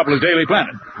the Metropolis Daily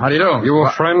Planet. How do you do? You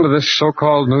a friend of this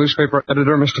so-called newspaper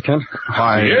editor, Mr. Kent?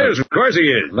 Why? Yes, of course he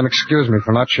is. Then excuse me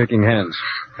for not shaking hands.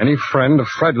 Any friend of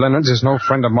Fred Leonard's is no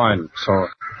friend of mine. So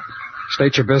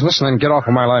state your business and then get off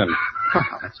of my land.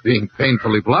 That's being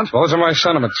painfully blunt. Those are my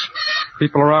sentiments.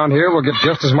 People around here will get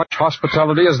just as much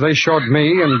hospitality as they showed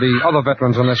me and the other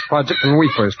veterans on this project when we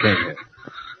first came here.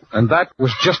 And that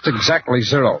was just exactly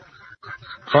zero.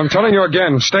 So I'm telling you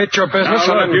again, state your business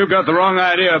Now, and look, you've got the wrong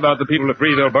idea about the people of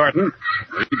Freeville, Barton.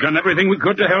 We've done everything we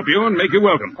could to help you and make you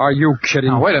welcome. Are you kidding?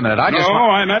 Now, wait a minute.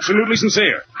 I'm absolutely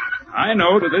sincere. I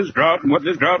know that this drought and what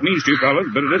this drought means to you fellas,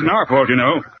 but it isn't our fault, you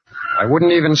know. I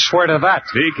wouldn't even swear to that.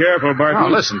 Be careful, Barton. Now,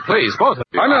 listen, please, both of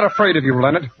you. I'm not afraid of you,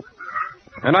 Leonard.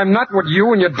 And I'm not what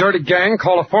you and your dirty gang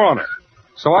call a foreigner.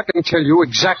 So I can tell you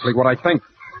exactly what I think.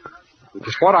 Which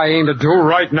is what I aim to do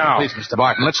right now. Please, Mr.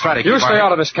 Barton, let's try to keep You stay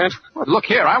out of this, Kent. Well, look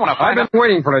here, I want to find I've been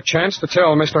waiting for a chance to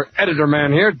tell Mr. Editor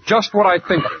Man here just what I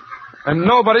think of him. And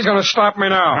nobody's going to stop me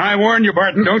now. I warn you,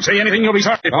 Barton. Don't say anything you'll be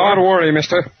sorry for. Don't worry,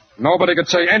 mister. Nobody could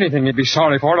say anything you'd be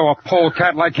sorry for to a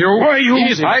polecat like you. Why, you...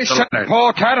 Easy, I said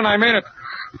polecat, and I mean it.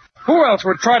 Who else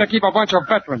would try to keep a bunch of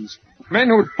veterans, men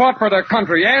who'd fought for their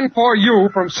country and for you,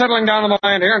 from settling down on the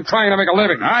land here and trying to make a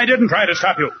living? I didn't try to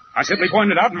stop you. I simply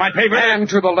pointed out in my paper... And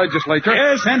to the legislature.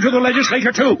 Yes, and to the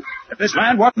legislature, too. That this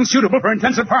land wasn't suitable for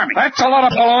intensive farming. That's a lot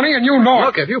of baloney, and you know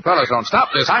Look, if you fellas don't stop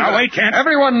this, Now, wait, Kent.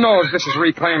 Everyone knows this is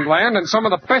reclaimed land and some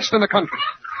of the best in the country.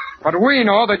 But we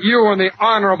know that you and the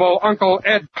Honorable Uncle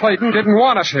Ed Clayton didn't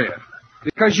want us here.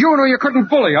 Because you knew you couldn't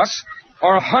bully us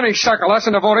or honeysuckle us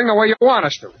into voting the way you want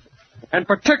us to. And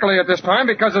particularly at this time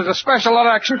because there's a special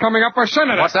election coming up for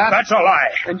senator. What's that? That's a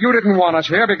lie. And you didn't want us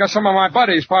here because some of my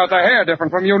buddies part their hair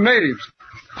different from you natives.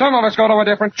 Some of us go to a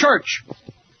different church.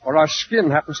 Or our skin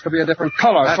happens to be a different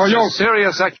color. That's so you... a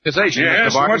serious accusation,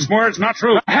 Yes, Mr. Barton. what's more, it's not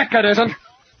true. Heck, it isn't.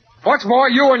 What's more,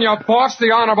 you and your boss,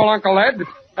 the Honorable Uncle Ed,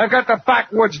 have got the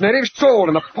backwoods natives sold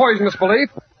in the poisonous belief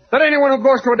that anyone who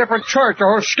goes to a different church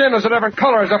or whose skin is a different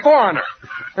color is a foreigner.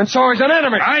 And so he's an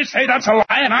enemy. I say that's a lie,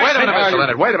 and I Wait say... a minute, Mr.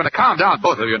 Leonard. Wait a minute. Calm down,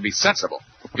 both of you, and be sensible.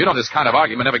 You know this kind of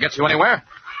argument never gets you anywhere.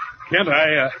 Kent,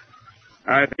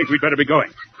 I think we'd better be going.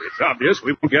 It's obvious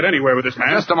we won't get anywhere with this man.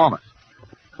 Just a moment.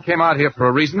 I came out here for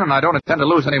a reason, and I don't intend to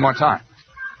lose any more time.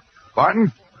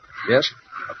 Barton? Yes?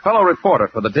 A fellow reporter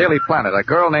for the Daily Planet, a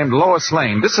girl named Lois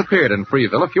Lane, disappeared in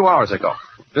Freeville a few hours ago.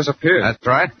 Disappeared? That's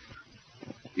right.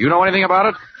 You know anything about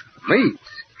it? Me?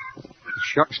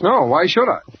 Shucks, no. Why should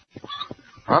I?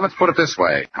 Well, let's put it this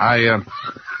way.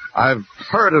 I've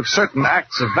heard of certain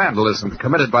acts of vandalism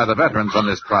committed by the veterans on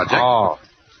this project. Oh,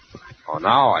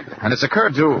 now I... And it's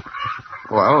occurred to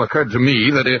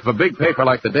me that if a big paper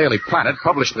like the Daily Planet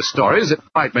published the stories, it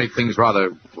might make things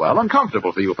rather,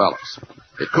 uncomfortable for you fellows.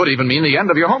 It could even mean the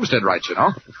end of your homestead rights, you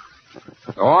know.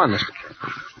 Go on, Mr. Kent.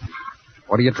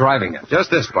 What are you driving at? Just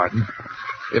this, Barton.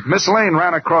 If Miss Lane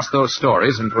ran across those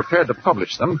stories and prepared to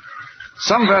publish them,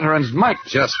 some veterans might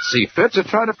just see fit to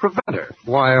try to prevent her.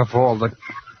 Why, of all the...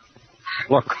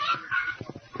 Look,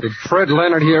 did Fred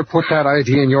Leonard here put that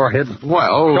idea in your head?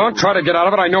 Well... Don't try to get out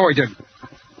of it. I know he did.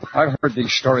 I've heard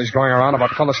these stories going around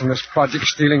about fellas in this project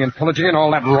stealing and pillaging and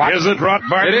all that rot. Is it rot,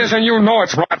 Barton? It is, and you know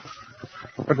it's rot.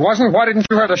 If it wasn't, why didn't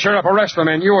you have the sheriff arrest the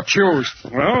men you accused?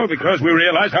 Well, because we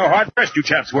realized how hard-pressed you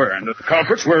chaps were, and that the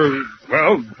culprits were,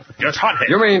 just hotheads.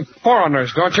 You mean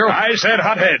foreigners, don't you? I said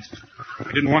hotheads.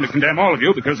 We didn't want to condemn all of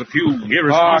you because a few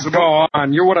irresponsible... Oh, go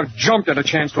on. You would have jumped at a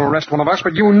chance to arrest one of us,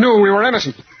 but you knew we were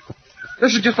innocent.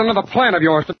 This is just another plan of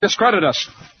yours to discredit us.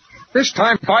 This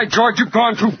time, by George, you've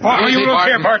gone too far. You look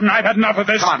here, Barton. I've had enough of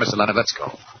this. Come on, Mr. Leonard, let's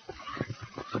go.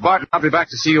 So, Barton, I'll be back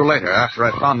to see you later after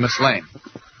I've found Miss Lane.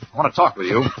 I want to talk with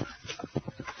you.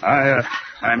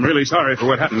 I'm really sorry for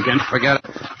what happened, Kent. Forget it.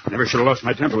 Never should have lost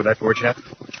my temper with that poor chap.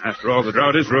 After all, the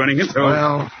drought is ruining him, so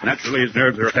naturally his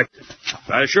nerves are affected.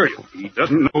 I assure you, he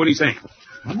doesn't know what he's saying.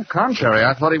 On the contrary,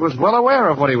 I thought he was well aware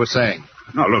of what he was saying.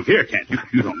 Now, look here, Kent.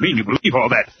 You don't mean you believe all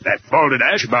that balded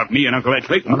ash about me and Uncle Ed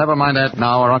Clayton? Well, never mind that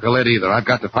now, or Uncle Ed either. I've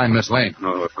got to find Miss Lane.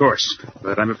 Oh, of course.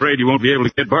 But I'm afraid you won't be able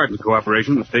to get Barton's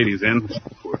cooperation, the state he's in.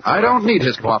 I don't need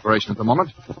his cooperation at the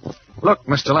moment. Look,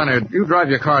 Mr. Leonard, you drive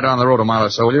your car down the road a mile or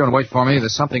so, will you, and wait for me?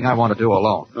 There's something I want to do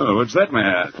alone. Oh, what's that, may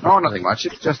I ask? Oh, nothing much.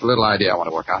 It's just a little idea I want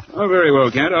to work out. Oh, very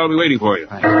well, Kent. I'll be waiting for you.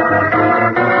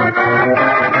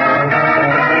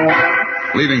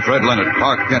 Leaving Fred Leonard,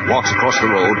 Clark Kent walks across the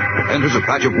road, enters a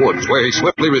patch of woods where he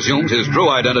swiftly resumes his true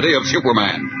identity of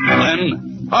Superman.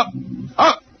 Then, up,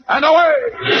 and away!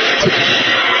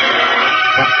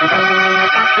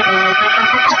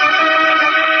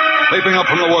 Leaping up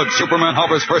from the woods, Superman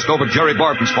hovers first over Jerry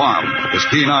Barton's farm, his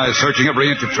keen eyes searching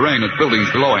every inch of terrain and buildings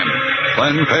below him.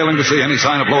 Then, failing to see any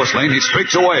sign of Lois Lane, he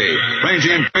streaks away,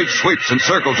 ranging in great sweeps and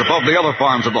circles above the other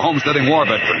farms of the homesteading war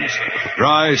veterans.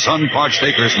 Dry, sun-parched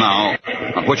acres now,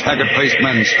 on which haggard-faced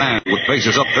men stand with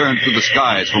faces upturned to the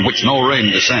skies from which no rain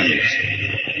descends.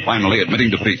 Finally,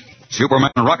 admitting defeat,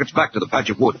 Superman rockets back to the patch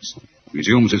of woods,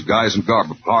 resumes his guise and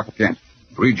garb of Clark Kent,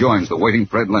 rejoins the waiting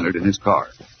Fred Leonard in his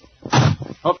car.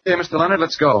 Okay, Mr. Leonard,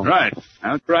 let's go. Right.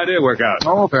 How's your idea work out?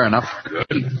 Oh, fair enough. Good.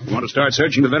 You want to start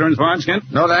searching the veterans' barns, Kent?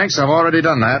 No, thanks. I've already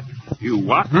done that. You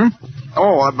what?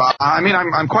 Oh,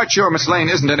 I'm quite sure Miss Lane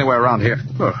isn't anywhere around here.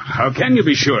 Oh, how can you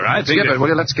be sure? I think... Skip it, will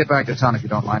you? Let's get back to town if you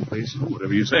don't mind, please.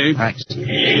 Whatever you say. Thanks.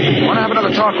 I want to have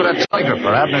another talk with that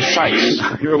telegrapher, Abner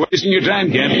Sykes. You're wasting your time,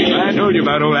 Kent. I told you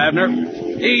about old Abner.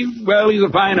 He's a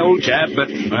fine old chap, but,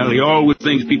 he always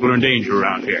thinks people are in danger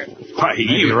around here. Why,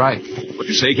 You're right. What'd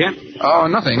you say, Kent? Oh,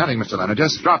 nothing, Mr. Leonard.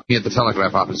 Just drop me at the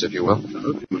telegraph office, if you will.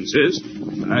 If you insist.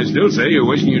 I still say you're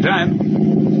wasting your time.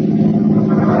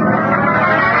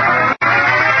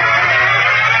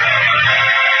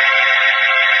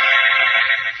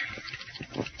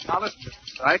 Now, listen,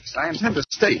 Mr. Sykes, I intend to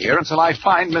stay here until I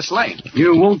find Miss Lane.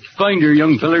 You won't find her,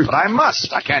 young feller. But I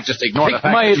must. I can't just ignore the Take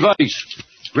fact my that she- advice.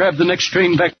 Grab the next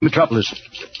train back to Metropolis.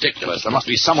 Ridiculous. There must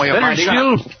be some way of Better finding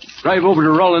still, out. drive over to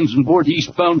Rollins and board the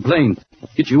eastbound plane.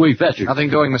 Get you away faster. Nothing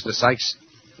doing, Mr. Sykes.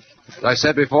 As I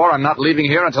said before, I'm not leaving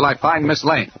here until I find Miss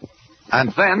Lane.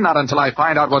 And then not until I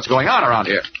find out what's going on around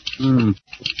here.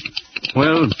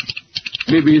 Well,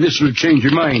 maybe this will change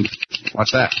your mind.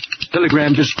 What's that?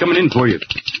 Telegram just coming in for you.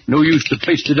 No use to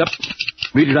paste it up.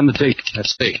 Read it on the tape.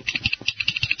 Let's see.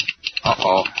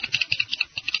 Uh-oh.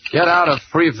 Get out of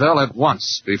Freeville at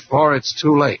once, before it's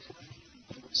too late.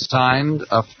 Signed,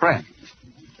 a friend.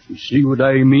 You see what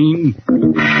I mean?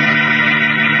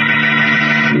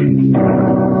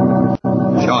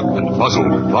 Shocked and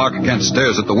puzzled, Clark Kent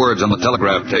stares at the words on the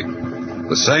telegraph tape.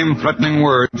 The same threatening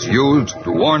words used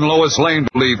to warn Lois Lane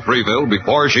to leave Freeville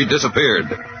before she disappeared.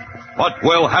 What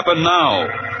will happen now?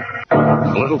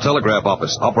 The little telegraph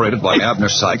office operated by Abner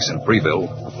Sykes in Freeville,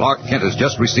 Clark Kent has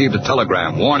just received a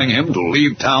telegram warning him to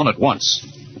leave town at once.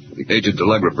 The aged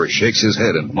telegrapher shakes his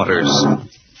head and mutters,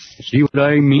 See what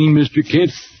I mean, Mr.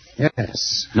 Kent?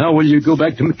 Yes. Now will you go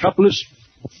back to Metropolis?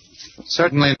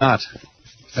 Certainly not.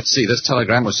 Let's see, this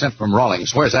telegram was sent from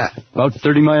Rawlings. Where's that? About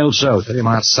 30 miles south. 30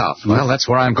 miles south. Well, that's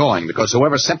where I'm going, because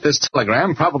whoever sent this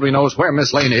telegram probably knows where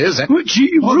Miss Lane is, and... Oh,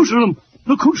 gee, Jerusalem!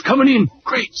 Look who's coming in.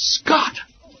 Great Scott!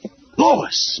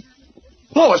 Lois!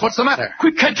 Lois, what's the matter?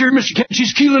 Quick, catch her, Mr. Kent.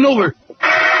 She's keeling over.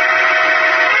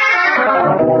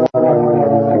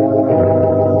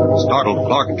 Startled,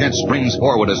 Clark Kent springs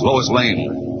forward as Lois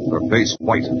Lane, her face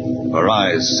white, her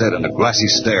eyes set in a glassy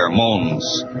stare,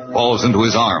 moans, falls into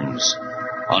his arms,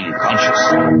 unconscious.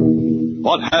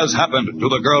 What has happened to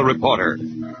the girl reporter?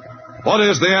 What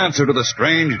is the answer to the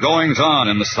strange goings-on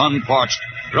in the sun-parched,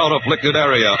 drought-afflicted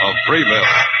area of Freeville?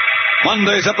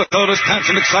 Monday's episode is tense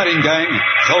and exciting, gang,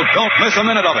 so don't miss a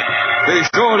minute of it. Be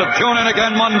sure to tune in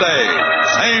again Monday.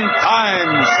 Same time,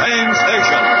 same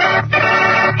station.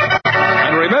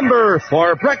 And remember,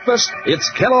 for breakfast, it's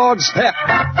Kellogg's Pep.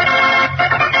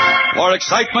 For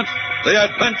excitement, the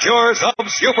adventures of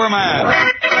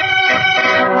Superman.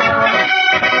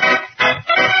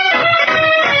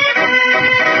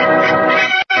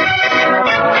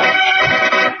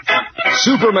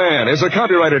 Superman is a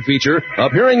copyrighted feature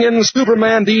appearing in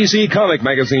Superman DC comic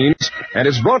magazines and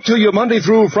is brought to you Monday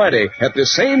through Friday at the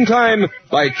same time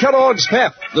by Kellogg's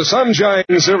Pep, the Sunshine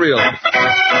Cereal.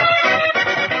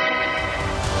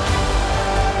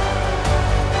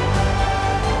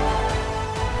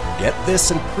 Get this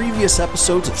and previous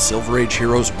episodes of Silver Age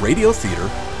Heroes Radio Theater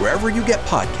wherever you get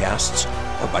podcasts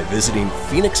or by visiting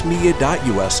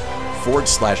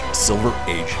phoenixmedia.us/Silver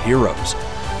Age Heroes.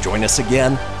 Join us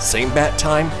again, same bat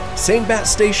time, same bat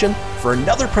station, for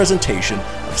another presentation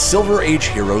of Silver Age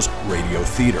Heroes Radio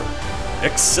Theater.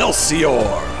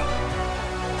 Excelsior!